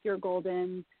to make Your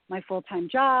Golden my full-time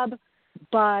job.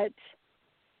 But,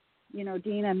 you know,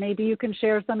 Dina, maybe you can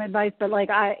share some advice. But, like,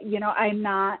 I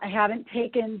haven't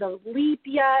taken the leap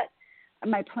yet.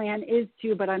 My plan is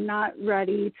to, but I'm not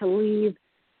ready to leave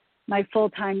my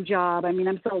full-time job. I mean,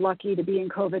 I'm so lucky to be in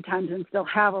COVID times and still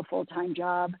have a full-time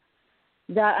job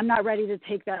that I'm not ready to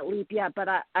take that leap yet, but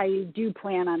I do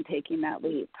plan on taking that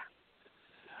leap.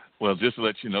 Well, just to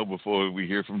let you know before we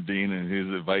hear from Dean and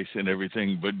his advice and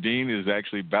everything, but Dean is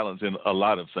actually balancing a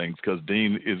lot of things because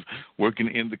Dean is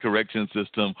working in the correction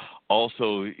system,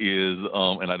 also is,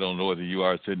 and I don't know whether you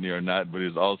are, Sydney, or not, but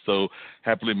is also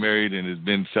happily married and has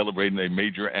been celebrating a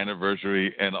major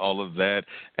anniversary and all of that.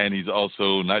 And he's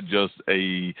also not just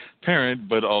a parent,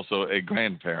 but also a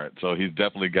grandparent. So he's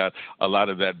definitely got a lot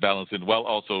of that balance in while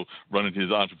also running his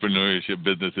entrepreneurship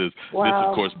businesses. Wow. This,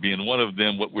 of course, being one of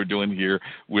them, what we're doing here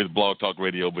with Blog Talk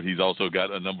Radio, but he's also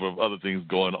got a number of other things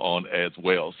going on as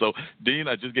well. So, Dean,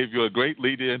 I just gave you a great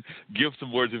lead-in. Give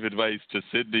some words of advice to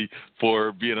Sydney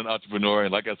for being an entrepreneur.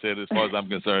 And like I said, as far as I'm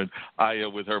concerned, Aya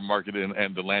with her marketing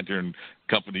and the Lantern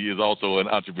Company is also an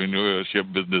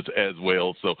entrepreneurship business as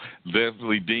well. So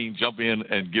definitely, Dean, jump in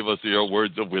and give us your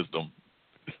words of wisdom.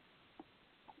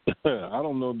 I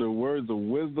don't know the words of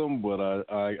wisdom, but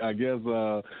I guess,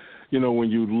 you know, when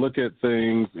you look at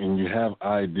things and you have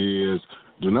ideas,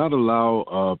 do not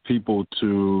allow people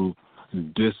to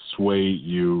dissuade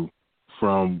you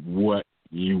from what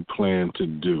you plan to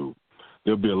do.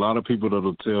 There'll be a lot of people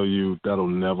that'll tell you that'll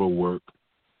never work.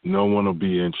 No one will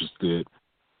be interested.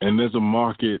 And there's a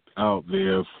market out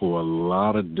there for a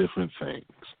lot of different things.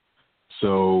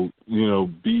 So, you know,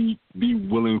 be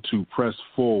willing to press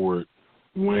forward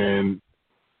when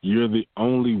you're the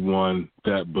only one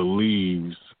that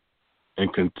believes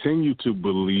and continue to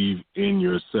believe in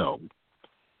yourself.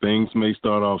 Things may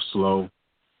start off slow.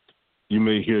 You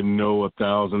may hear no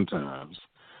 1,000 times,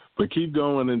 but keep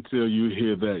going until you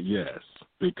hear that yes,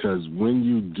 because when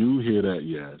you do hear that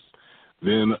yes,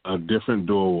 then a different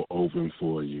door will open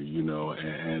for you, you know,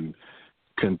 and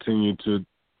continue to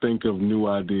think of new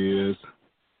ideas,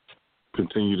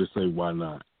 continue to say, why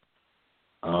not?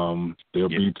 There'll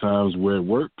be times where it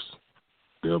works.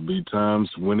 There'll be times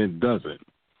when it doesn't.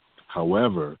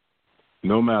 However,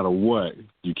 no matter what,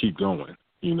 you keep going,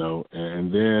 you know,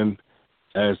 and then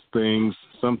as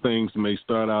some things may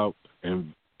start out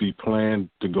and be planned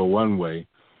to go one way,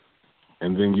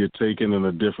 and then you're taken in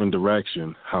a different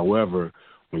direction. However,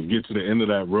 when you get to the end of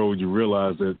that road, you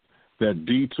realize that that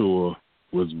detour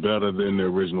was better than the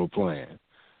original plan.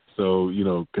 So, you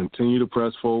know, continue to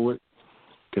press forward,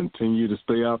 continue to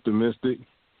stay optimistic.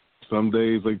 Some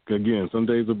days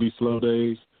will be slow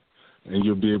days, and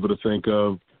you'll be able to think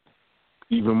of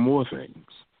even more things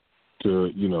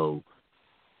to, you know,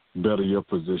 better your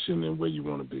position and where you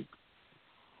want to be.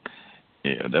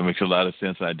 Yeah, that makes a lot of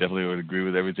sense. I definitely would agree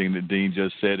with everything that Dean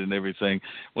just said and everything.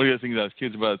 One of the things I was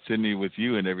curious about, Sydney, with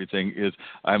you and everything is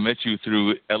I met you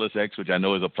through LSX, which I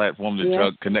know is a platform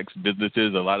that connects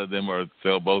businesses. A lot of them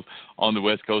sell both on the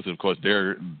West Coast. And, of course, they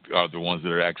are the ones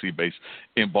that are actually based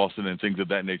in Boston and things of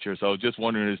that nature. So I was just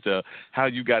wondering as to how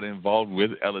you got involved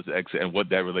with LSX and what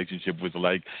that relationship was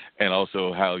like, and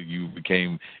also how you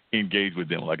became engaged with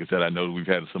them. Like I said, I know we've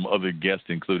had some other guests,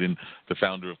 including the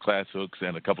founder of ClassHooks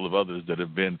and a couple of others that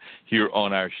have been here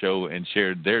on our show and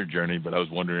shared their journey. But I was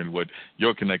wondering what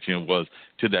your connection was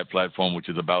to that platform, which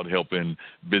is about helping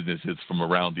businesses from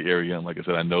around the area. And like I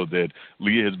said, I know that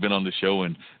Leah has been on the show,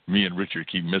 and me and Richard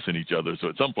keep missing each other. So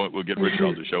at some point we'll get Richard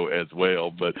on the show as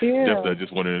well. But definitely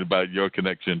just wondering about your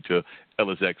connection to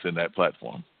LSX and that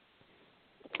platform.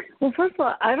 Well, first of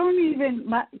all, I don't even,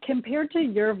 compared to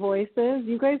your voices,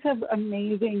 you guys have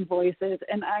amazing voices,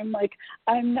 and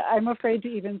I'm afraid to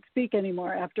even speak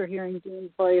anymore after hearing Dean's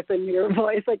voice and your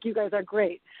voice. Like, you guys are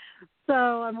great. So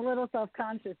I'm a little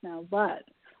self-conscious now, but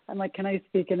I'm like, can I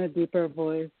speak in a deeper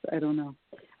voice? I don't know.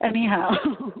 Anyhow,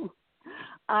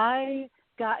 I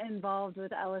got involved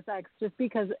with LSX just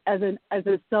because as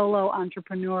a solo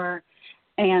entrepreneur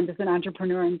and as an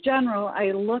entrepreneur in general,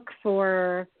 I look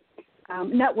for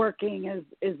networking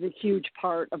is a huge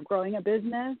part of growing a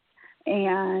business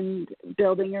and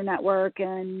building your network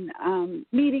and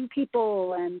meeting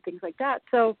people and things like that.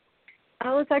 So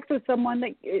LSX was someone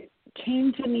that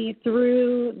came to me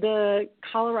through the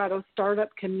Colorado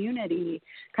startup community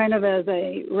kind of as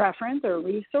a reference or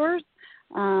resource.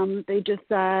 They just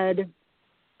said,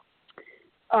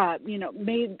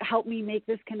 help me make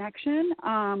this connection.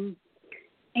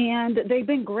 And they've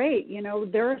been great.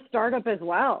 They're a startup as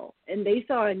well. And they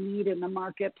saw a need in the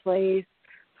marketplace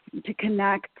to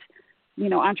connect,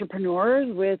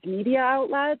 entrepreneurs with media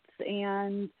outlets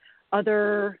and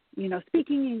other,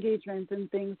 speaking engagements and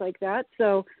things like that.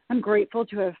 So I'm grateful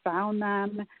to have found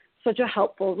them, such a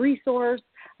helpful resource.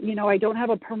 I don't have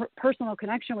a personal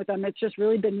connection with them. It's just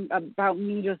really been about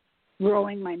me just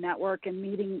growing my network and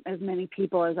meeting as many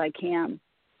people as I can.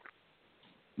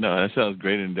 No, that sounds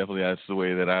great, and definitely that's the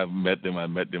way that I've met them. I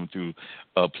met them through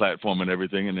a platform and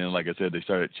everything, and then, like I said, they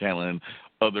started channeling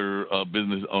other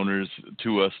business owners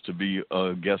to us to be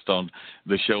a guest on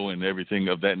the show and everything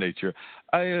of that nature.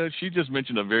 She just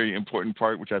mentioned a very important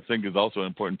part, which I think is also an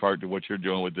important part to what you're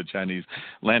doing with the Chinese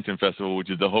Lantern Festival,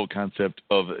 which is the whole concept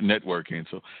of networking.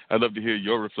 So I'd love to hear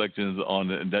your reflections on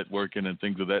networking and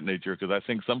things of that nature, because I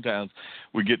think sometimes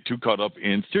we get too caught up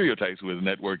in stereotypes with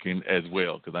networking as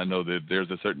well, because I know that there's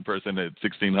a certain person at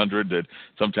 1600 that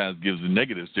sometimes gives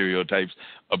negative stereotypes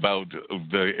about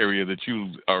the area that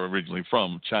you are originally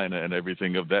from, China, and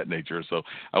everything of that nature. So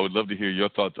I would love to hear your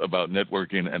thoughts about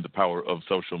networking and the power of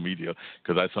social media,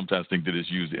 because I sometimes think that it's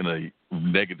used in a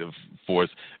negative force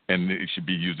and it should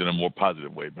be used in a more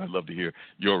positive way. But I'd love to hear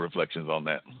your reflections on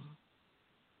that.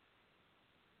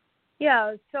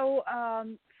 Yeah, so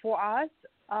for us,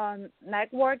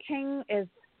 networking is,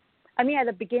 at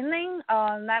the beginning,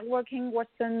 networking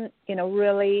wasn't,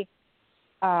 really,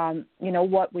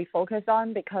 what we focus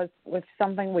on, because with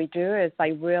something we do is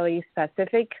like really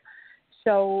specific.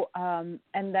 So,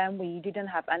 and then we didn't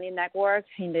have any network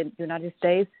in the United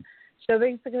States. So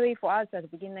basically for us at the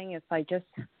beginning, it's like just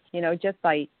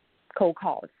like cold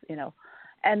calls,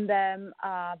 and then,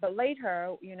 but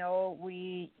later,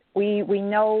 we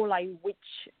know like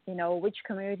which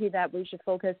community that we should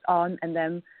focus on, and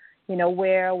then,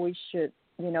 where we should,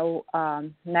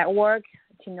 network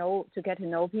to get to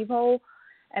know people.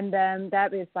 And then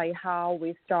that is like how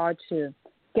we start to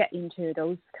get into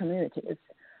those communities.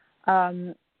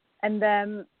 And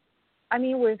then,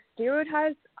 with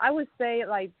stereotypes, I would say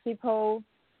like people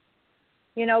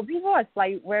are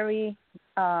like very,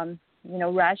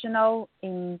 rational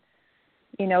in,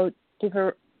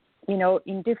 different,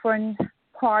 in different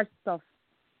parts of,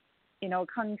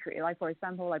 country. Like, for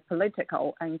example, like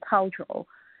political and cultural,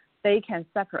 they can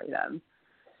separate them.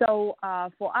 So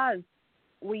for us,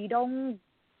 we don't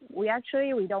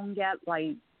get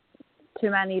like too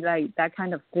many like that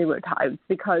kind of stereotypes,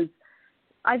 because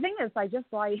I think it's like just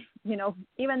like,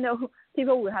 even though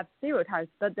people will have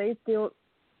stereotypes, but they still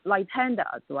like tend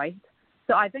us, right?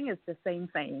 So I think it's the same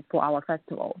thing for our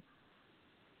festival.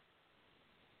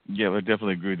 Yeah, I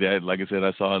definitely agree with that. Like I said,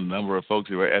 I saw a number of folks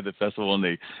who were at the festival, and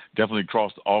they definitely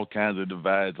crossed all kinds of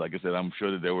divides. Like I said, I'm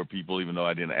sure that there were people, even though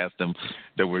I didn't ask them,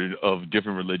 that were of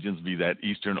different religions, be that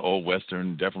Eastern or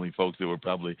Western. Definitely folks that were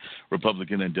probably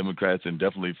Republican and Democrats, and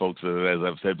definitely folks that, as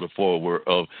I've said before, were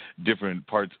of different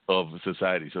parts of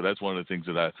society. So that's one of the things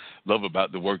that I love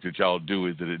about the work that y'all do,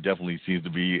 is that it definitely seems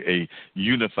to be a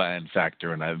unifying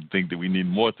factor. And I think that we need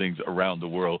more things around the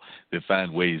world that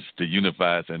find ways to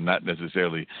unify us and not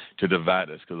necessarily to divide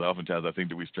us, because oftentimes I think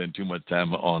that we spend too much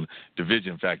time on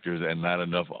division factors and not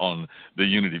enough on the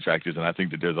unity factors. And I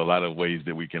think that there's a lot of ways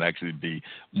that we can actually be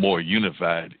more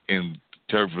unified in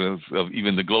terms of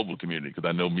even the global community, because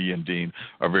I know me and Dean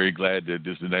are very glad that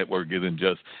this network isn't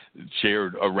just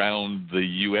shared around the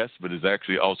U.S., but is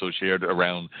actually also shared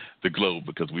around the globe,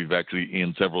 because we've actually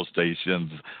in several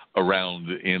stations around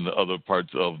in other parts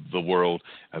of the world.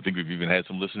 I think we've even had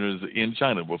some listeners in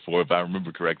China before, if I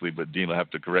remember correctly, but Dean will have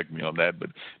to correct me on that. But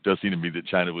it does seem to me that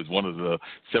China was one of the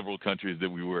several countries that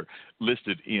we were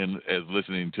listed in as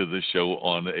listening to this show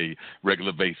on a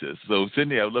regular basis. So,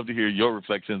 Sydney, I would love to hear your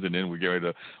reflections, and then we're going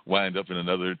to wind up in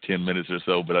another 10 minutes or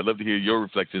so. But I'd love to hear your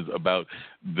reflections about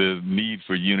the need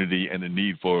for unity and the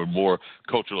need for more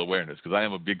cultural awareness, because I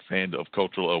am a big fan of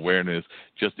cultural awareness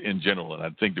just in general, and I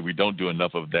think that we don't do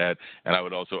enough of that. And I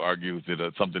would also argue that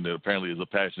it's something that apparently is a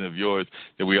passion of yours,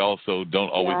 that we also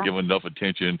don't always give enough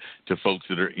attention to folks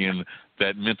that are in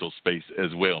that mental space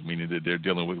as well, meaning that they're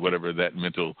dealing with whatever that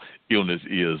mental illness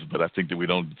is. But I think that we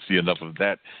don't see enough of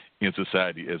that in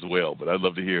society as well. But I'd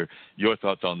love to hear your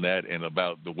thoughts on that and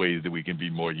about the ways that we can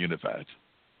be more unified.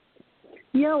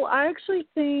 Yeah, well, I actually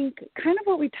think kind of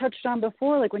what we touched on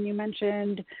before, like when you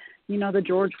mentioned, the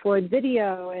George Floyd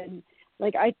video, and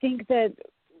like I think that,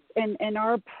 and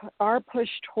our push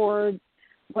towards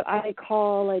what I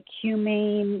call like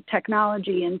humane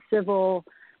technology and civil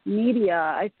media,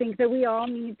 I think that we all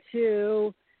need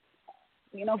to,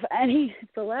 if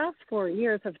the last 4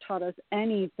 years have taught us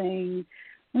anything,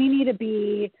 we need to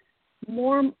be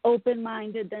more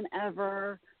open-minded than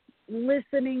ever,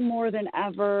 listening more than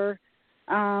ever,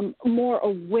 more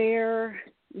aware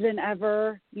than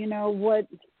ever. What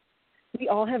we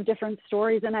all have different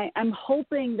stories, and I'm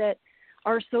hoping that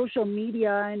our social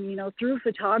media and, through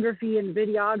photography and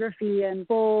videography and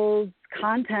full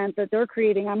content that they're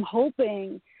creating, I'm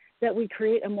hoping that we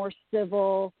create a more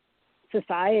civil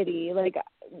society. Like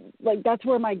that's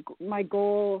where my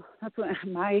goal, that's what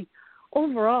my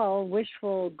overall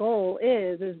wishful goal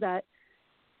is that,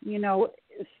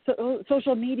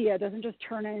 social media isn't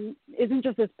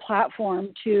just this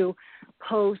platform to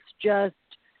post just,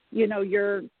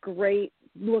 your great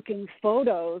looking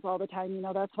photos all the time.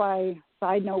 That's why,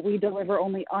 side note, we deliver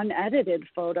only unedited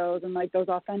photos and like those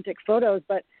authentic photos,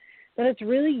 but that it's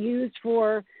really used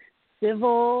for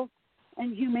civil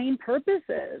and humane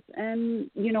purposes. And,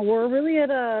 we're really at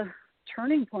a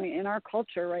turning point in our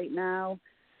culture right now,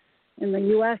 in the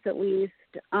U.S. at least.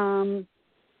 And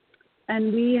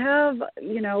we have,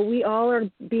 we all are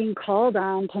being called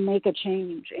on to make a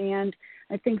change. And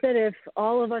I think that if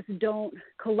all of us don't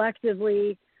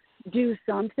collectively do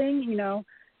something,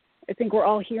 I think we're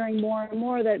all hearing more and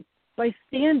more that by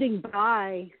standing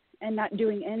by and not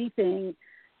doing anything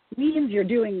means you're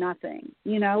doing nothing,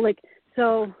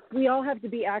 so we all have to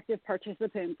be active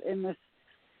participants in this,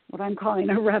 what I'm calling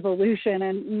a revolution,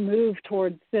 and move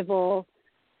towards civil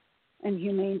and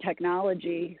humane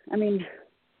technology. I mean,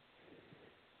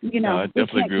 we can't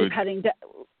keep heading down.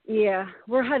 Yeah,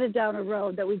 we're headed down a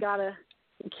road that we gotta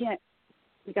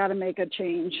make a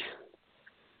change.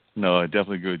 No, I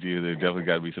definitely agree with you. There definitely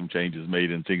got to be some changes made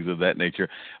and things of that nature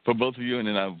for both of you. And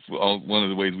then one of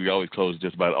the ways we always close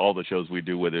just about all the shows we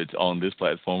do, whether it's on this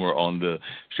platform or on the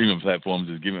streaming platforms,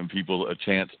 is giving people a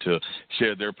chance to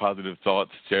share their positive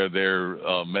thoughts, share their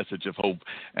message of hope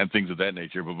and things of that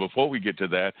nature. But before we get to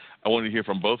that, I want to hear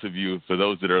from both of you, for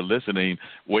those that are listening,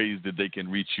 ways that they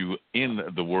can reach you in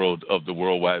the world of the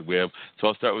World Wide Web. So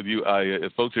I'll start with you.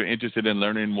 If folks are interested in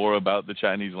learning more about the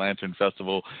Chinese Lantern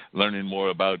Festival, learning more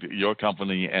about your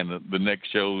company and the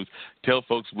next shows, tell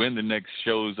folks when the next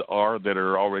shows are that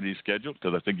are already scheduled,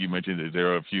 because I think you mentioned that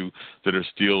there are a few that are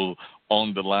still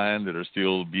on the line, that are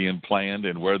still being planned,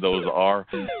 and where those are.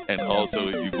 And also,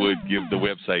 if you would give the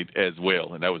website as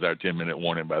well. And that was our 10-minute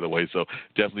warning, by the way. So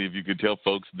definitely, if you could tell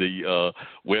folks the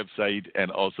website and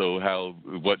also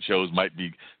what shows might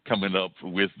be coming up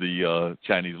with the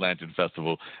Chinese Lantern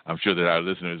Festival. I'm sure that our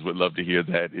listeners would love to hear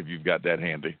that if you've got that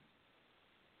handy.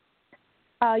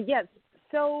 Yes.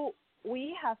 So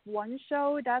we have one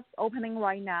show that's opening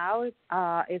right now.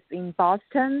 It's in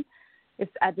Boston.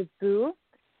 It's at the Zoo,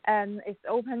 and it's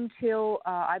open till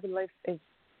I believe it's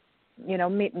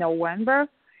mid-November.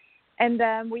 And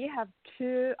then we have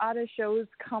two other shows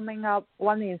coming up.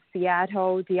 One is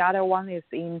Seattle. The other one is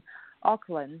in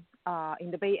Oakland, in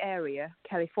the Bay Area,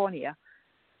 California.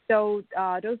 So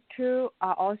those two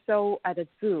are also at the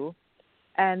Zoo,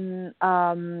 and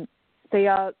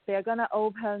they're gonna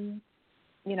open,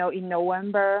 in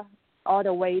November all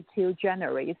the way till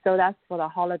January. So that's for the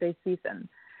holiday season.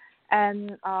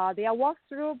 And they are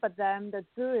walkthrough, but then the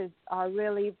zoo is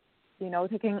really,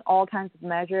 taking all kinds of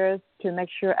measures to make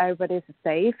sure everybody's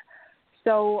safe.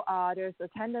 So there's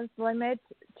attendance limit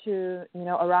to,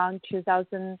 around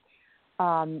 2,000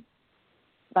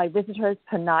 visitors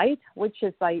per night, which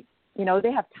is they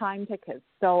have time tickets.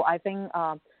 So I think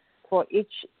for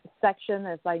each section,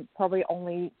 it's probably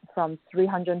only from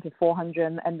 300 to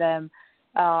 400, and then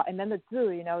the zoo,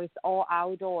 it's all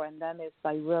outdoor, and then it's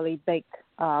really big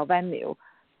venue.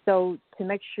 So to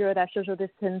make sure that social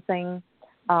distancing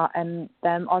and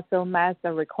then also masks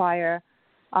are required.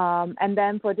 And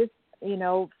then for this,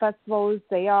 festivals,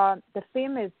 the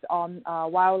theme is on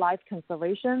wildlife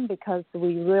conservation, because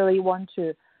we really want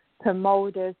to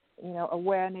promote this,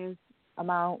 awareness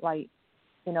among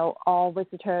all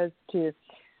visitors to,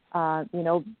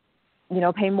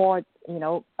 pay more,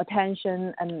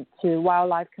 attention and to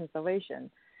wildlife conservation.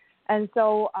 And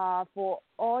so for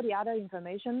all the other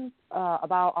information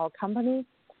about our company,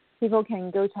 people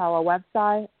can go to our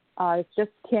website. It's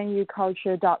just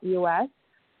tianyuculture.us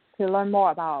to learn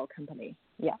more about our company.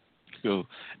 Yeah. Cool.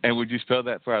 And would you spell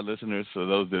that for our listeners, for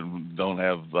those that don't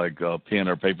have like a pen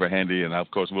or paper handy? And of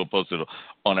course, we'll post it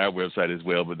on our website as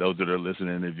well. But those that are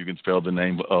listening, if you can spell the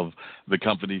name of the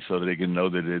company so that they can know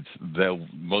that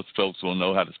most folks will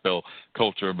know how to spell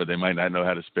culture, but they might not know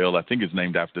how to spell. I think it's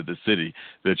named after the city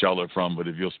that y'all are from. But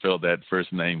if you'll spell that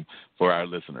first name for our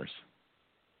listeners.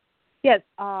 Yes.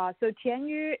 So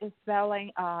Tianyu is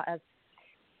spelling as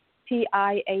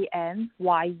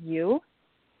TIANYU.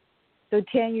 So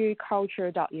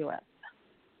tianyuculture.us.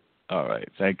 All right,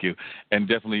 thank you. And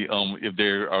definitely, if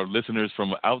there are listeners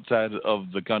from outside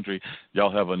of the country, y'all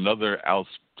have another out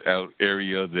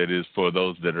area that is for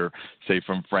those that are, say,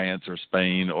 from France or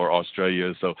Spain or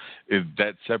Australia. So is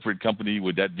that separate company,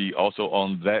 would that be also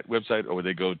on that website, or would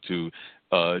they go to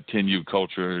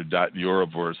tianyuculture.Europe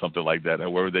or something like that? Or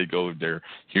where would they go if they're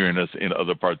hearing us in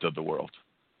other parts of the world?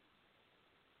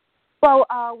 Well,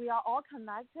 we are all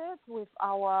connected with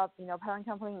our, parent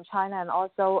company in China and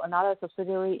also another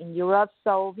subsidiary in Europe.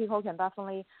 So people can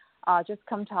definitely just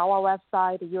come to our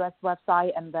website, the U.S.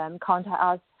 website, and then contact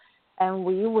us, and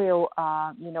we will,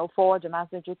 forward the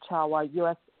message to our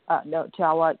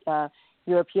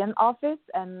European office,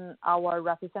 and our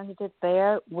representative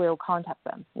there will contact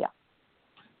them. Yeah.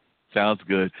 Sounds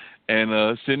good.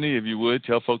 And Sydney, if you would,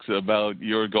 tell folks about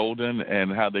your Golden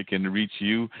and how they can reach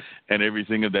you and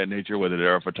everything of that nature, whether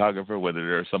they're a photographer, whether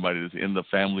they're somebody that's in the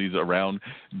families around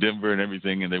Denver and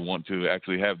everything, and they want to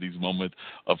actually have these moments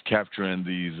of capturing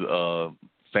these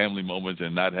family moments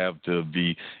and not have to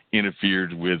be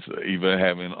interfered with, even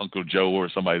having Uncle Joe or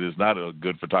somebody that's not a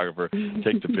good photographer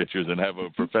take the pictures and have a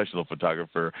professional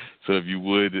photographer. So if you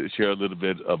would share a little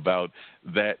bit about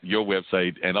that, your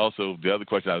website, and also the other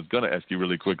question I was going to ask you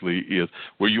really quickly is,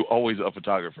 were you always a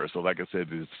photographer? So like I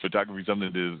said, is photography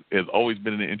something that has always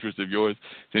been an interest of yours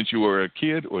since you were a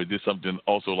kid, or is this something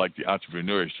also like the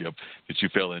entrepreneurship that you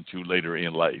fell into later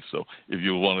in life? So if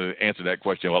you want to answer that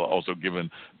question while also giving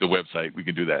the website, we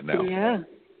can do that now. Yeah.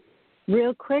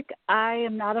 Real quick, I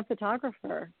am not a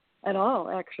photographer at all,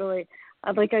 actually.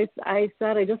 Like I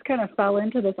said, I just kind of fell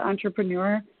into this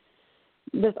opportunity,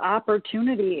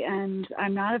 and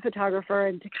I'm not a photographer.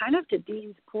 And to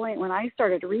Dean's point, when I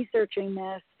started researching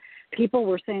this, people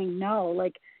were saying, no,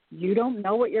 like, you don't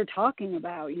know what you're talking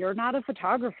about. You're not a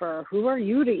photographer. Who are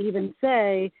you to even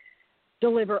say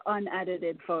deliver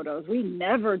unedited photos? We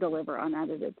never deliver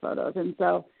unedited photos. And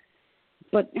so,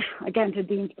 but again, to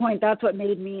Dean's point, that's what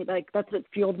made me, that's what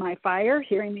fueled my fire.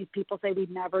 Hearing these people say we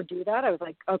never do that, I was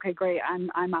like, okay, great, I'm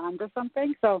on to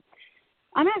something. So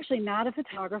I'm actually not a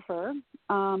photographer,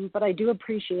 but I do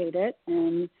appreciate it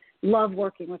and love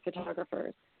working with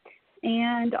photographers.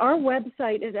 And our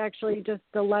website is actually just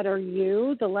the letter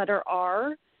U, the letter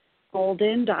R,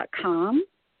 golden.com.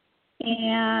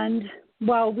 And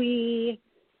while we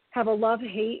have a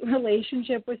love-hate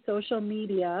relationship with social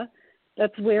media,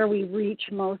 that's where we reach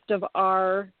most of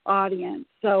our audience.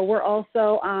 So we're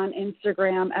also on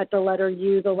Instagram at the letter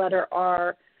U, the letter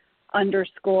R,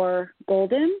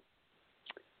 _golden.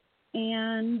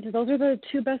 And those are the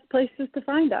two best places to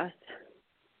find us.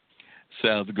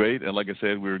 Sounds great. And like I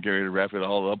said, we were getting ready to wrap it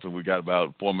all up, and we got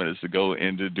about 4 minutes to go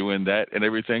into doing that and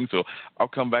everything. So I'll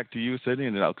come back to you, Sydney,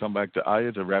 and then I'll come back to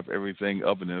Aya to wrap everything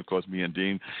up. And then, of course, me and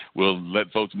Dean will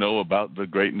let folks know about the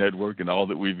great network and all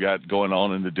that we've got going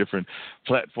on in the different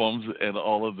platforms and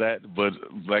all of that. But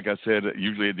like I said,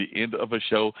 usually at the end of a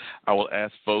show, I will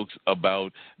ask folks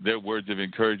about their words of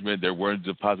encouragement, their words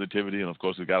of positivity. And, of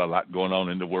course, we've got a lot going on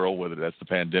in the world, whether that's the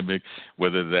pandemic,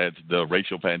 whether that's the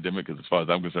racial pandemic, because as far as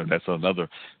I'm concerned, that's another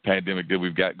pandemic that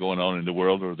we've got going on in the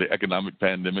world, or the economic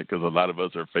pandemic, because a lot of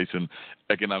us are facing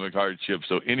economic hardship.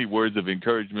 So any words of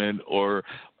encouragement or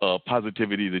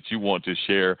positivity that you want to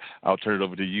share, I'll turn it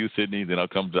over to you, Sydney, then I'll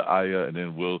come to Aya, and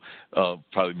then we'll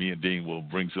probably me and Dean will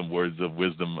bring some words of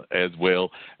wisdom as well,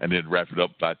 and then wrap it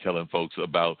up by telling folks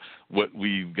about what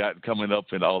we've got coming up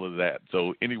and all of that.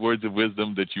 So any words of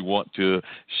wisdom that you want to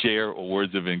share or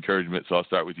words of encouragement? So I'll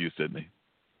start with you, Sydney.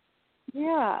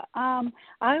 Yeah,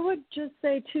 I would just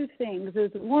say two things.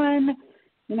 Is one,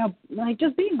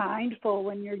 just be mindful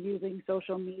when you're using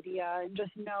social media, and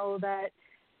just know that,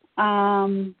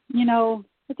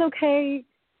 it's okay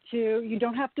you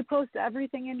don't have to post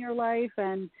everything in your life,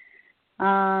 and,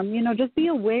 just be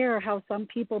aware how some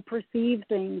people perceive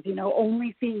things,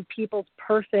 only seeing people's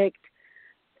perfect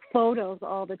photos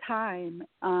all the time.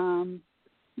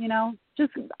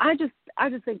 I just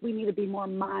think we need to be more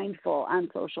mindful on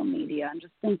social media, and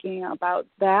just thinking about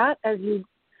that as you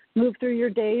move through your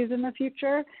days in the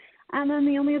future. And then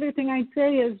the only other thing I'd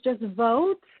say is just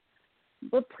vote,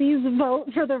 but please vote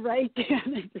for the right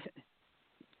candidate.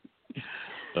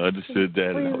 Understood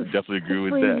that, and I would definitely agree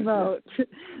with please that.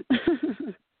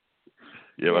 Vote.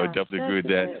 Yeah, I would definitely agree with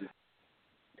that.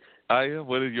 Aya,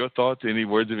 what are your thoughts? Any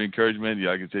words of encouragement?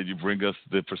 Like I said, you bring us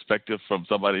the perspective from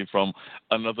somebody from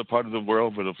another part of the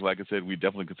world, but like I said, we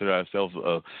definitely consider ourselves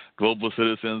global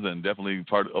citizens and definitely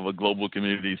part of a global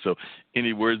community. So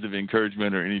any words of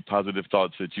encouragement or any positive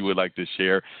thoughts that you would like to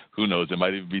share? Who knows? It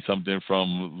might even be something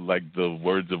from like the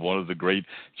words of one of the great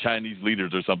Chinese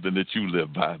leaders or something that you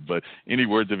live by. But any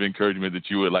words of encouragement that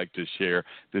you would like to share,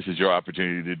 this is your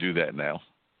opportunity to do that now.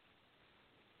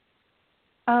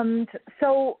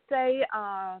 So they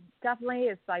definitely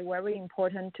it's like very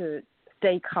important to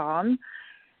stay calm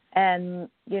and,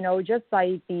 just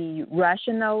like be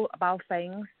rational about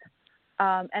things.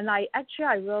 And I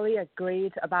really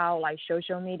agreed about like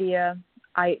social media.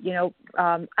 I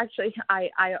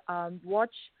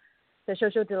watched The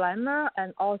Social Dilemma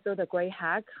and also The Great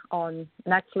Hack on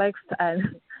Netflix,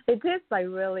 and it is like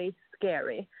really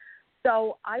scary.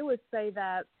 So I would say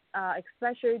that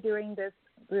especially during this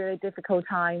really difficult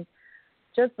time,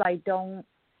 just like don't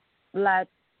let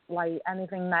like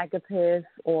anything negative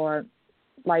or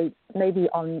like maybe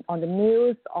on the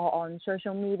news or on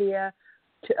social media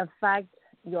to affect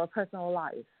your personal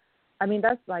life. I mean,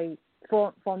 that's like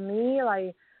for me,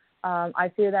 like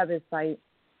I feel that it's like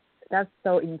that's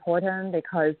so important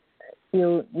because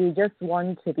you just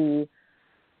want to be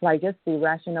like just be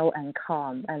rational and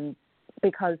calm, and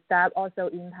because that also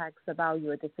impacts about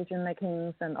your decision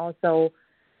makings and also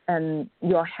and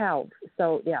your health.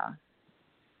 So yeah.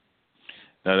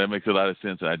 Now, that makes a lot of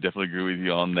sense, and I definitely agree with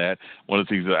you on that. One of the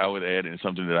things that I would add, and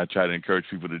something that I try to encourage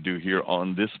people to do here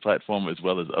on this platform as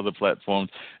well as other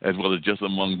platforms, as well as just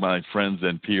among my friends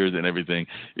and peers and everything,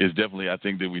 is definitely I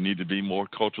think that we need to be more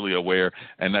culturally aware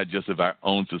and not just of our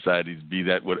own societies, be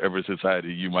that whatever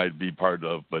society you might be part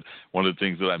of. But one of the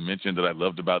things that I mentioned that I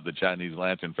loved about the Chinese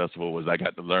Lantern Festival was I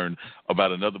got to learn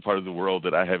about another part of the world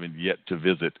that I haven't yet to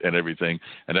visit and everything,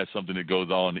 and that's something that goes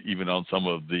on even on some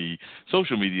of the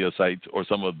social media sites or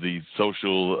some of the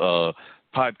social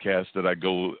podcasts that I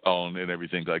go on and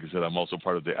everything. Like I said, I'm also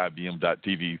part of the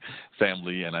IBM.TV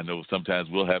family, and I know sometimes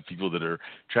we'll have people that are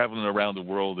traveling around the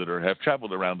world that have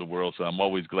traveled around the world, so I'm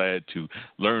always glad to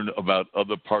learn about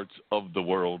other parts of the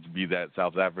world, be that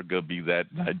South Africa, be that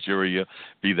Nigeria,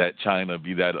 be that China,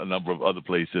 be that a number of other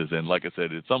places. And like I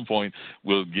said, at some point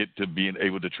we'll get to being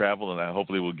able to travel, and I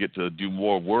hopefully will get to do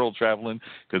more world traveling,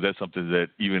 because that's something that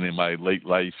even in my late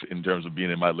life, in terms of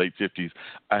being in my late 50s,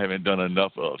 I haven't done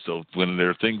enough of. So when there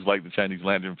are things like the Chinese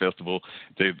Lantern Festival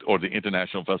or the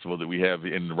international festival that we have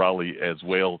in Raleigh as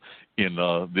well in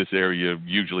this area,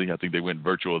 usually I think they went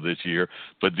virtual this year,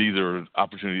 but these are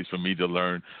opportunities for me to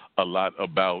learn a lot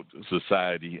about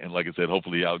society. And like I said,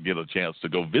 hopefully I'll get a chance to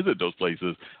go visit those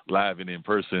places live and in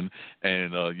person,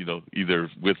 and either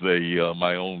with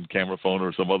my own camera phone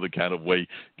or some other kind of way,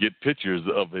 get pictures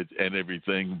of it and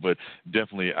everything. But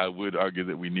definitely I would argue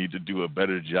that we need to do a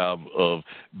better job of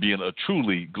being a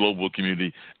truly global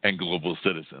community and global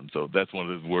citizen. So that's one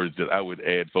of the words that I would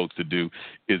add folks to do,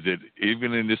 is that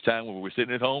even in this time when we're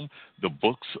sitting at home, the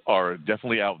books are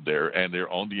definitely out there and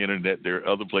they're on the internet. There are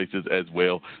other places as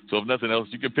well. So if nothing else,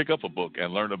 you can pick up a book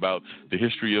and learn about the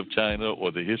history of China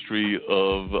or the history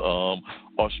of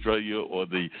Australia or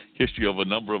the history of a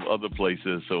number of other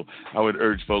places. So I would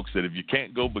urge folks that if you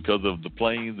can't go because of the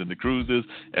planes and the cruises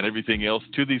and everything else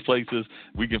to these places,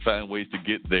 we can find ways to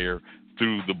get there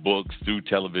through the books, through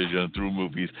television, through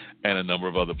movies, and a number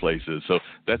of other places. So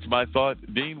that's my thought.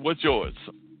 Dean, what's yours?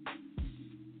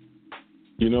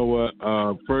 You know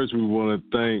what? First, we want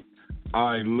to thank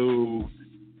Lou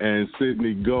and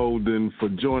Sydney Golden for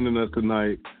joining us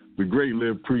tonight. We greatly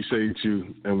appreciate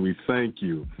you, and we thank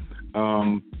you.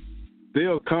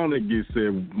 Dale Carnegie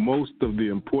said most of the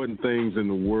important things in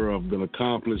the world have been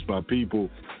accomplished by people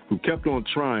who kept on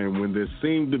trying when there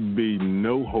seemed to be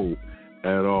no hope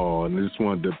at all. And I just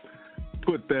wanted to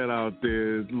put that out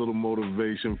there as a little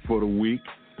motivation for the week.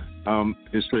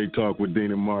 It's Straight Talk with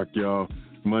Dean and Mark, y'all.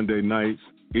 Monday nights,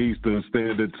 Eastern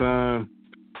Standard Time.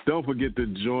 Don't forget to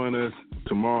join us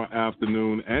tomorrow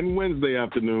afternoon and Wednesday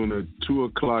afternoon at 2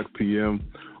 o'clock p.m.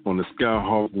 on the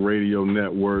Skyhawk Radio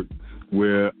Network,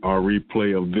 where our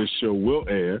replay of this show will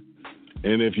air.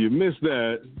 And if you missed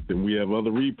that, then we have other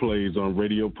replays on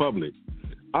Radio Public,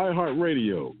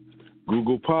 iHeartRadio,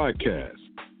 Google Podcasts,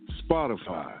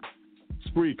 Spotify,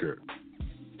 Spreaker,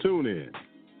 TuneIn,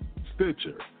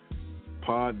 Stitcher,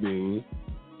 Podbean,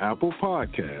 Apple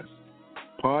Podcasts,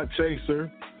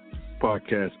 Podchaser,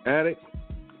 Podcast Addict,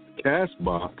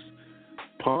 Castbox,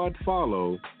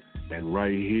 Podfollow, and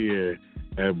right here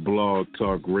at Blog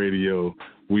Talk Radio,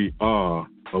 we are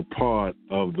a part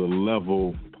of the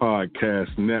Level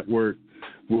Podcast Network,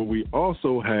 where we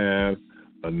also have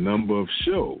a number of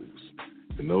shows.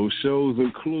 And those shows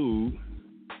include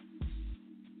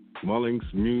Mullings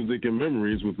Music and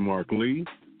Memories with Mark Lee,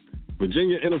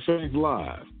 Virginia Interfaith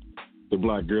Live, The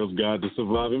Black Girl's Guide to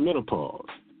Surviving Menopause,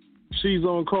 She's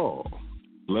on Call,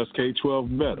 Let's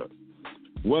K-12 Better,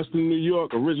 Western New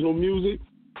York Original Music,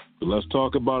 the Let's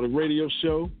Talk About It radio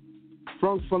show,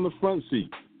 Front from the Front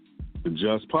Seat, the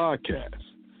Just Podcast,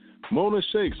 Mona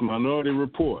Shakes Minority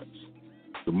Reports,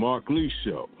 the Mark Lee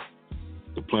Show,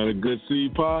 the Planet Good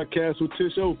Seed Podcast with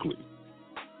Tish Oakley,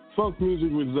 Funk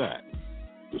Music with Zach,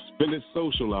 the Spinach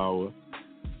Social Hour,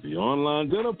 the Online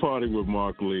Dinner Party with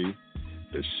Mark Lee,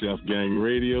 the Chef Gang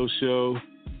Radio Show,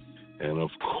 and of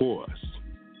course,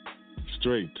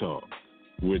 Straight Talk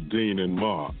with Dean and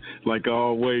Mark. Like I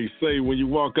always say, when you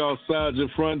walk outside your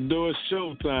front door, it's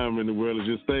showtime and the world is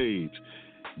your stage.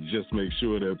 Just make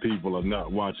sure that people are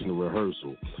not watching the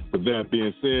rehearsal. With that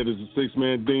being said, this is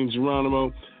Six-Man Dean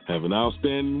Geronimo. Have an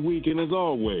outstanding weekend as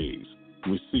always.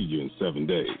 We'll see you in 7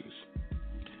 days.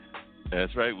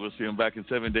 That's right. We'll see them back in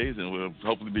 7 days, and we'll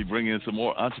hopefully be bringing in some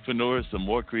more entrepreneurs, some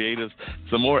more creatives,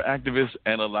 some more activists,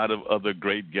 and a lot of other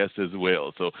great guests as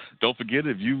well. So don't forget,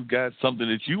 if you've got something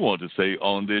that you want to say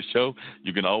on this show,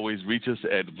 you can always reach us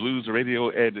at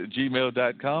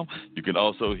bluesradio@gmail.com. You can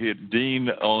also hit Dean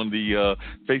on the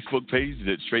Facebook page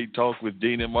that Straight Talk with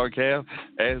Dean and Mark have,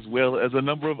 as well as a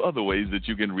number of other ways that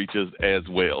you can reach us as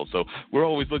well. So we're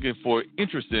always looking for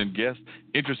interesting guests,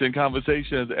 interesting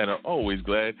conversations, and are always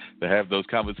glad to have those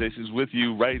conversations with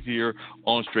you right here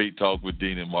on Straight Talk with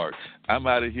Dean and Mark. I'm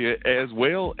out of here as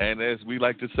well, and as we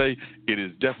like to say, it has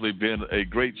definitely been a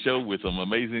great show with some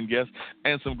amazing guests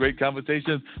and some great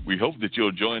conversations. We hope that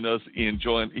you'll join us in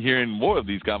hearing more of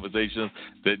these conversations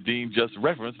that Dean just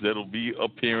referenced that'll be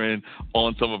appearing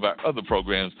on some of our other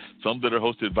programs, some that are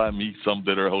hosted by me, some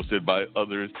that are hosted by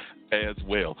others as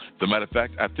well. As a matter of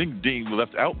fact, I think Dean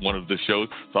left out one of the shows,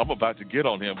 so I'm about to get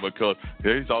on him because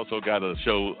he's also got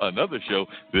another show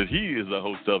that he is a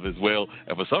host of as well,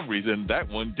 and for some reason that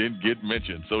one didn't get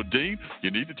mentioned. So Dean,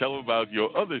 you need to tell him about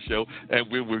your other show,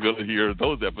 and we're going to hear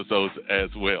those episodes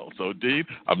as well. So Dean,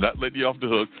 I'm not letting you off the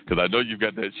hook because I know you've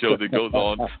got that show that goes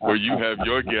on where you have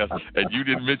your guests, and you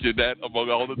didn't mention that among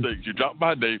all the things. You dropped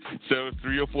my name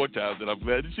 3 or 4 times, and I'm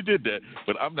glad that you did that,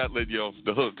 but I'm not letting you off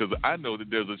the hook because I know that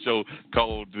there's a show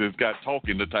called that's got Talk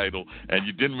in the title, and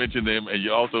you didn't mention them, and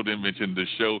you also didn't mention the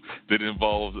show that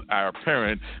involves our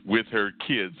parent with her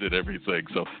kids and everything.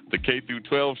 So the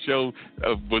K-12 show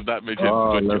was not mentioned,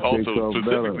 but you also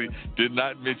specifically did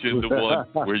not mention the one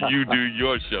where you do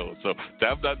your show. So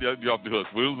I'm not letting you off the hook.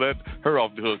 We'll let her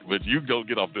off the hook, but you don't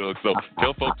get off the hook. So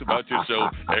tell folks about your show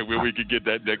and where we can get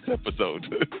that next episode.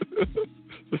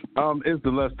 It's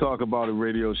the Let's Talk About It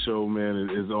radio show, man.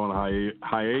 It is on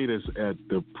hiatus at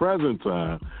the present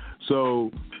time.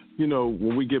 So,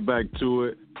 when we get back to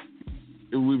it,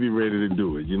 we'll be ready to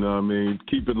do it. You know what I mean?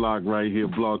 Keep it locked right here,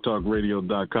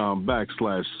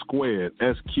 blogtalkradio.com/squared,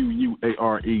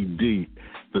 SQUARED.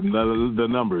 The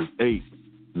number is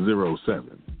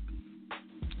 807.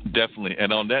 Definitely.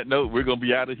 And on that note, we're going to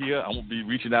be out of here. I'm going to be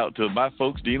reaching out to my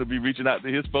folks. Dean will be reaching out to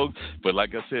his folks. But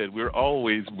like I said, we're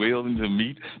always willing to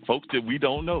meet folks that we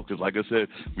don't know. Because like I said,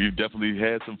 we've definitely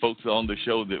had some folks on the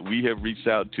show that we have reached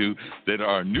out to that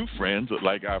are new friends,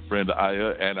 like our friend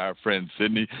Aya and our friend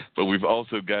Sydney. But we've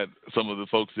also got some of the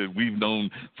folks that we've known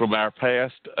from our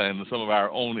past and some of our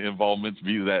own involvements,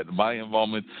 be that my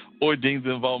involvement or Dean's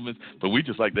involvement. But we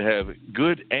just like to have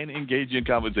good and engaging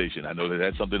conversation. I know that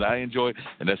that's something I enjoy,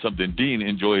 and that's something Dean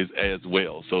enjoys as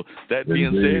well. So that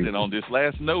being said, and on this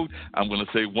last note, I'm going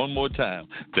to say one more time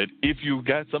that if you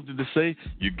got something to say,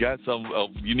 you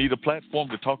need a platform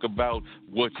to talk about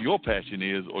what your passion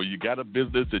is, or you got a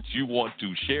business that you want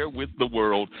to share with the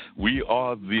world, we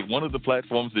are one of the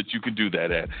platforms that you can do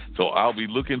that at. So I'll be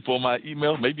looking for my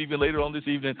email, maybe even later on this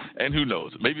evening, and who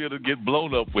knows, maybe it'll get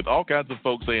blown up with all kinds of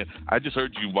folks saying, I just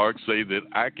heard you, Mark, say that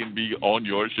I can be on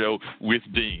your show with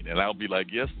Dean. And I'll be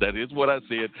like, yes, that is what I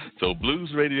said. So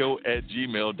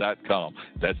bluesradio@gmail.com.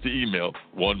 That's the email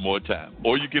one more time.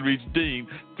 Or you can reach Dean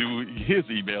through his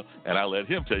email, and I'll let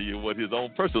him tell you what his own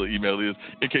personal email is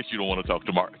in case you don't want to talk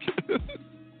to Mark.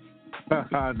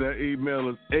 That email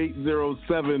is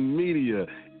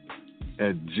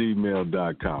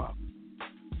 807media@gmail.com.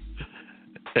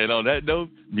 And on that note,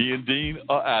 me and Dean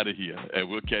are out of here, and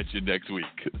we'll catch you next week.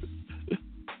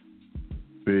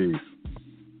 Peace.